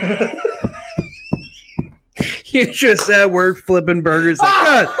 You just at work flipping burgers. Like,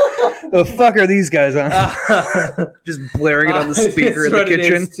 God, the fuck are these guys on? Just blaring it on the speaker in the That's what it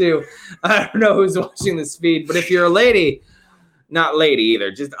kitchen. is, too. I don't know who's watching this feed, but if you're a lady, not lady either,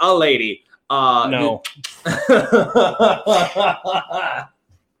 just a lady. No,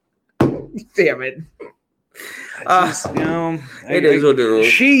 Damn it. Just, you know, It is what it is.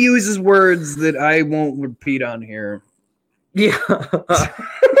 She uses words that I won't repeat on here. Yeah.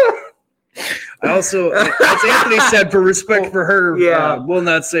 I also, as Anthony said, for respect for her, Yeah. will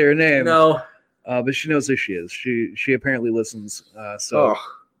not say her name. No. But she knows who she is. She apparently listens. So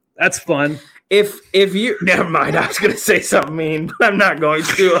that's fun. If you never mind, I was gonna say something mean, but I'm not going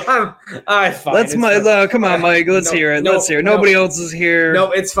to. I'm fine. Let's come on, Mike. Let's No, hear it. no, Let's hear it. no. Nobody else is here.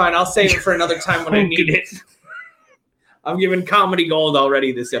 No, it's fine. I'll save it for another time when I need it. I'm giving comedy gold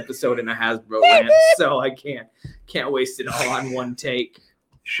already this episode in a Hasbro rant, so I can't waste it all on one take.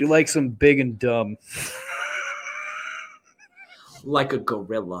 She likes them big and dumb. Like a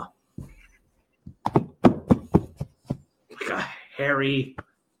gorilla. Like a hairy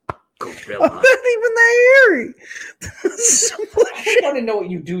I'm gorilla. not even that hairy. So much I want to know what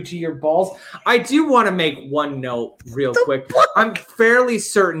you do to your balls. I do want to make one note real quick. I'm fairly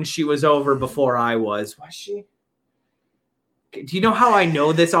certain she was over before I was. Was she? Do you know how I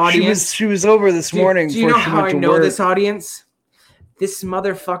know this audience? She was over this morning. Do you know before she how went I to know work. this audience? This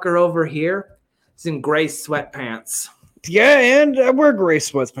motherfucker over here is in gray sweatpants. Yeah, and I wear gray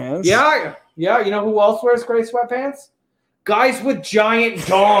sweatpants. Yeah. You know who else wears gray sweatpants? Guys with giant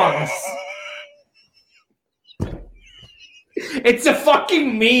dongs. It's a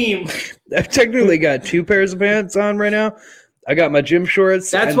fucking meme. I've technically got two pairs of pants on right now. I got my gym shorts.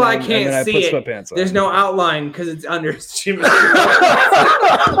 That's and why then- I can't and then see I it. put sweatpants on. There's no outline because it's under his gym.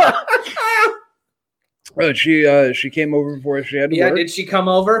 Oh, she came over before she had to Yeah, work. did she come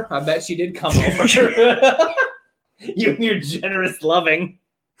over? I bet she did come over. You and your generous loving.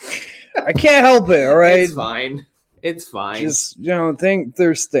 I can't help it. All right, It's fine. It's fine. just think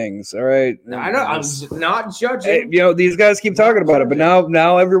there's things. All right, I know. I'm not Hey, judging. these guys keep talking about it, but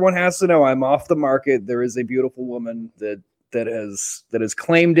now everyone has to know I'm off the market. There is a beautiful woman that has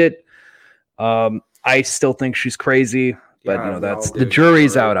claimed it. I still think she's crazy, but Yeah, that's we all the do.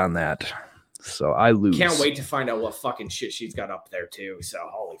 jury's out on that. So I lose. Can't wait to find out what fucking shit she's got up there too. So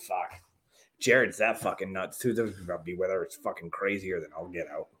holy fuck. Jared's that fucking nuts too. There's gonna be whether it's fucking crazier than I'll get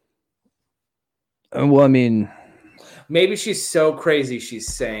out. Well, I mean, Maybe she's so crazy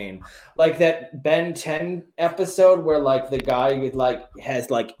she's sane. Like that Ben 10 episode where like the guy with like has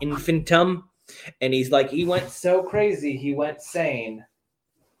like infantum and he's like he went so crazy he went sane.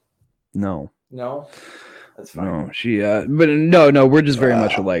 no. No? That's fine. No, she but no, we're just very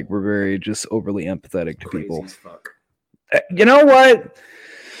much alike. We're very just overly empathetic to Crazy people. as fuck. You know what?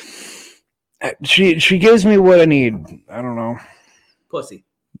 She gives me what I need. I don't know. Pussy.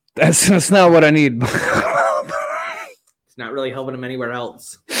 That's not what I need. It's not really helping him anywhere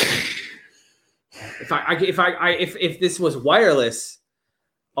else. If this was wireless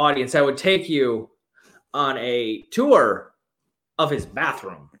audience, I would take you on a tour of his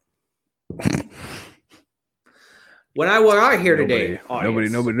bathroom. When I got here today,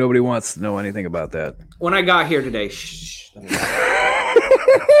 Nobody wants to know anything about that. When I got here today,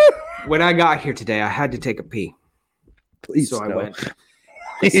 when I got here today, I had to take a pee. Please, so I no. went.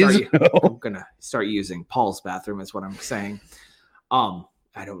 Please, no. I'm gonna start using Paul's bathroom. Is what I'm saying.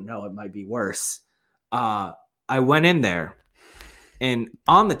 I don't know. It might be worse. I went in there, and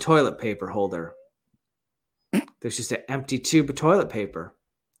on the toilet paper holder, there's just an empty tube of toilet paper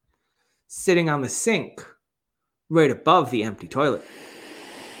sitting on the sink, right above the empty toilet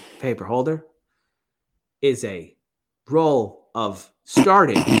paper holder, is a roll of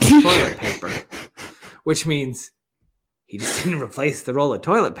started toilet paper, which means he just didn't replace the roll of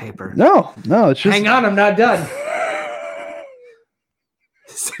toilet paper. No, it's just. Hang on, I'm not done.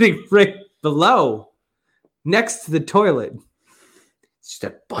 Sitting right below, next to the toilet, it's just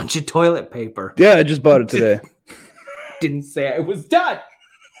a bunch of toilet paper. Yeah, I just bought it today. Didn't say I was done.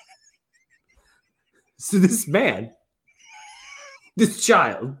 So this man, this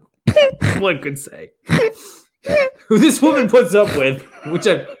child, one could say, who this woman puts up with,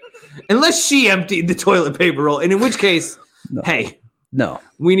 unless she emptied the toilet paper roll, and in which case, no,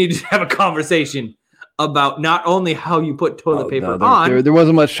 we need to have a conversation about not only how you put toilet paper on. There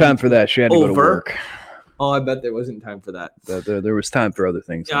wasn't much time for that. She had to go to work. Oh, I bet there wasn't time for that. There was time for other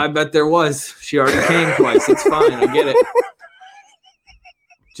things. Yeah, I bet there was. She already came twice. It's fine. I get it.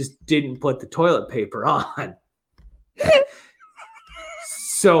 Just didn't put the toilet paper on.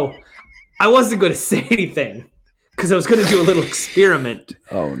 So I wasn't going to say anything because I was going to do a little experiment.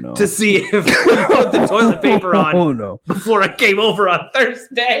 Oh, no. To see if I put the toilet paper on. Oh, no. Before I came over on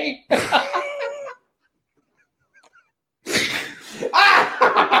Thursday.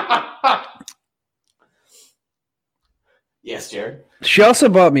 Yes, Jared. She also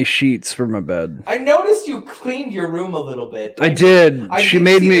bought me sheets for my bed. I noticed you cleaned your room a little bit. I did. She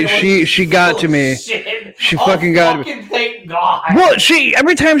made me. She got to me. Shit. She fucking got to me. Thank God. Well,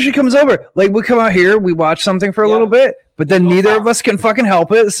 every time she comes over, like we come out here, we watch something for a little bit, but then neither of us can fucking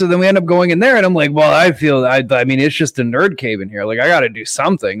help it. So then we end up going in there, and I'm like, well, I mean, it's just a nerd cave in here. Like I got to do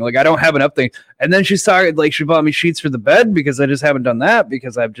something. Like I don't have enough things. And then she started like she bought me sheets for the bed because I just haven't done that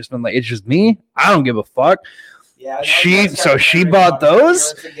because I've just been like, it's just me. I don't give a fuck. Yeah, she bought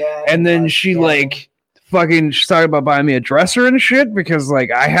those, and then she started about buying me a dresser and shit because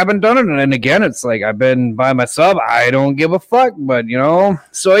like I haven't done it, and then again it's like I've been by myself. I don't give a fuck, but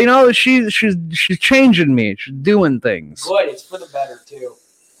so she's changing me. She's doing things. Good, it's for the better too.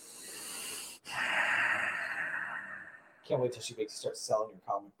 Can't wait till she makes you start selling your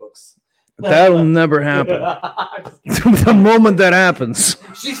comic books. That'll never happen. The moment that happens,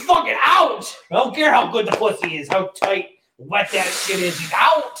 she's fucking out. I don't care how good the pussy is, how tight, wet that shit is. She's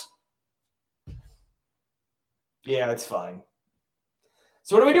out. Yeah, it's fine.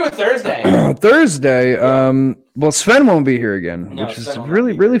 So what do we do with Thursday? Thursday, well, Sven won't be here again, which is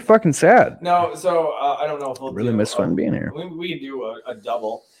really, really fucking sad. No, so I don't know if we'll really miss Sven being here. We can do a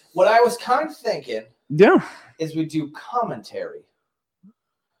double. What I was kind of thinking, is we do commentary.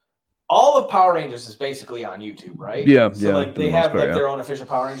 All of Power Rangers is basically on YouTube, right? Yeah, so like they have their own official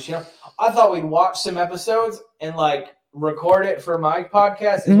Power Rangers channel. I thought we'd watch some episodes and like record it for my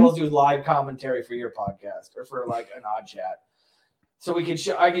podcast as well as do live commentary for your podcast or for like an odd chat. So we could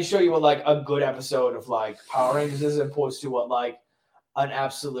I can show you what like a good episode of like Power Rangers is as opposed to what like an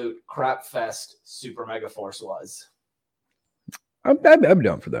absolute crap fest Super Mega Force was. I'm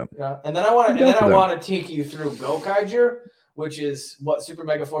down for that. Yeah, and then I want to take you through Gokaiger, which is what Super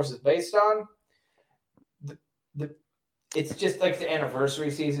Mega Force is based on. It's just like the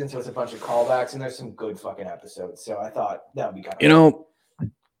anniversary season, so it's a bunch of callbacks, and there's some good fucking episodes. So I thought that would be kind of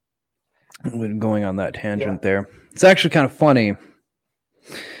fun. Going on that tangent there, it's actually kind of funny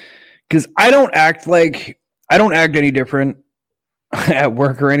because I don't act any different at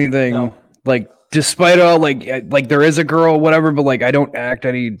work or anything. No. Like, despite all like there is a girl, whatever, but like I don't act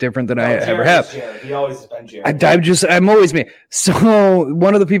any different than I ever have. Jared. He always has been Jared. I'm always me. So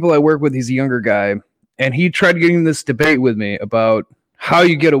one of the people I work with, he's a younger guy, and he tried getting this debate with me about how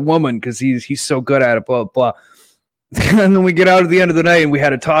you get a woman because he's so good at it, blah blah. And then we get out at the end of the night and we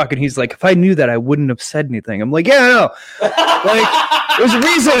had a talk, and he's like, if I knew that, I wouldn't have said anything. I'm like, yeah, I know. Like, there's a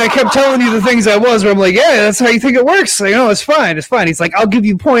reason I kept telling you the things I was, where I'm like, yeah, that's how you think it works. Like, no, it's fine. It's fine. He's like, I'll give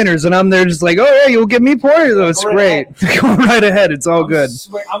you pointers. And I'm there just like, oh, yeah, you'll give me pointers. Oh, it's great. Go right ahead. It's all good.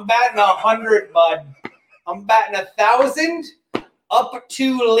 I'm batting 100, bud. I'm batting 1,000 up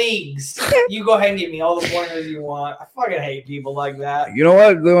 2 leagues. You go ahead and give me all the pointers you want. I fucking hate people like that. You know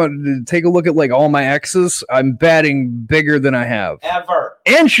what? Take a look at like all my exes. I'm batting bigger than I have. Ever.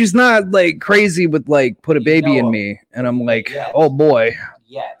 And she's not like crazy with like put a baby in know me. And I'm like, Yet. oh boy.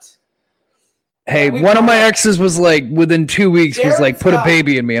 Yet. Hey, Yeah, we one of my brought up- exes was like within 2 weeks was like Jared's put a got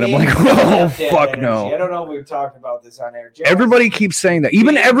baby in me. And I'm big like, oh stepdad fuck energy. no. I don't know if we've talked about this on air. Jared's Everybody keeps saying that.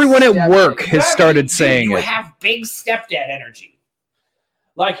 Even big everyone at stepdad. work has Exactly. started Dude, saying you it. have big stepdad energy.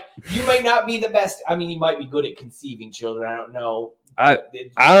 Like, you might not be the best. I mean, you might be good at conceiving children. I don't know. I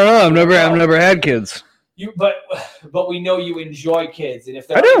don't know. I've never had kids. But we know you enjoy kids, and if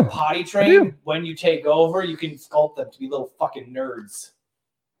they're I do. potty I trained, when you take over, you can sculpt them to be little fucking nerds.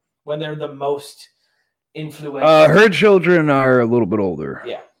 When they're the most influential. Her children are a little bit older.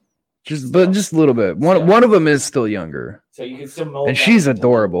 Yeah. Just a little bit. One of them is still younger. So you can still mold And them she's into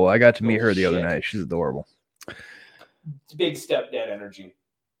adorable. I got to meet Oh, her the other shit. night. She's adorable. big stepdad energy.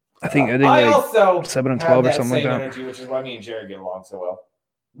 I think I like also 7 and have 12 or that something like same that. energy, which is why me and Jared get along so well.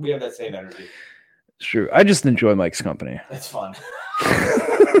 We have that same energy. It's true. I just enjoy Mike's company. It's fun.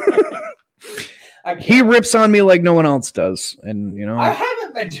 I He can't. rips on me like no one else does, and you know. I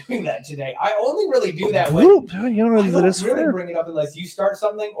haven't been doing that today. I only really do that when Whoop, you know I that don't is really fair. bring it up unless you start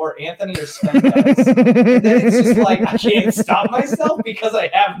something or Anthony or Sven does. And then it's just like I can't stop myself because I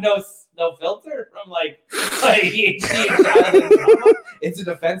have no filter. I'm like ADHD and childhood trauma. It's a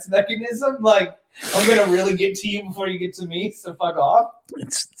defense mechanism. Like I'm gonna really get to you before you get to me. So fuck off.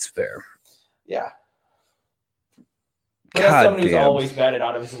 It's fair. Yeah. But as God someone who's damn. always batted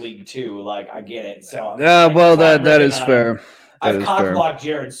out of his league too, like I get it. So Well, that is fair. That I've is cock fair. blocked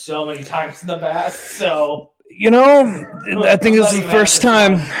Jared so many times in the past. So You know, I think this is Let the him first have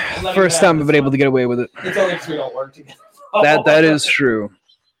time. this one. Let him First have time this I've been able one. to get away with it. It's only because we don't work together. That is true.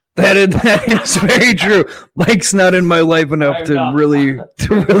 That is very true. Mike's not in my life enough I'm to not. really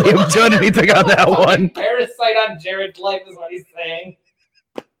have done anything on that one. Parasite on Jared's life is what he's saying.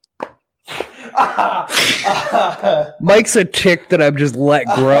 Mike's a chick that I've just let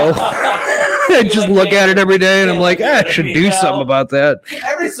grow. I just look at it every day and I'm like, I should do something about that.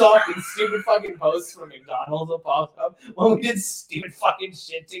 Every so often, stupid fucking posts from McDonald's will pop up when we did stupid fucking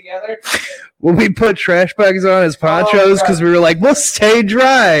shit together. When we put trash bags on as ponchos God. because we were like, we'll stay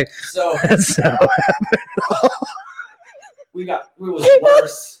dry. So So, it was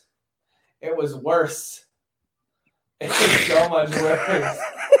worse. It was worse. It was so much worse.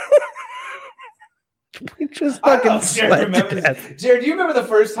 we just I don't know fucking if Jared slept to remembers. death. Jared, do you remember the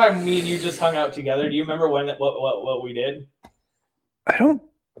first time me and you just hung out together? Do you remember what we did? I don't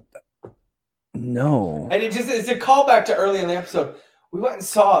know. And it's a callback to early in the episode. We went and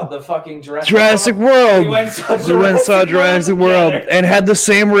saw the fucking Jurassic World. We went and saw We went and saw Jurassic World together. and had the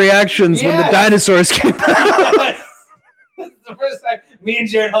same reactions when the Yes. dinosaurs came out. That's the first time me and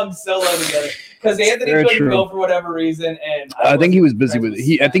Jared hung solo together because Anthony Very couldn't true. go for whatever reason, and I think he was busy friends with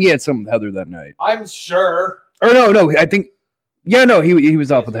it. I Sven. think he had something with Heather that night. I'm sure. Or no, I think he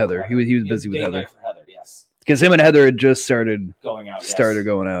was off with Heather. He was busy with Date Heather night for Heather, yes, because him and Heather had just started going out. Yes.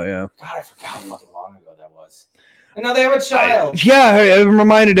 going out. Yeah. God, I forgot how fucking long ago that was. And now they have a child. I'm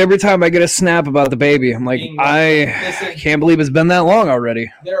reminded every time I get a snap about the baby. I'm like, Being- I Listen, can't believe it's been that long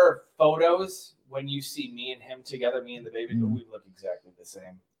already. there are photos when you see me and him together, me and the baby, we look exactly the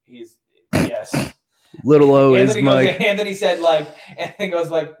same. Yes. Little O is Mike. Anthony said, like, Anthony goes,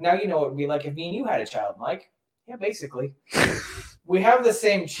 like, now you know what it would be like if me and you had a child, Mike. Yeah, basically. We have the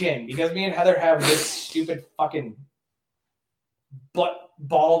same chin because me and Heather have this stupid fucking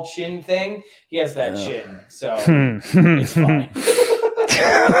ball chin thing. He has that Yeah. chin, so it's fine.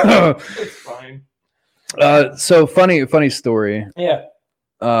 It's fine. So funny story. Yeah.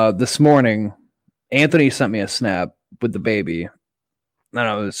 This morning, Anthony sent me a snap with the baby, and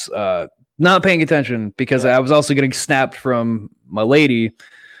I was not paying attention because I was also getting snapped from my lady.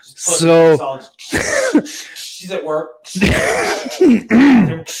 So She's at work.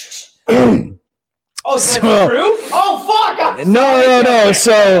 Oh, is that So- true? Oh, fuck! I'm No.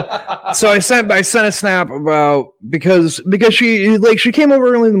 sorry. So I sent a snap about because she came over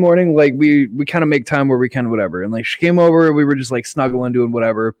early in the morning. Like we kind of make time where we can whatever, and like she came over, we were just like snuggling, doing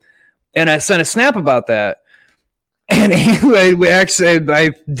whatever, and I sent a snap about that. And anyway, I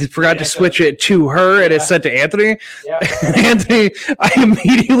forgot to switch it to her, and it sent to Anthony. Yeah. Anthony, I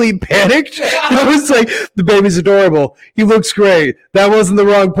immediately panicked. I was like, "The baby's adorable. He looks great. That wasn't the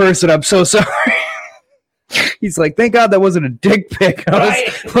wrong person. I'm so sorry." He's like, "Thank God that wasn't a dick pic."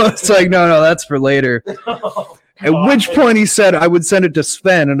 I was like, "No, that's for later." Oh, At God. which point he said, "I would send it to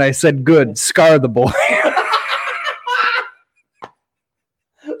Sven," and I said, "Good, scar the boy."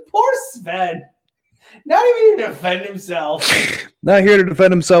 Poor Sven. Not even to defend himself. Not here to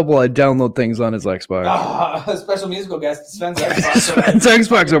defend himself while I download things on his Xbox. A special musical guest, Sven's Sven's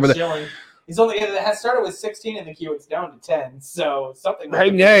Xbox over there. Chilling. He's only it has started with 16 in the queue. It's down to 10. So something.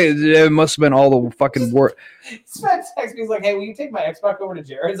 Hey, it must have been all the fucking work. Sven texts me. He's like, "Hey, will you take my Xbox over to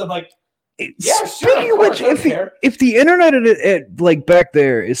Jared's?" I'm like, "Yeah, Speaking sure." of which, if the internet like back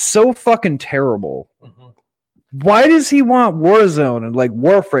there is so fucking terrible, why does he want Warzone and like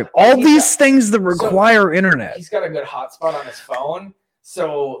Warframe? All these things that require internet. He's got a good hotspot on his phone,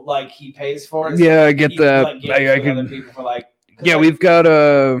 so like he pays for it. Yeah, I get that. Like, I can. other people for like. Yeah, we've got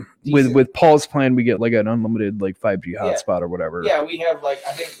with Paul's plan, we get like an unlimited like 5G hotspot or whatever. Yeah, we have like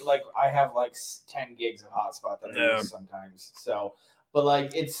I think like I have like 10 gigs of hotspot that I use sometimes. So, but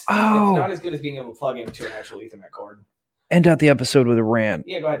like it's not as good as being able to plug into an actual Ethernet cord. End out the episode with a rant.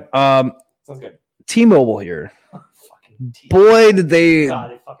 Yeah, go ahead. Sounds good. T-Mobile here. Fucking Boy, did they!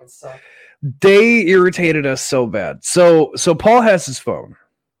 God, it fucking sucked. They irritated us so bad. So Paul has his phone,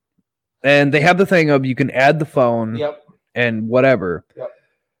 and they have the thing of you can add the phone. Yep. And whatever. Yep.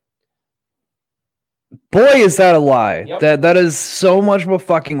 Boy, is that a lie. Yep. That is so much of a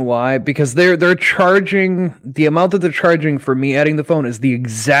fucking lie because they're charging the amount that they're charging for me adding the phone is the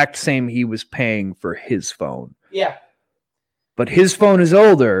exact same he was paying for his phone. Yeah. But his phone is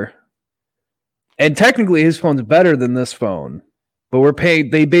older, and technically his phone's better than this phone. But we're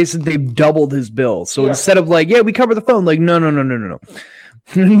paid. They've doubled his bill. So instead of like, yeah, we cover the phone. Like, no. No.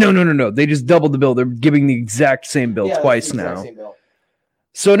 They just doubled the bill. They're giving the exact same bill twice now.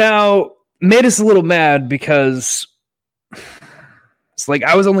 So now made us a little mad because it's like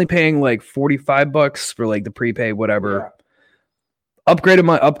I was only paying like $45 for like the prepay, whatever. Yeah.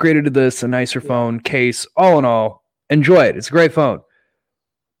 Upgraded to this, a nicer phone, case, all in all. Enjoy it. It's a great phone.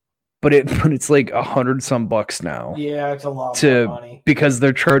 But it's like $100 some bucks now. Yeah, it's a lot of money. Because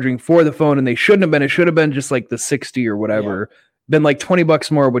they're charging for the phone and they shouldn't have been. It should have been just like the 60 or whatever. Yeah. Been like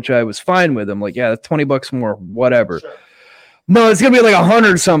 $20 more, which I was fine with. I'm like, yeah, that's $20 more, whatever. Sure. No, it's gonna be like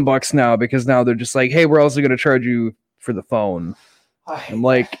 $100 some bucks now because now they're just like, hey, we're also gonna charge you for the phone. I'm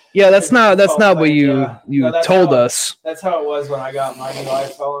like, yeah, that's not what you told us. That's how it was when I got my new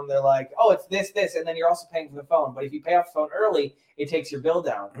iPhone. They're like, oh, it's this, and then you're also paying for the phone. But if you pay off the phone early, it takes your bill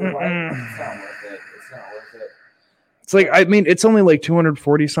down. It's not worth it. It's not worth it. It's like, I mean, it's only like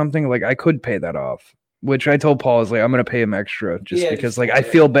 240 something. Like I could pay that off. Which I told Paul, I was like, I'm going to pay him extra because like I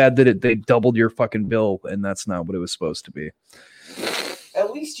feel bad that they doubled your fucking bill and that's not what it was supposed to be.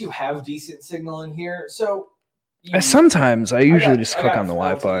 At least you have decent signal in here. So sometimes I usually just click on the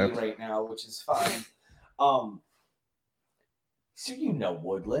Wi-Fi right now, which is fine. So you know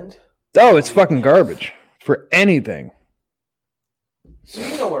Woodland. Oh, it's fucking garbage for anything. So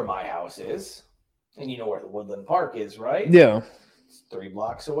you know where my house is and you know where the Woodland Park is, right? Yeah. It's 3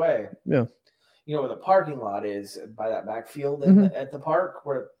 blocks away. Yeah. You know where the parking lot is by that backfield at the park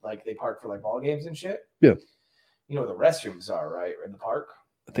where like they park for like ball games and shit? Yeah. You know where the restrooms are, right? In the park?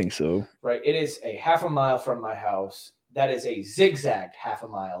 I think so. Right. It is a half a mile from my house. That is a zigzag half a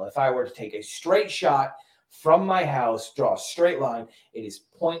mile. If I were to take a straight shot from my house, draw a straight line, it is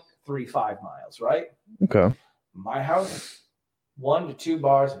 0.35 miles, right? Okay. My house, 1 to 2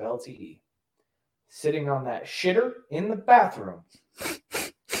 bars of LTE. Sitting on that shitter in the bathroom.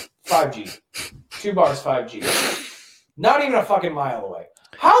 5G. 2 bars 5G. Not even a fucking mile away.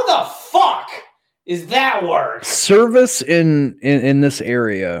 How the fuck is that work? Service in this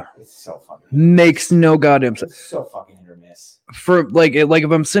area it's so fucking makes no goddamn sense. It's so fucking hit or miss. For like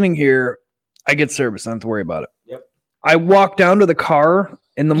if I'm sitting here, I get service. I don't have to worry about it. Yep. I walk down to the car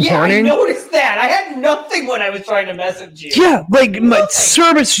in the morning. I noticed that. I had nothing when I was trying to message you. Yeah, like my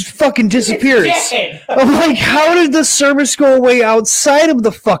service just fucking disappears. I'm like, how did the service go away outside of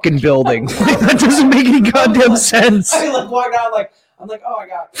the fucking building? Like, that doesn't make any goddamn sense. I like walk out I'm like, oh, I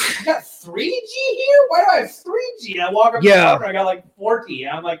got 3G here. Why do I have 3G? And I walk up the counter, I got like 4G. And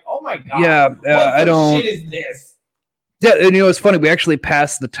I'm like, oh my god. Yeah, I don't. What shit is this? Yeah, and you know it's funny. We actually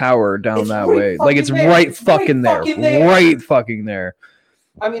passed the tower down that way. Like it's right fucking there. Right fucking there.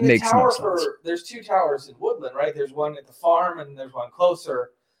 I mean, the tower there's 2 towers in Woodland, right? There's one at the farm, and there's one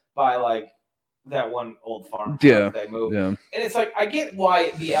closer by like that one old farm. Yeah, they moved. Yeah. And it's like I get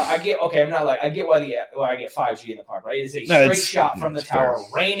why I get why I get 5G in the park, right? It's a straight shot from the tower,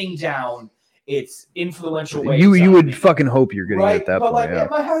 raining down. It's influential waves. You would fucking hope you're getting it at that point. But like at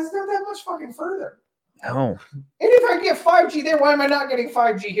my house, not that much fucking further. No. And if I get 5G there, why am I not getting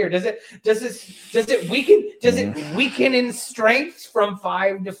 5G here? Does it weaken in strength from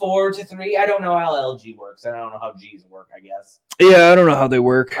 5 to 4 to 3? I don't know how LG works. I don't know how G's work, I guess. Yeah, I don't know how they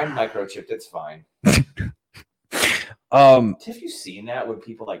work. I'm microchipped, it's fine. Have you seen that when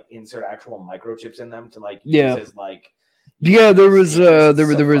people like insert actual microchips in them to like Yeah. use as like Yeah, there was So there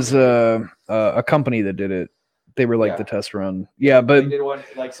was fucking- a company that did it. They were like Yeah. the test run. Yeah, they but did one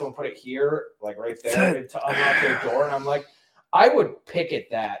like someone put it here, like right there to unlock their door, and I'm like, I would pick at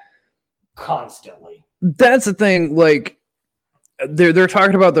that constantly. that's the thing. Like they're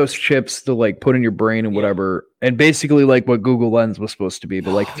talking about those chips to like put in your brain and Yeah. whatever, and basically like what Google Lens was supposed to be,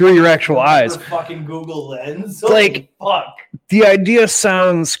 but like through your actual eyes. For fucking Google Lens. Like- Holy fuck. The idea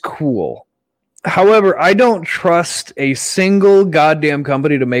sounds cool. However, I don't trust a single goddamn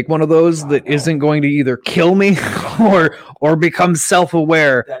company to make one of those that No. isn't going to either kill me or become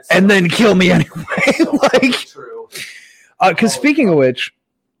self-aware That's and so- then kill me anyway. That's so Like, fucking true. because speaking of which,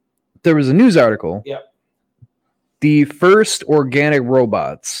 there was a news article. Yep. The first organic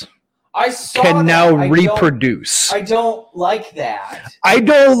robots I saw can that. now I reproduce. I don't like that. I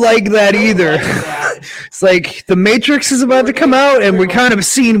don't like that I don't either. like that. It's like the Matrix is about to come out, and we kind of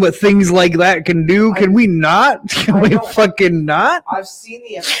seen what things like that can do. Can we not? Can I we don't- fucking not? I've seen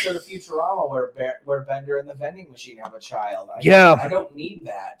the episode of Futurama where Bender and the vending machine have a child. Yeah. I don't need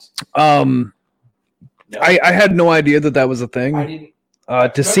that. No, I had no idea that was a I thing.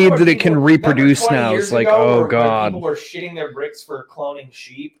 didn't. To see Remember that when it can people- reproduce remember 20 now, years it's like, ago oh where god. people were shitting their bricks for cloning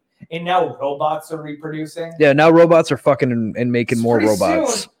sheep, and now robots are reproducing. Yeah, now robots are fucking and making more Pretty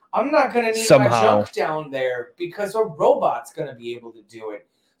robots. soon, I'm not gonna need my Somehow. junk down there because a robot's gonna be able to do it.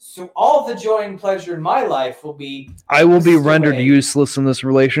 So all the joy and pleasure in my life will be, I will be Just rendered away. useless in this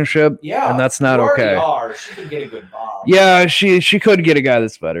relationship, yeah, and that's not you already okay. Are. She could get a good Bob. Yeah, she could get a guy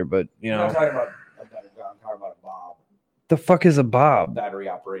that's better, but you I'm know, not talking about a better guy. I'm talking about a Bob, the fuck is a Bob? battery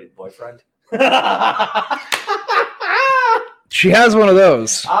operated boyfriend. She has one of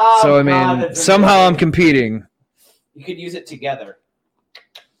those. Oh, So I God, mean, that's somehow I'm amazing. competing. You could use it together.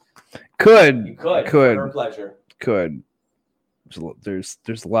 You Could could. For her could pleasure. could. There's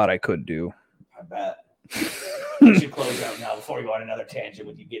a lot I could do. I bet. We should close out now before we go on another tangent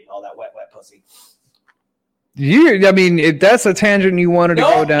with you getting all that wet pussy. I mean, if that's a tangent you wanted to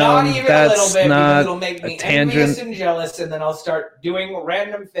go down, not even that's a little bit, because not. it'll make me a tangent. envious and jealous, and then I'll start doing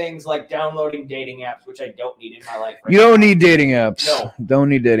random things like downloading dating apps, which I don't need in my life. Right You don't now. need dating apps. No. Don't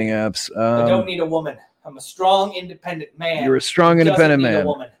need dating apps. I don't need a woman. I'm a strong, independent man. You're a strong, who doesn't independent need a man.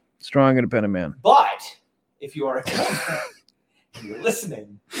 woman. Strong, independent man. But if you are a if you're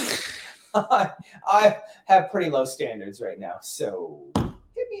listening, I have pretty low standards right now, so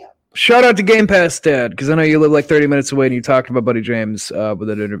hit me up. Shout out to Game Pass Dad, because I know you live like 30 minutes away and you talked about Buddy James with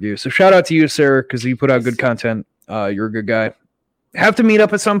that interview. So shout out to you, sir, because you put out good content. You're a good guy. Have to meet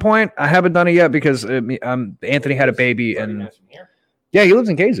up at some point. I haven't done it yet because Anthony had a baby, 30 and minutes from here. yeah, he lives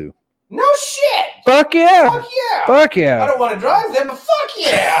in Kazoo. No shit. Fuck yeah, Fuck yeah. fuck I yeah. don't want to drive them, but fuck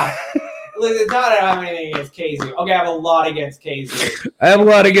yeah. Listen, not that I have anything against Kazoo. Okay, I have a lot against Kazoo. I have a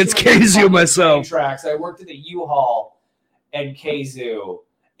lot against Too many Kazoo fucking myself. train Tracks. I worked at the U-Haul and Kazoo,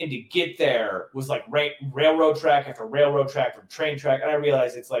 and to get there was like railroad track after railroad track from train track, and I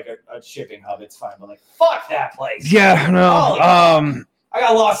realized it's like a shipping hub. It's fine, but like fuck that place. Yeah, no. Holy fuck. I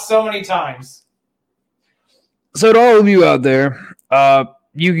got lost so many times. So to all of you out there,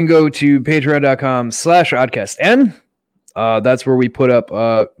 you can go to patreon.com/oddcastn. That's where we put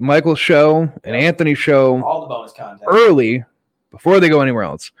up Michael's show and Anthony's show All the bonus content. early before they go anywhere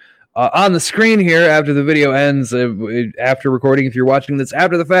else. On the screen here, after the video ends, after recording, if you're watching this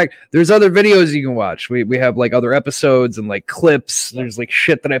after the fact, there's other videos you can watch. We have like other episodes and like clips. There's like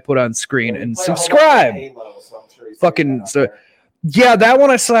shit that I put on screen. We And played a whole bunch of subscribe. Halo, so I'm sure he's Fucking- figured that out so- there. Yeah, that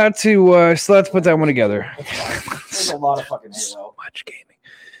one I still have to put that one together. There's a lot of fucking Halo. Much gaming.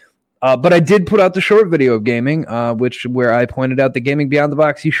 But I did put out the short video of gaming, where I pointed out that Gaming Beyond the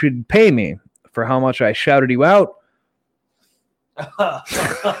Box, you should pay me for how much I shouted you out.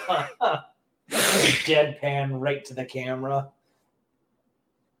 Deadpan right to the camera.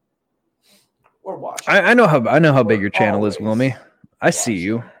 Or watch. I know how big your channel is, Wilmy. I see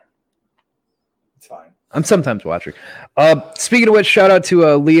you. It's fine. I'm sometimes watching. Speaking of which, shout out to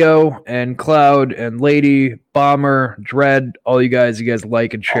Leo and Cloud and Lady, Bomber, Dread, all you guys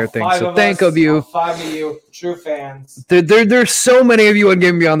like and share All things. five So of thank us, of you. all 5 of you, true fans. There's so many of you on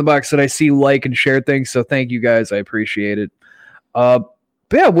Gaming Beyond the Box that I see like and share things. So thank you guys. I appreciate it. But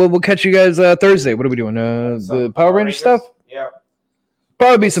yeah, we'll catch you guys Thursday. What are we doing? The Some Power Ranger stuff? Yeah.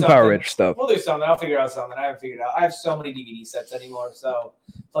 Probably be some Power Something. Ranger stuff. We'll do something. I'll figure out something. I haven't figured it out. I have so many DVD sets anymore, so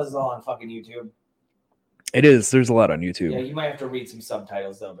plus it's all on fucking YouTube. It is. There's a lot on Yeah, YouTube. you might have to read some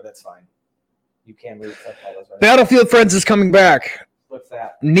subtitles though, but that's fine. You can read subtitles. Right? Battlefield Friends is coming back. What's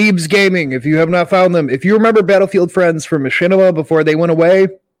that?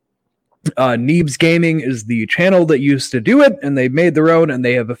 Neebs Gaming is the channel that used to do it, and they made their own, and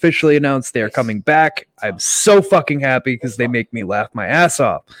they have officially announced they are coming back. I'm so fucking happy because they make me laugh my ass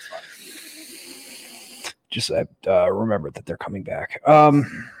off. Just remember that they're coming back.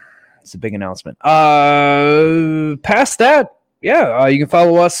 It's a big announcement. Past that, you can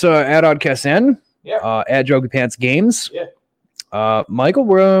follow us at OddcastN, at Jogi Pants Games. Yeah. Michael,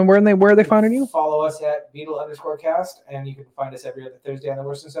 where are they finding you? Follow us at Beetle_cast, and you can find us every other Thursday on the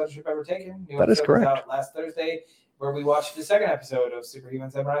worst censorship ever taken. That is correct. Out last Thursday, where we watched the second episode of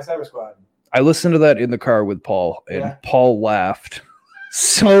Superhuman Samurai Cyber Squad. I listened to that in the car with Paul, and Paul laughed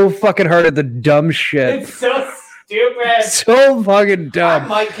so fucking hard at the dumb shit. It's so stupid. So fucking dumb. I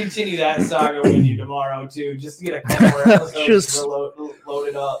might continue that saga with you tomorrow too, just to get a couple more episodes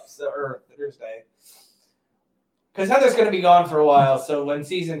loaded up or Thursday. Because Heather's going to be gone for a while, so when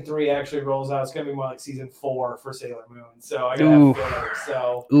season 3 actually rolls out, it's going to be more like season 4 for Sailor Moon. So I got to have filler.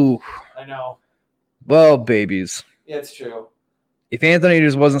 So I know. Well, babies. Yeah, it's true. If Anthony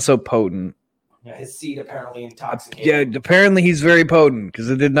just wasn't so potent. Yeah, his seed apparently intoxicated. Yeah, apparently he's very potent because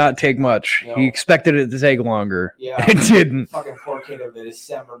it did not take much. No. He expected it to take longer. Yeah, it didn't. Fucking poor kid of the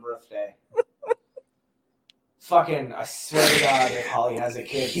December birthday. Fucking, I swear to God, if Holly has a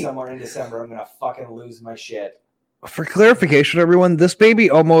kid somewhere in December, I'm gonna fucking lose my shit. For clarification, everyone, this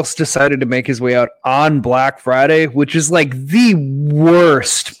baby almost decided to make his way out on Black Friday, which is like the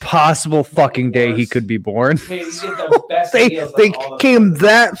worst possible fucking day he could be born. They came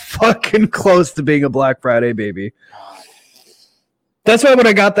that fucking close to being a Black Friday baby. That's why when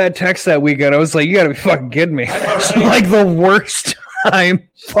I got that text that weekend, I was like, you gotta be fucking kidding me. It's like the worst time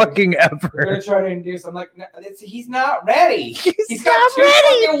fucking ever. We're gonna try to induce. I'm like, no, he's not ready. He's got 2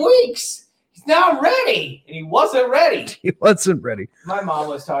 fucking weeks. He's not ready, and he wasn't ready. He wasn't ready. My mom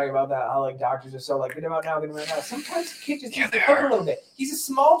was talking about that. How like doctors are so like, get him out now, get him out now. Sometimes the kid just needs to cook a little bit. He's a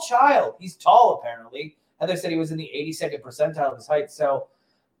small child. He's tall apparently. Heather said he was in the 82nd percentile of his height. So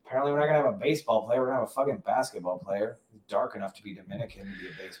apparently we're not gonna have a baseball player. We're gonna have a fucking basketball player. He's dark enough to be Dominican to be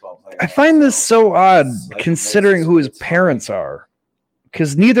a baseball player. I find this so odd, considering who his parents are.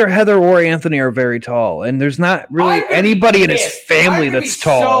 Because neither Heather or Anthony are very tall, and there's not really anybody in his family that's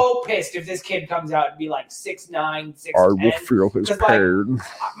tall. I'm so pissed if this kid comes out and be like 6'9", 6'10". I will feel his pain.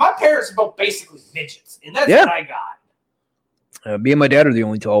 My parents are both basically midgets, and that's what I got. Me and my dad are the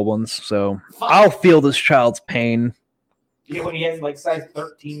only tall ones, so I'll feel this child's pain. You know, when he has like size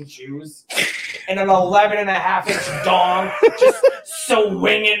 13 shoes and an 11.5-inch dong just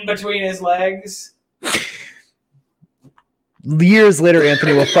swinging between his legs. Years later,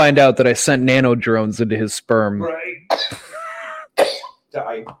 Anthony will find out that I sent nano drones into his sperm. Right.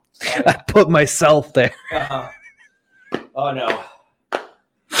 Die. I put myself there. Oh no.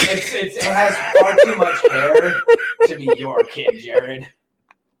 It has far too much hair to be your kid, Jared.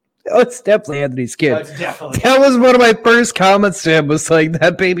 Oh, it's definitely Anthony's kid. It's definitely. That was one of my first comments to him. Was like,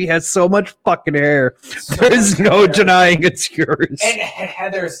 that baby has so much fucking hair. There's no denying it's yours. And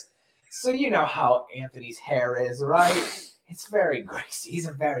Heather's. So you know how Anthony's hair is, right? It's very greasy. He's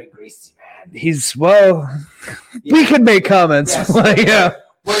a very greasy man. We could make comments. Yes, Yeah.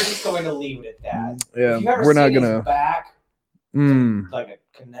 We're just going to leave it at that. Yeah, if you ever we're not seen his gonna. Back, like a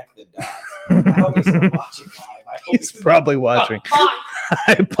connect the dots. I hope he's not watching live. I hope He's probably watching.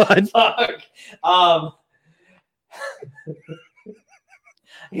 Hi, bud. Fuck.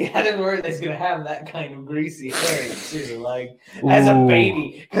 He hadn't worried that he's gonna have that kind of greasy hair too, like as a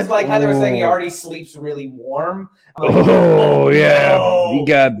baby. Because like Heather was saying, he already sleeps really warm. Like, yeah, no. he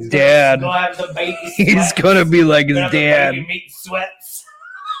got He's dad. gonna have the baby sweats. He's gonna be like his dad. Baby meat sweats.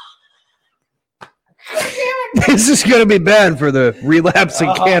 This is gonna be bad for the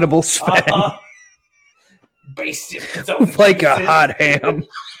relapsing cannibal Sven. Basted Like a hot ham. Like a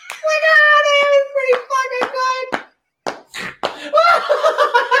hot ham is pretty fucking good.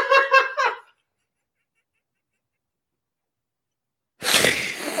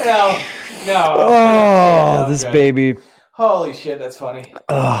 No. Oh, this baby. Holy shit, that's funny.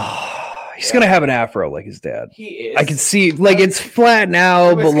 Oh, he's gonna have an afro like his dad. He is. I can see, like, it's flat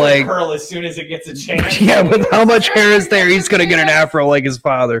now, but like, curl as soon as it gets a chance. yeah, with how much hair is there, he's gonna get an afro like his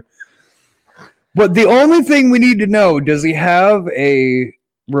father. But the only thing we need to know, does he have a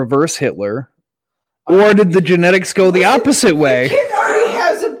reverse Hitler? Or did the genetics go the opposite way? The kid already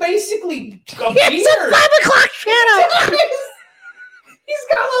has basically a beard. It's a 5 o'clock shadow. He's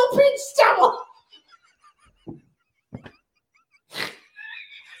got a little peach stubble.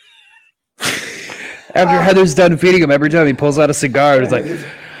 After Heather's done feeding him, every time he pulls out a cigar, it's like,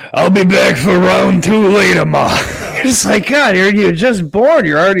 I'll be back for round 2 later, Ma. It's like, God, you're just born.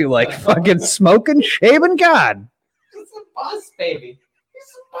 You're already like fucking smoking, shaving. God. He's a boss baby.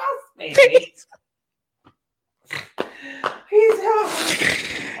 Maybe. He's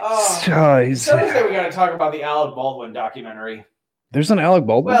Thursday we got to talk about the Alec Baldwin documentary. There's an Alec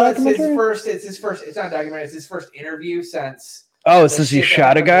Baldwin Well, it's documentary? his first. It's not a documentary. It's his first interview since. Oh, since he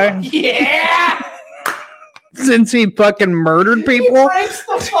shot a guy? Yeah. Since he fucking murdered people? He breaks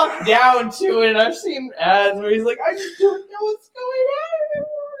the fuck down to it. I've seen ads where he's like, I just don't know what's going on anymore.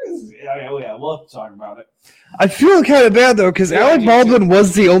 Yeah, we'll talk about it. I feel kind of bad though, because Alec Baldwin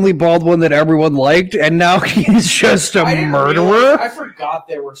was the only Baldwin that everyone liked, and now he's just a murderer. I forgot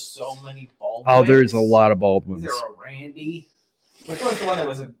there were so many Baldwins. Oh, there's a lot of Baldwins. Is there a Randy? Which one's the one that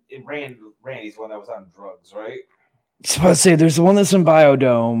was Randy's one that was on drugs, right? I was supposed to say there's the one that's in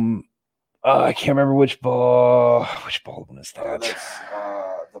Biodome. I can't remember which Baldwin is that. That's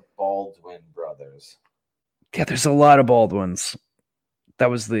the Baldwin brothers. Yeah, there's a lot of Baldwins. That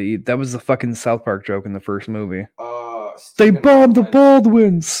was the fucking South Park joke in the first movie. They bombed the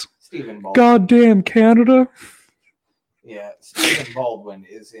Baldwins. Stephen Baldwin. Goddamn Canada. Yeah, Stephen Baldwin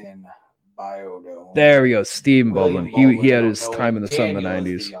is in Biodome. There we go, Stephen Baldwin. He had his No, time in the sun in the Daniel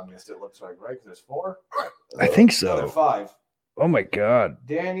is 90s. the youngest, it looks like, right? 'Cause there's 4. I think so. There's 5. Oh my god.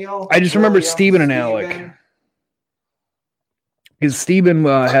 Daniel. I just remember William, Steven and Alec. Because Steven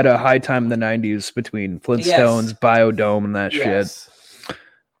had a high time in the 90s between Flintstones, Biodome, and that shit.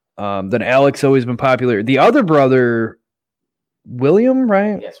 Then Alec's always been popular. The other brother, William,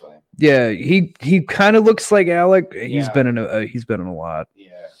 right? Yes, William. Yeah, he kind of looks like Alec. He's Yeah. been in a lot.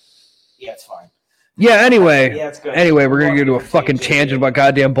 Yeah, it's fine. Yeah. Anyway, Yeah, it's good. anyway, we're gonna go to a fucking tangent about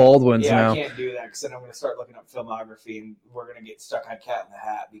goddamn Baldwins now. I can't do that because then I'm going to start looking up filmography and we're going to get stuck on Cat in the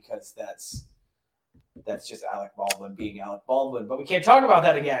Hat because that's just Alec Baldwin being Alec Baldwin. But we can't talk about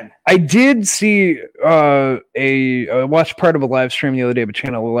that again. I did see I watched part of a live stream the other day of a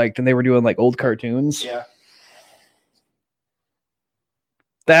channel I liked, and they were doing like old cartoons. Yeah.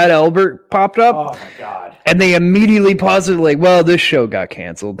 That Albert popped up. Oh my god. And they immediately paused it, like, well, this show got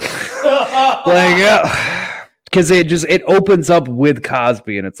canceled. Like, yeah. Because it opens up with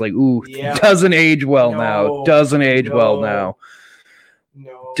Cosby, and it's like, ooh, doesn't age well now. Doesn't age well now.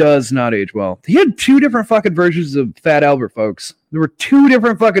 No. Does not age well. He had 2 different fucking versions of Fat Albert, folks. There were 2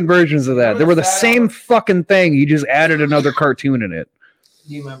 different fucking versions of that. They were the same fucking thing. He just added another cartoon in it.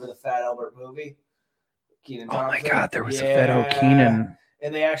 Do you remember the Fat Albert movie? Kenan Thompson? Oh my god, there was a Fat O Keenan.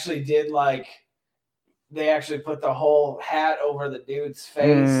 And they actually put the whole hat over the dude's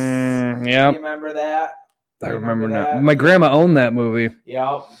face. Yeah. You remember that? I remember that. My grandma owned that movie.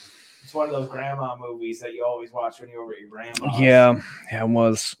 Yep. It's one of those grandma movies that you always watch when you're over at your grandma's. Yeah, it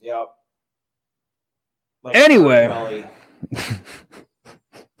was. Yep. Like anyway.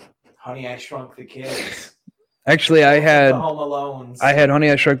 Honey, I Shrunk the Kids. Actually, I had Home Alones. I had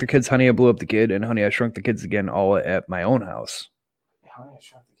Honey, I Shrunk the Kids, Honey, I Blew Up the Kid, and Honey, I Shrunk the Kids Again all at my own house. Honey, I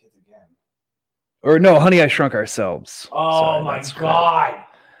Shrunk the Kids Again. Or no, Honey, I Shrunk Ourselves. Oh my god.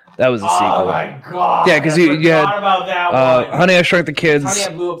 That was the sequel. Oh my god. Yeah, because you had about that one. Honey, I Shrunk the Kids. Honey,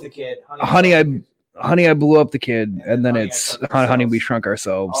 I Blew Up the Kid. Honey, I Blew Up the Kid, and then it's Honey, We Shrunk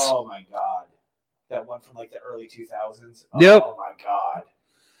Ourselves. Oh my god. That one from like the early 2000s. Yep. Oh my god.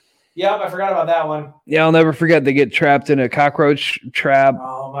 Yep, I forgot about that one. Yeah, I'll never forget. They get trapped in a cockroach trap.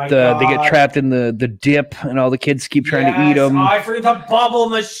 Oh my god. They get trapped in the dip, and all the kids keep trying to eat them. Oh, I forgot the bubble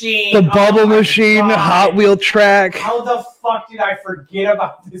machine. The bubble machine, God. Hot Wheel track. How the fuck did I forget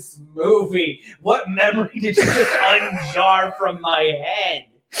about this movie? What memory did you just unjar from my head?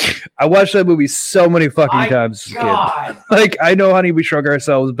 I watched that movie so many fucking times as a kid. Like, I know Honey, We Shrunk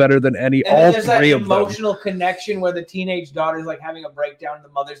Ourselves better than all 3 of them. Emotional connection where the teenage daughter's like having a breakdown and the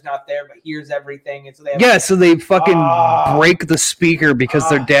mother's not there but hears everything, and so they fucking break the speaker because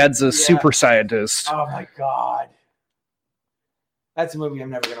their dad's a super scientist. Oh my god. That's a movie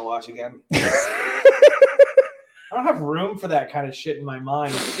I'm never gonna watch again. I don't have room for that kind of shit in my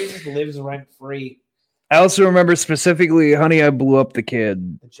mind. It just lives rent free. I also remember specifically Honey, I Blew Up the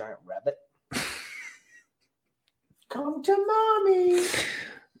Kid. The giant rabbit. Come to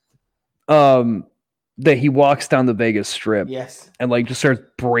mommy. That he walks down the Vegas Strip. Yes. And like just starts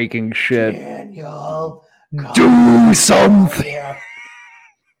breaking shit. Daniel, do something.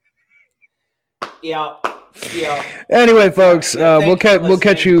 Yeah. Anyway, folks, we'll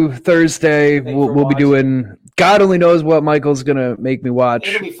catch you Thursday. We'll be doing. God only knows what Michael's gonna make me watch.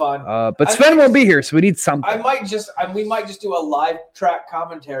 It'll be fun. But Sven won't be here, so we need something. We might just do a live track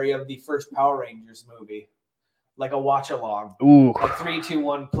commentary of the first Power Rangers movie, like a watch along. Ooh. A 3, 2,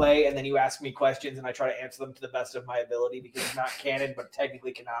 1 play, and then you ask me questions, and I try to answer them to the best of my ability because it's not canon, but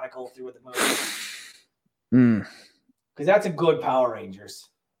technically canonical through the movie. Because that's a good Power Rangers.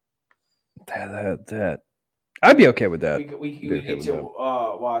 That I'd be okay with that. We okay need with to that.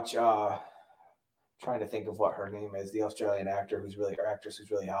 watch. Trying to think of what her name is. The Australian actress who's really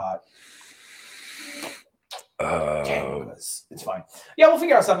hot. It's fine. Yeah, we'll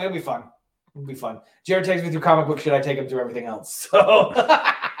figure out something. It'll be fun. Jared takes me through comic book shit. I take him through everything else. So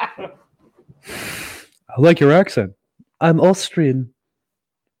I like your accent. I'm Austrian.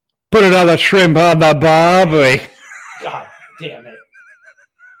 Put another shrimp on the barbie. God damn it.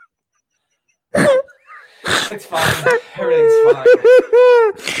 It's fine. Everything's fine.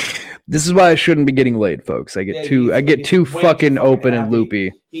 This is why I shouldn't be getting laid, folks. I get too fucking open and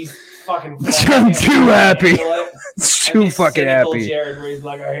loopy. He's fucking. I'm too happy. It's too this fucking cynical happy. Jared, where he's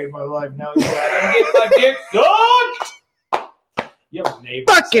like, I hate my life now. He's like, I'm getting my dick sucked. You have a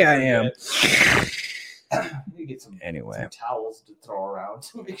neighbor. Fuck yeah, I am. You get some Anyway, towels to throw around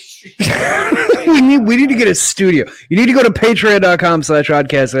to make sure. we need to get a studio. You need to go to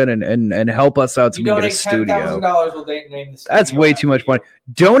patreon.com/oddcastin and help us out so we can get a studio. $10,000, we'll name the studio. That's way too much money.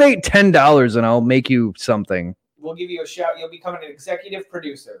 Donate $10 and I'll make you something. We'll give you a shout. You'll become an executive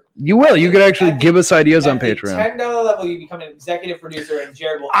producer. You will. You could actually give us ideas on At the Patreon. $10 level, you become an executive producer, and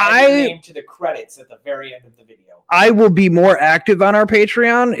Jared will add your name to the credits at the very end of the video. I will be more active on our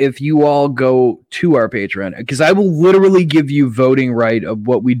Patreon if you all go to our Patreon, because I will literally give you voting right of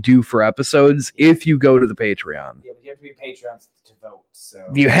what we do for episodes if you go to the Patreon. Yeah, but you have to be a Patreon to vote. So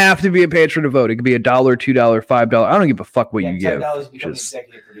You have to be a patron to vote. It could be $1, $2, $5. I don't give a fuck what you give. $10 you become Just an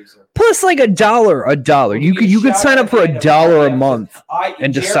executive producer. plus like $1. You could sign up for $1 a month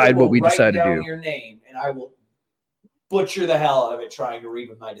and decide what we decide to do. Your name, and I will butcher the hell out of it trying to read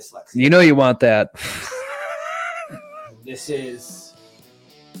with my dyslexia. You know you want that. This is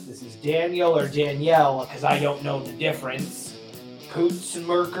Daniel or Danielle, because I don't know the difference.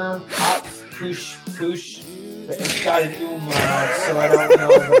 Pootsmerker, Poosh. It's got an umlaut, so I don't know.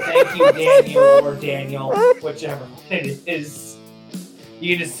 But thank you, Daniel or Daniel, whichever it is.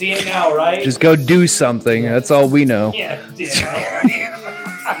 You can just see it now, right? Just go do something. That's all we know. Yeah, Daniel.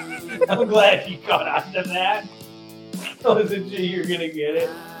 I'm glad you got onto that. I wasn't sure you were gonna get it.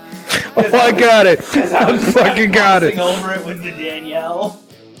 Oh, I got it. I fucking got it. Over it with the Danielle.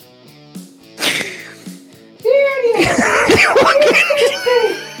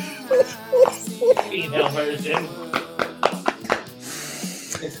 Female version.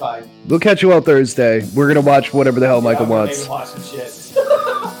 It's fine. We'll catch you all Thursday. We're gonna watch whatever the hell Michael wants. Maybe watch some shit. All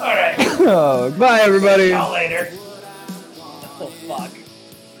right. Oh, bye, everybody. See y'all later. Oh fuck.